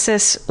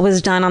analysis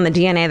was done on the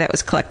DNA that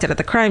was collected at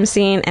the crime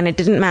scene, and it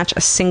didn't match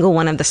a single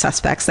one of the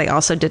suspects. They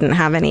also didn't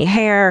have any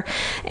hair,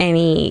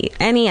 any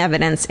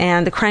evidence,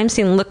 and the crime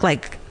scene looked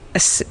like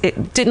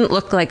it didn't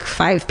look like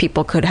 5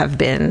 people could have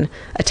been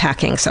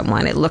attacking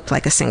someone. It looked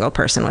like a single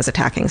person was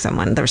attacking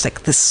someone. There was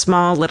this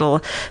small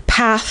little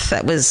path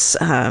that was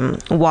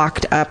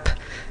walked up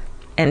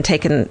and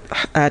taken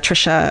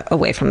Trisha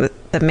away from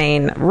the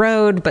main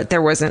road, but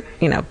there wasn't,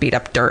 beat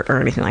up dirt or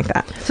anything like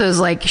that. So it was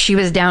like she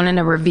was down in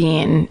a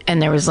ravine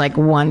and there was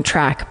one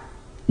track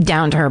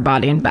down to her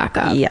body and back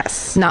up.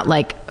 Yes. Not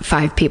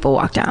 5 people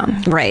walked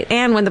down. Right.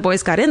 And when the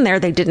boys got in there,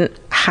 they didn't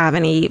have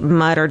any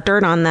mud or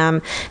dirt on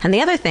them. And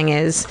the other thing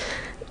is,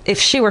 if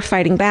she were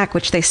fighting back,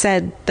 which the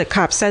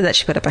cops said that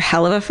she put up a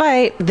hell of a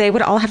fight, they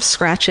would all have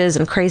scratches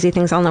and crazy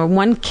things on them.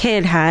 One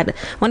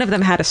of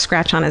them had a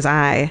scratch on his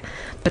eye,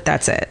 but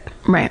that's it.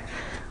 Right.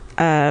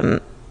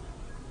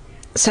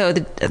 So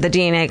the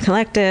DNA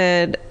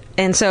collected.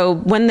 And so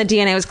when the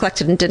DNA was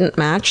collected and didn't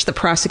match, the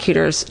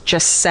prosecutors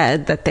just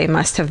said that there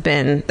must have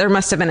been a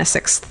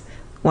 6th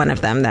one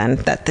of them then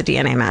that the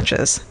DNA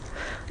matches,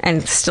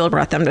 and still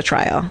brought them to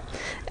trial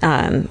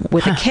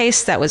with a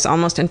case that was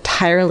almost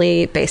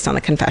entirely based on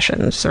the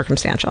confession,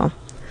 circumstantial.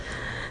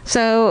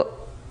 So,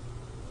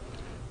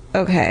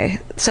 okay.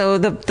 So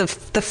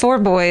the 4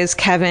 boys,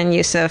 Kevin,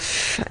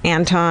 Yusuf,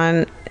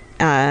 Anton,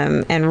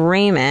 and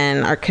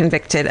Raymond, are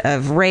convicted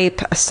of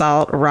rape,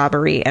 assault,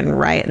 robbery, and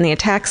riot in the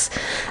attacks.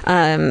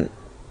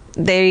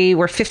 They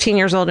were 15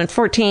 years old and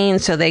 14,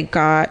 so they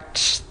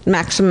got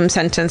maximum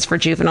sentence for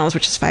juveniles,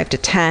 which is 5 to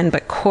 10.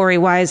 But Corey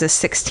Wise is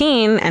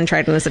 16 and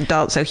tried him as an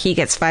adult, so he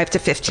gets 5 to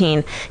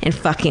 15 in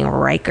fucking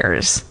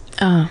Rikers,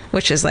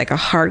 which is a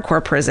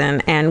hardcore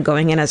prison, and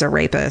going in as a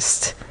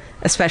rapist,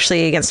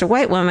 especially against a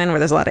white woman where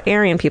there's a lot of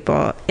Aryan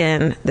people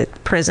in the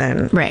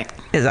prison, Right.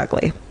 is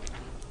ugly.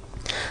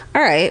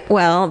 All right.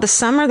 Well, the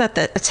summer that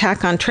the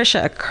attack on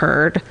Trisha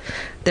occurred,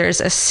 there's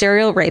a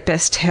serial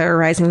rapist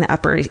terrorizing the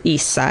Upper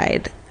East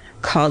Side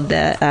called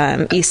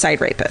the East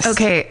Side Rapist.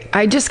 Okay.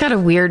 I just got a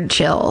weird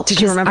chill.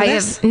 Did you remember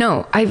this?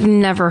 No, I've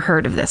never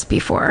heard of this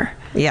before.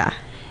 Yeah.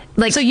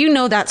 So you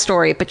know that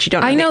story, but you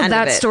don't know I know the end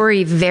that of it.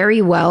 story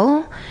very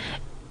well.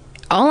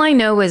 All I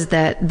know is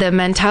that the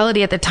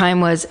mentality at the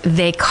time was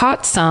they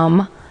caught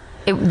some.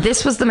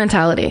 This was the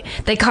mentality.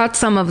 They caught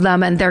some of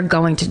them and they're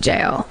going to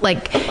jail.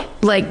 Like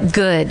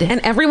good. And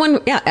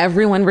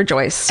everyone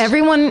rejoiced.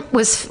 Everyone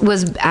was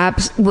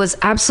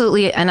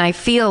absolutely, and I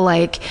feel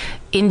like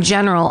in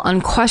general,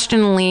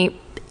 unquestionably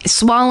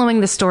swallowing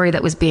the story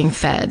that was being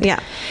fed. Yeah.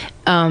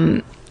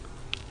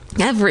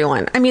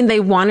 Everyone. I mean,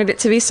 they wanted it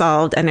to be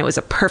solved, and it was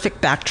a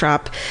perfect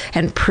backdrop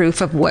and proof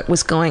of what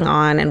was going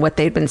on and what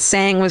they'd been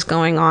saying was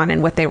going on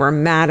and what they were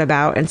mad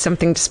about, and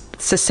something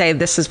to say,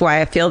 this is why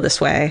I feel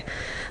this way.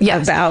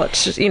 Yes. About,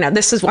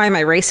 this is why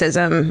my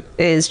racism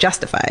is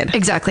justified.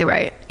 Exactly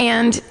right.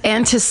 And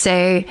to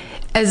say,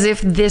 as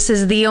if these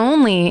are the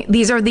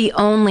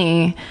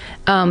only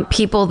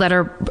people that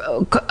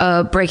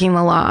are breaking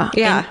the law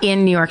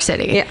in New York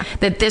City. Yeah.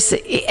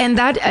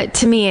 That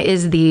to me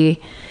is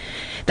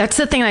that's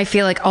the thing I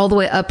feel like all the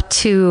way up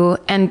to,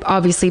 and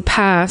obviously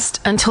past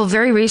until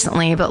very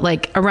recently, but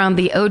around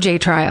the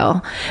OJ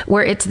trial,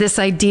 where it's this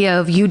idea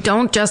of you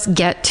don't just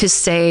get to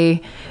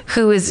say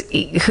who is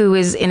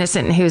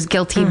innocent and who is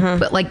guilty,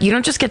 but you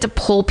don't just get to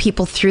pull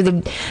people through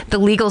the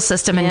legal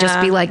system and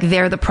just be like,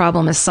 there, the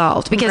problem is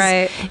solved.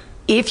 Because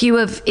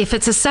if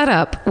it's a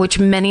setup, which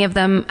many of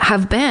them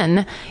have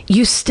been,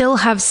 you still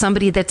have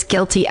somebody that's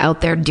guilty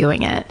out there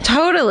doing it.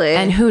 Totally.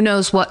 And who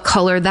knows what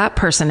color that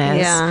person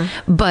is. Yeah.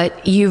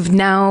 But you've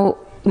now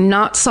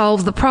not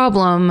solved the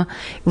problem,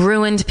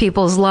 ruined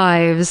people's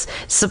lives,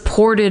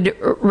 supported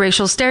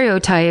racial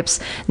stereotypes,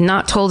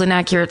 not told an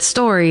accurate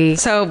story.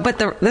 So, but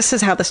this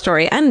is how the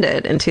story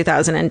ended in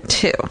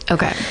 2002.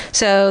 Okay.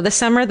 So the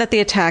summer that the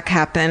attack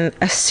happened,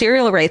 a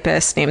serial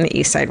rapist named the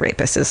East Side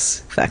Rapist is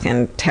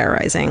fucking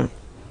terrorizing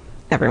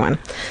everyone.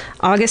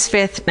 August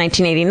 5th,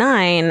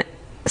 1989,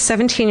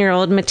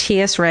 17-year-old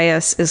Matias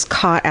Reyes is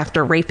caught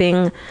after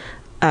raping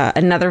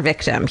another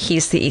victim.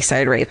 He's the East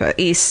Side Rapist.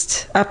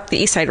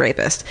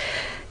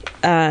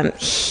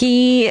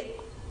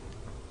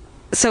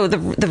 So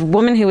the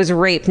woman who was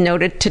raped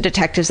noted to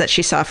detectives that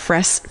she saw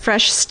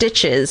fresh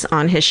stitches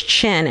on his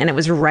chin, and it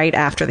was right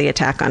after the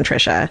attack on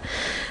Trisha.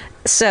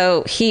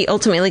 So he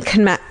ultimately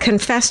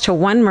confessed to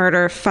 1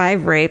 murder,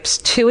 5 rapes,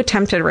 2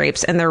 attempted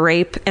rapes, and the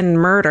rape and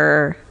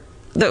murder.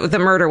 The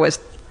murder was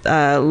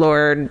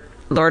Lourdes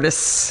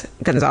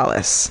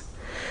Gonzalez.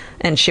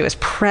 And she was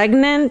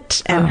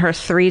pregnant, and her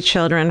 3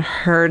 children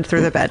heard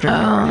through the bedroom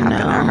what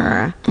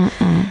happened to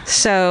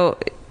her.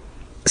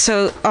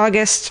 So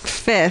August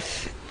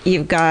 5th,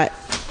 you've got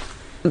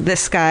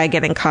this guy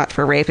getting caught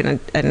for rape and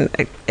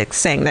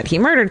saying that he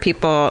murdered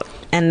people.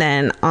 And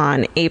then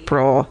in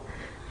April,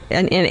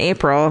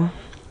 a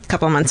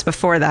couple months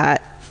before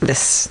that,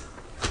 this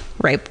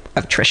rape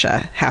of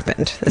Trisha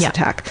happened, this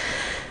attack.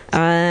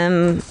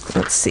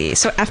 Let's see.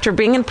 So after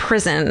being in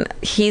prison,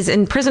 he's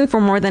in prison for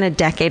more than a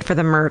decade for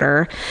the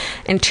murder.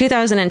 In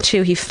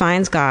 2002, he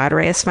finds God.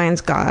 Reyes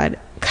finds God,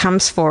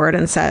 comes forward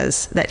and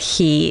says that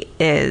he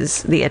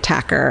is the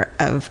attacker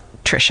of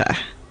Trisha.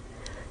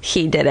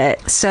 He did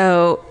it.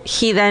 So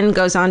he then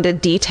goes on to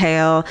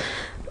detail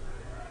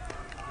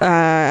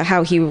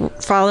how he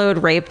followed,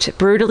 raped,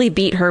 brutally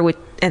beat her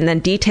and then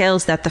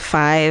details that the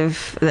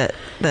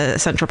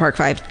Central Park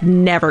 5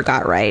 never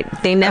got right.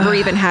 They never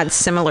even had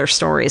similar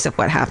stories of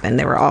what happened.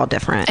 They were all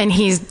different. And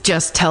he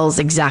just tells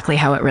exactly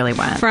how it really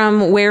went.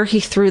 From where he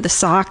threw the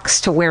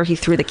socks to where he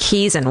threw the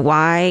keys and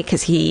why,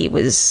 because he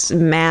was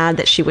mad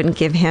that she wouldn't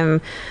give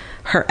him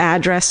her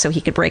address so he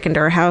could break into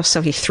her house.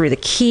 So he threw the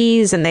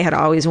keys, and they had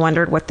always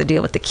wondered what the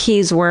deal with the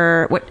keys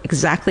were,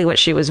 exactly what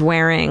she was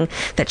wearing,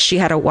 that she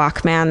had a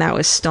Walkman that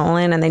was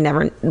stolen, and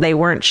they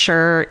weren't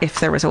sure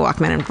if there was a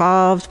Walkman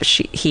involved. But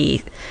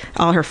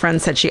all her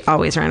friends said she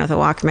always ran with a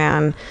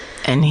Walkman.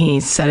 And he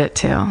said it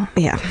too.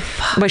 Yeah.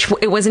 Which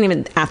it wasn't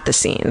even at the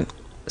scene.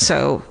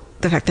 So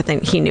the fact that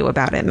he knew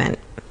about it meant,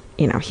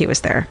 he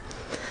was there.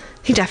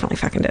 He definitely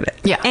fucking did it.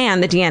 Yeah.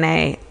 And the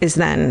DNA is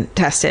then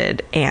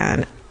tested,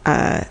 and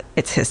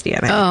it's his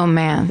DNA. Oh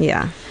man.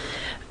 Yeah.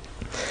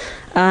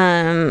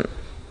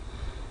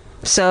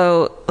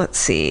 So let's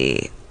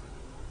see.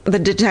 The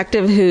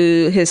detective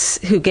who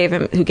gave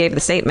the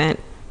statement,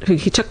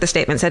 he took the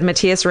statement, said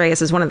Matias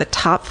Reyes is one of the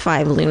top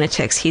 5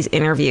 lunatics he's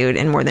interviewed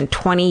in more than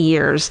 20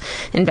 years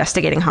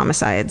investigating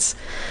homicides.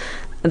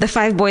 The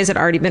 5 boys had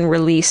already been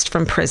released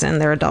from prison.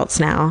 They're adults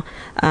now.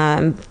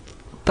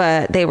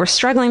 But they were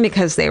struggling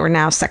because they were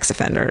now sex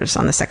offenders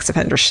on the sex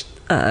offenders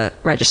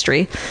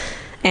registry.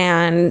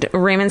 And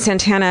Raymond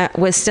Santana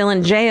was still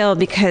in jail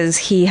because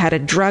he had a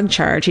drug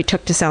charge. He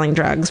took to selling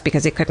drugs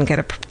because he couldn't get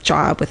a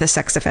job with a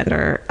sex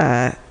offender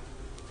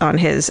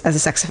as a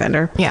sex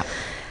offender. Yeah.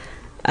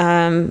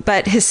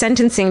 But his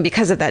sentencing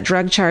because of that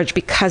drug charge,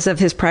 because of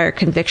his prior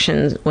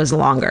convictions, was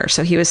longer.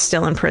 So he was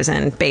still in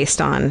prison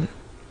based on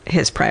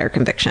his prior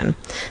conviction.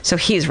 So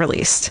he's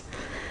released.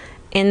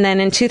 And then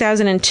in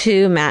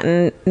 2002,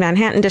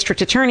 Manhattan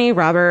District Attorney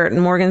Robert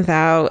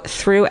Morgenthau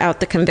threw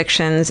out the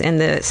convictions in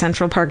the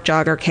Central Park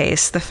jogger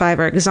case. The 5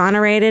 are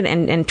exonerated,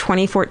 and in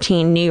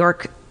 2014, New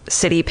York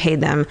City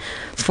paid them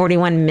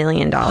 $41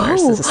 million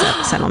as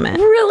a settlement.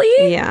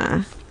 Really?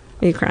 Yeah.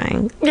 Are you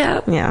crying?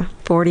 Yeah. Yeah.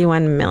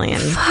 $41 million.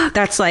 Fuck.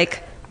 That's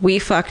like, we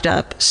fucked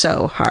up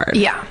so hard.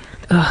 Yeah.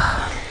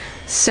 Ugh.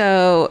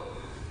 So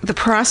the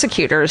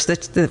prosecutors,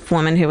 the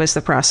woman who was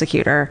the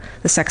prosecutor,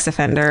 the sex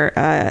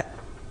offender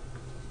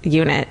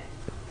unit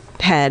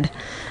head,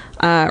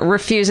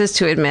 refuses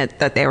to admit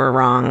that they were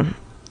wrong.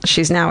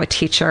 She's now a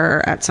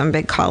teacher at some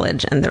big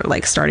college, and they're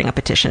like starting a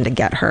petition to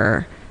get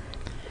her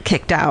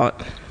kicked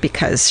out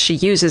because she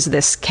uses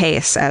this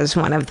case as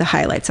one of the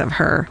highlights of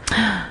her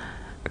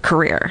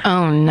career.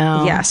 Oh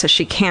no. Yeah, so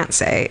she can't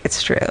say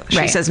it's true. She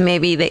Right. says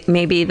maybe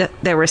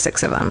there were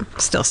 6 of them.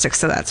 Still sticks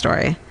to that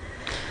story.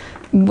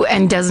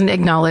 And doesn't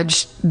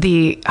acknowledge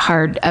the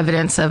hard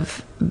evidence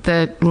of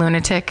the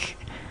lunatic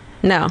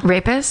No.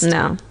 rapist?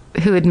 No.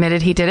 Who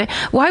admitted he did it?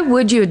 Why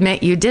would you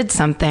admit you did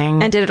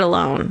something And did it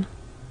alone.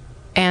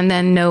 and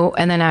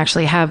then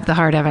actually have the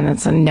hard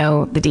evidence and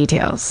know the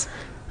details?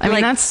 I mean,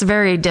 Like- that's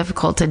very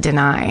difficult to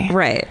deny.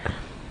 Right.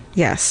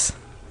 Yes.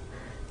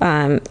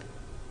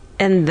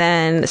 And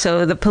then,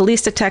 so the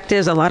police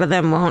detectives, a lot of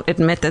them won't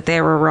admit that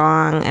they were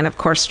wrong. And of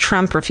course,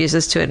 Trump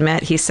refuses to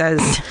admit. He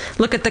says,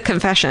 look at the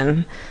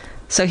confession.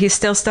 So he's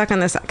still stuck on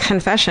this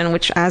confession,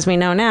 which, as we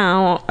know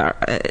now,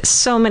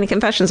 so many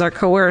confessions are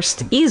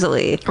coerced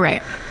easily.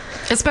 Right.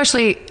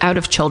 Especially out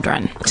of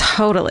children.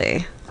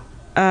 Totally.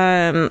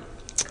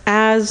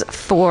 As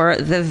for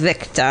the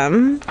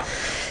victim,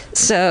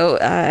 so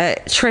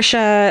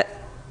Trisha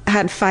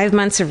had 5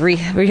 months of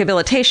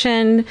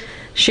rehabilitation.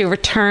 She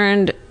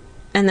returned,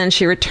 and then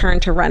she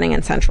returned to running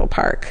in Central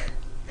Park.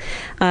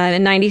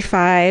 In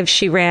 95,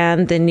 she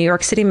ran the New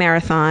York City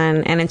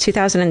Marathon, and in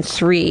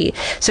 2003,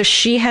 so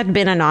she had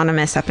been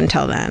anonymous up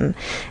until then.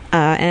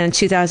 And in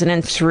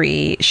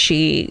 2003,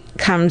 she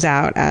comes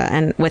out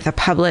and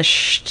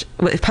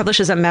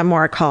publishes a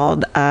memoir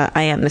called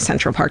 "I Am the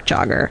Central Park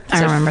Jogger."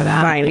 I remember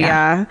that.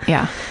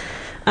 Yeah.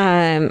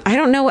 I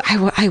don't know.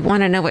 I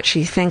want to know what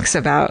she thinks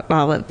about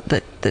all of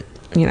the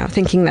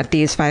thinking that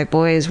these 5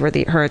 boys were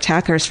her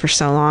attackers for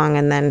so long,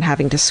 and then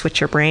having to switch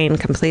her brain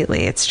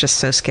completely. It's just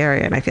so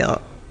scary, and I feel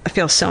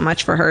so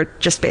much for her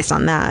just based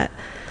on that.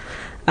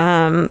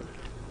 And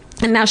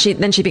now she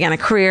began a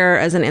career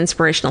as an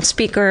inspirational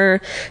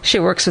speaker. She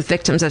works with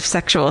victims of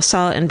sexual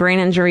assault and brain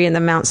injury in the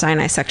Mount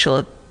Sinai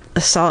Sexual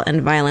Assault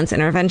and Violence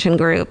Intervention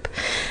Group.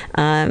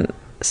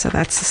 So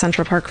that's the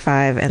Central Park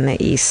 5 and the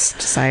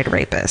East Side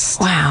Rapist.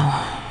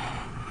 Wow.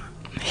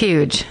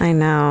 Huge. I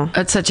know.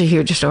 It's such a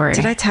huge story.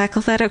 Did I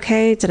tackle that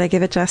okay? Did I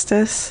give it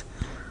justice?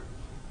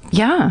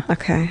 Yeah.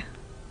 Okay.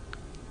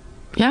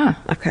 Yeah.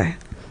 Okay.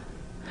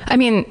 I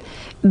mean,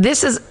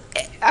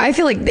 I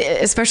feel like,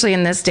 especially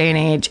in this day and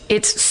age,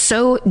 it's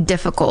so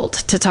difficult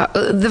to talk.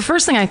 The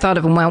first thing I thought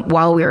of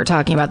while we were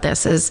talking about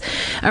this is,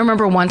 I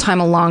remember one time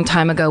a long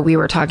time ago, we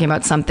were talking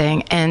about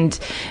something, and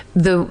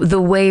the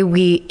way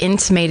we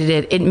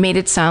intimated it made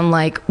it sound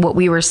like what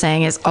we were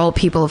saying is all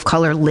people of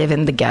color live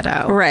in the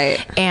ghetto. Right.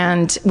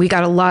 And we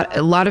got a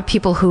lot of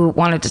people who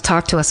wanted to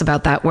talk to us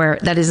about that, where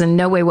that is in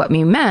no way what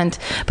we meant,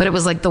 but it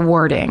was like the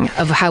wording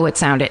of how it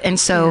sounded. And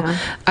so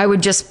I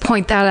would just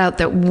point that out,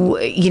 that,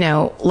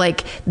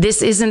 like,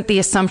 this isn't the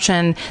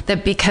assumption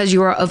that because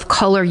you are of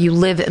color, you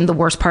live in the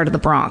worst part of the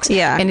Bronx.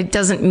 Yeah. And it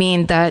doesn't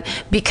mean that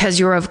because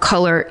you're of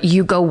color,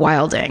 you go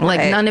wilding. Like,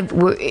 Right.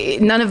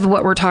 none of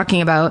what we're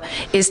talking about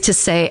is to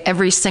say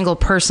every single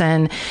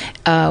person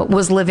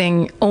was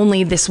living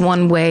only this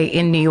one way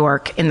in New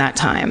York in that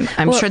time.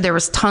 I'm sure there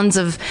was tons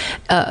of,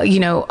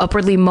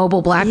 upwardly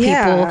mobile Black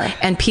people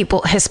and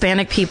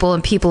Hispanic people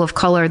and people of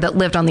color that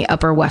lived on the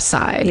Upper West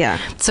Side. Yeah.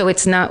 So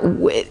it's not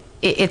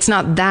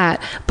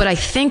that, but I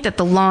think that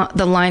the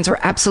lines were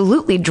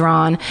absolutely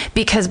drawn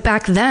because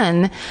back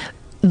then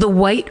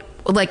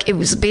it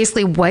was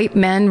basically white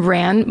men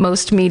ran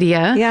most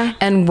media,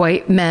 and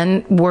white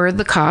men were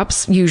the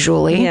cops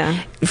usually,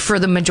 for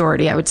the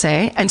majority, I would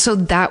say. And so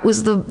that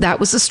was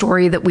the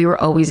story that we were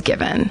always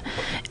given,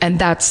 and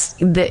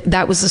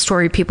that was the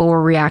story people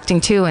were reacting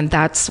to, and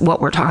that's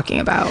what we're talking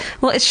about.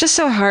 Well, it's just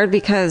so hard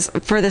because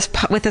with this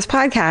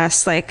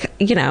podcast,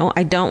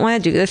 I don't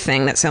want to do the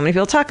thing that so many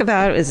people talk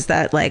about, is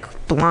that like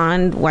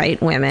blonde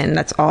white women,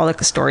 that's all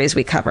the stories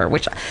we cover,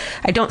 which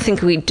I don't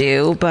think we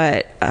do,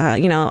 but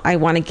I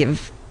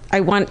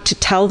want to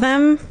tell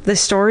them the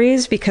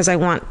stories because I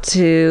want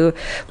to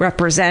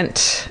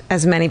represent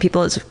as many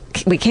people as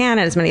we can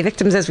and as many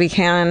victims as we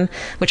can,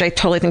 which I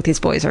totally think these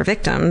boys are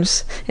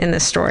victims in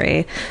this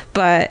story.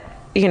 But,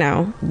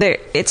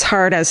 it's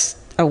hard as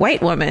a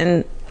white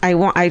woman.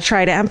 I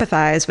try to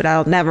empathize, but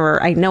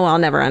I know I'll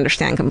never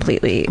understand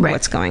completely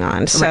what's going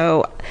on.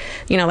 So,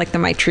 like the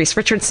Mitrice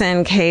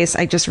Richardson case,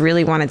 I just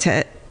really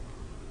wanted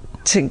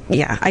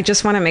I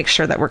just want to make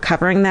sure that we're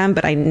covering them,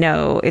 but I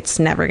know it's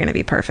never going to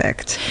be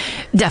perfect.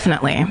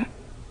 Definitely.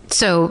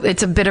 So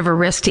it's a bit of a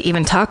risk to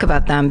even talk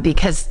about them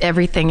because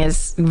everything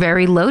is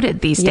very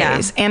loaded these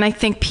days. And I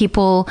think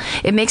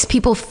it makes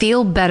people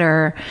feel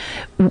better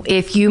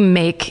if you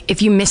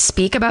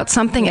misspeak about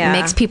something. It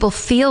makes people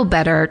feel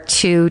better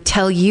to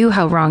tell you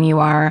how wrong you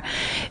are.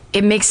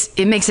 It makes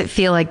it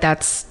feel like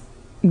that's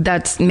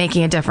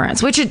making a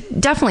difference, which it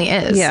definitely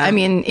is. Yeah. I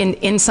mean,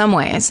 in some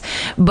ways,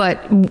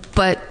 but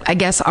I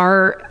guess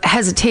our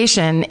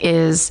hesitation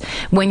is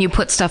when you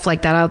put stuff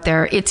like that out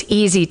there, it's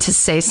easy to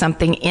say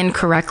something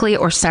incorrectly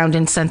or sound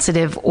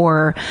insensitive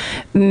or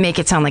make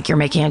it sound like you're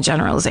making a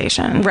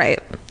generalization.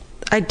 Right.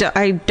 I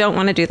don't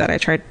want to do that. I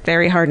tried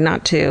very hard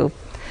not to.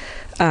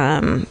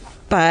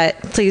 But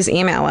please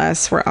email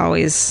us. We're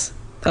always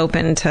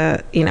open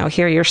to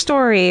hear your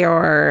story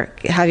or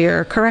have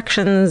your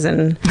corrections,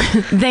 and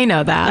they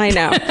know that. I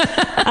know.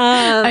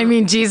 I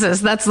mean,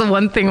 Jesus, that's the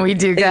one thing we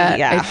do get.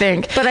 I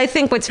think. But I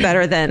think what's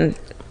better than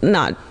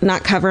not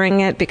covering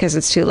it because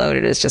it's too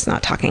loaded is just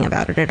not talking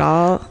about it at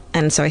all.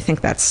 And so I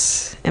think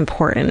that's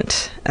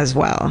important as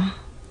well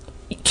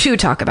to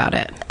talk about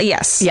it.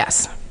 Yes.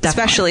 Definitely.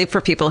 Especially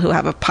for people who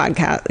have a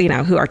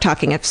podcast, who are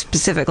talking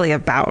specifically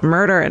about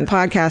murder and in a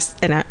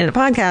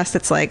podcast.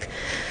 It's like,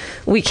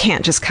 we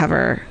can't just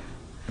cover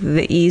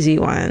the easy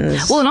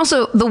ones. Well, and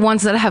also the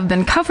ones that have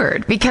been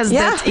covered, because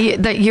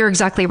that you're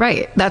exactly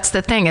right. That's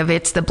the thing of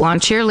it's the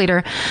blonde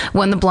cheerleader.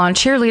 When the blonde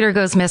cheerleader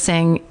goes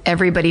missing,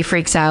 everybody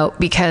freaks out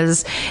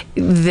because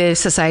the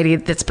society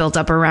that's built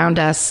up around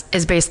us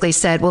is basically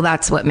said, well,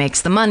 that's what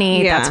makes the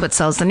money. Yeah. That's what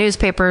sells the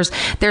newspapers.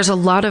 There's a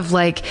lot of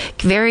like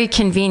very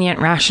convenient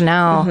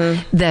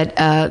rationale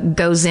that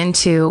goes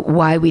into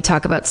why we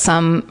talk about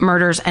some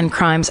murders and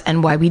crimes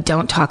and why we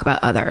don't talk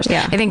about others.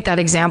 Yeah. I think that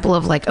example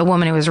of like a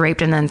woman who was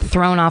raped and then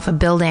thrown off a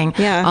building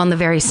on the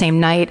very same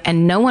night,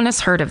 and no one has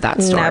heard of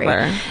that story.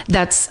 Never.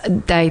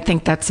 I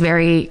think that's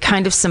very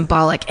kind of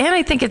symbolic. And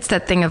I think it's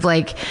that thing of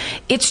like,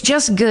 it's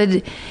just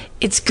good.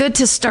 It's good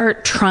to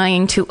start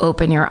trying to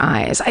open your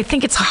eyes. I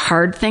think it's a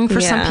hard thing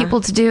for some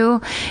people to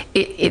do.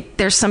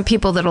 There's some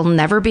people that'll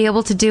never be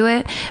able to do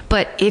it.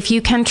 But if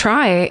you can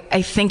try,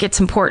 I think it's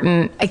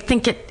important. I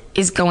think it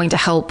is going to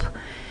help.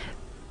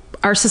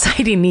 Our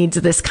society needs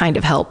this kind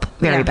of help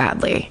very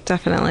badly.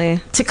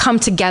 Definitely. To come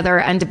together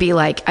and to be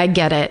like, I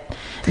get it.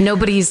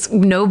 Nobody's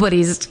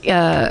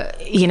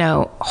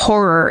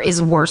horror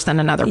is worse than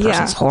another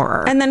person's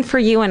horror. And then for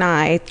you and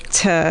I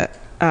to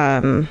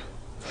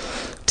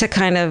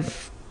kind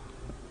of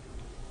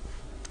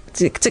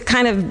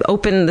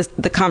open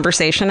the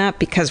conversation up,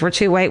 because we're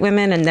two white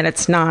women, and that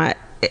it's not,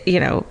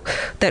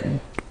 that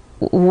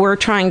we're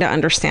trying to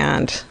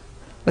understand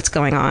what's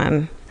going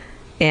on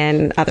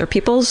in other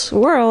people's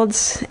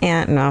worlds.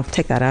 And no,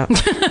 take that out.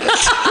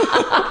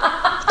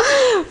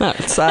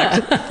 That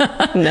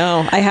sucked.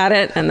 No, I had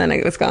it and then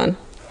it was gone.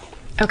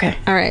 Okay.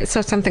 All right.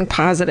 So something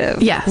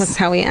positive. Yes. That's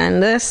how we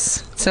end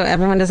this, so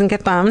everyone doesn't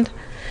get bummed. Do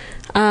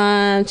you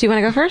want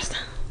to go first?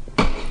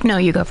 No,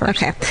 you go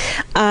first. Okay.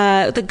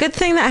 The good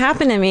thing that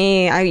happened to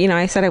me,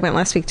 I said I went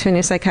last week to a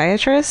new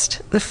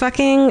psychiatrist. The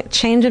fucking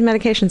change in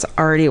medication's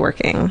already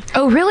working.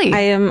 Oh, really?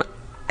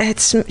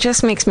 It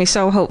just makes me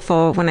so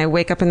hopeful when I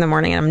wake up in the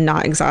morning and I'm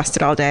not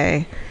exhausted all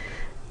day,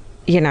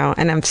 and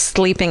I'm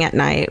sleeping at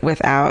night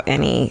without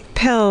any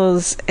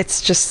pills.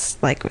 It's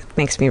just like, it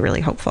makes me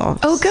really hopeful.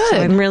 Oh, good. So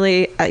I'm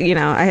really,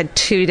 I had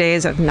 2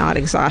 days of not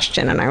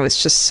exhaustion and I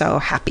was just so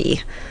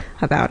happy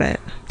about it.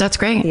 That's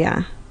great.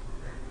 Yeah.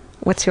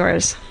 What's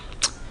yours?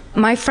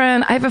 My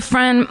friend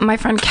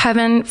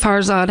Kevin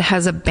Farzad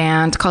has a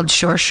band called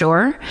Shore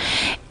Shore,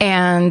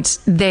 and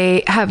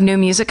they have new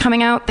music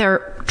coming out.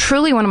 They're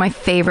truly one of my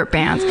favorite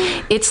bands.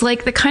 It's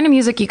like the kind of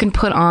music you can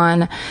put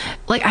on.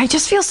 Like, I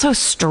just feel so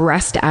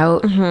stressed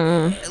out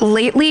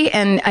lately,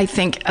 and I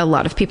think a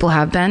lot of people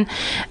have been.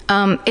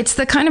 It's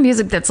the kind of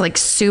music that's like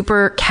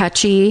super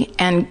catchy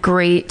and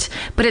great,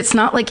 but it's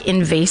not like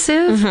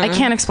invasive. I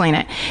can't explain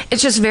it.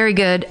 It's just very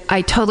good.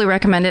 I totally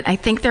recommend it. I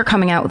think they're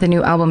coming out with a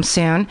new album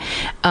soon.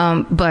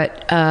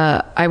 But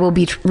I will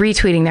be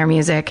retweeting their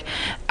music.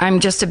 I'm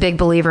just a big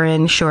believer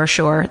in Shore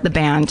Shore, the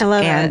band. I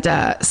love it.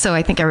 And so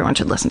I think everyone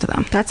should listen to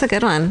them. That's a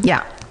good one.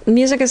 Yeah.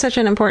 Music is such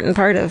an important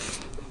part of,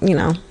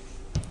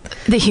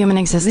 the human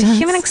existence. the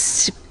human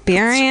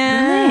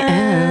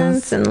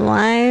experience and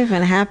life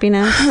and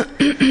happiness.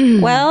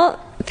 Well,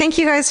 thank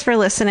you guys for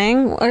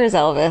listening. Where's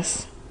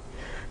Elvis?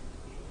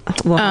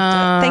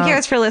 Thank you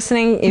guys for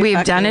listening.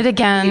 We've done it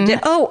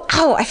again.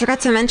 Oh, I forgot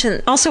to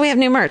mention. Also, we have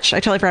new merch. I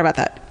totally forgot about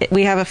that.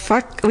 We have a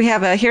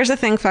Here's the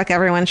Thing, Fuck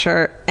Everyone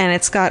shirt, and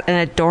it's got an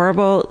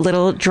adorable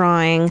little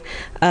drawing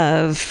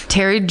of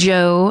Terry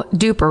Jo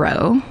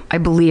Dupereau, I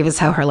believe is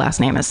how her last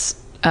name is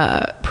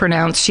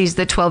pronounced. She's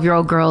the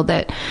 12-year-old girl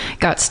that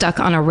got stuck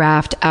on a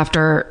raft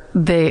after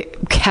the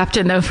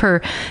captain of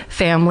her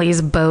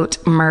family's boat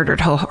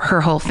murdered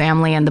her whole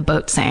family and the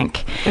boat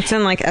sank. It's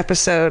in like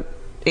episode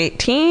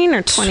 18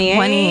 or 28.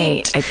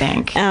 28, I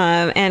think.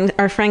 And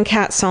our friend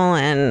Kat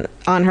Solon,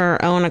 on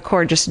her own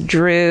accord, just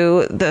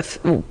drew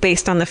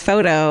based on the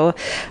photo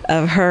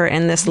of her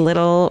in this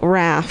little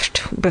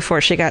raft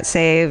before she got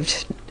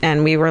saved.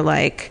 And we were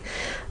like,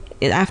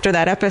 after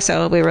that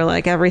episode, we were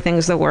like,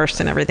 everything's the worst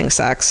and everything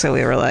sucks. So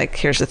we were like,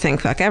 here's the thing,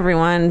 fuck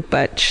everyone.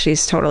 But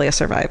she's totally a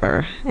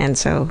survivor. And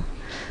so,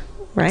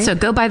 right? So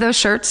go buy those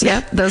shirts.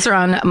 Yep. Those are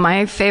on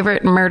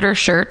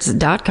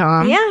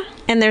myfavoriteMurderShirts.com. Yeah.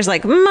 And there's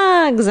like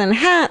mugs and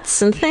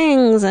hats and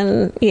things.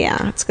 And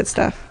yeah, it's good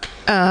stuff.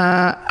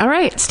 All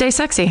right. Stay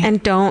sexy.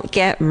 And don't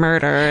get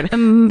murdered.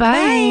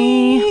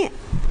 Bye.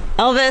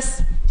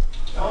 Elvis.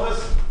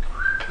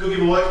 Cookie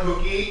boy,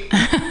 cookie.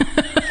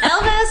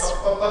 Elvis.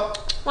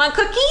 Want a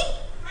cookie?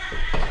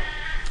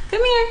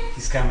 Come here.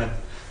 He's coming.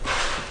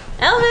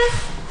 Elvis.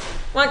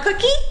 Want a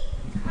cookie?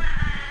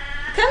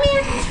 Come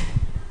here.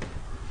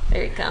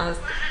 There he comes.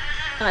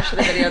 Oh, I should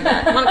have videoed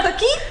that. Want a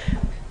cookie?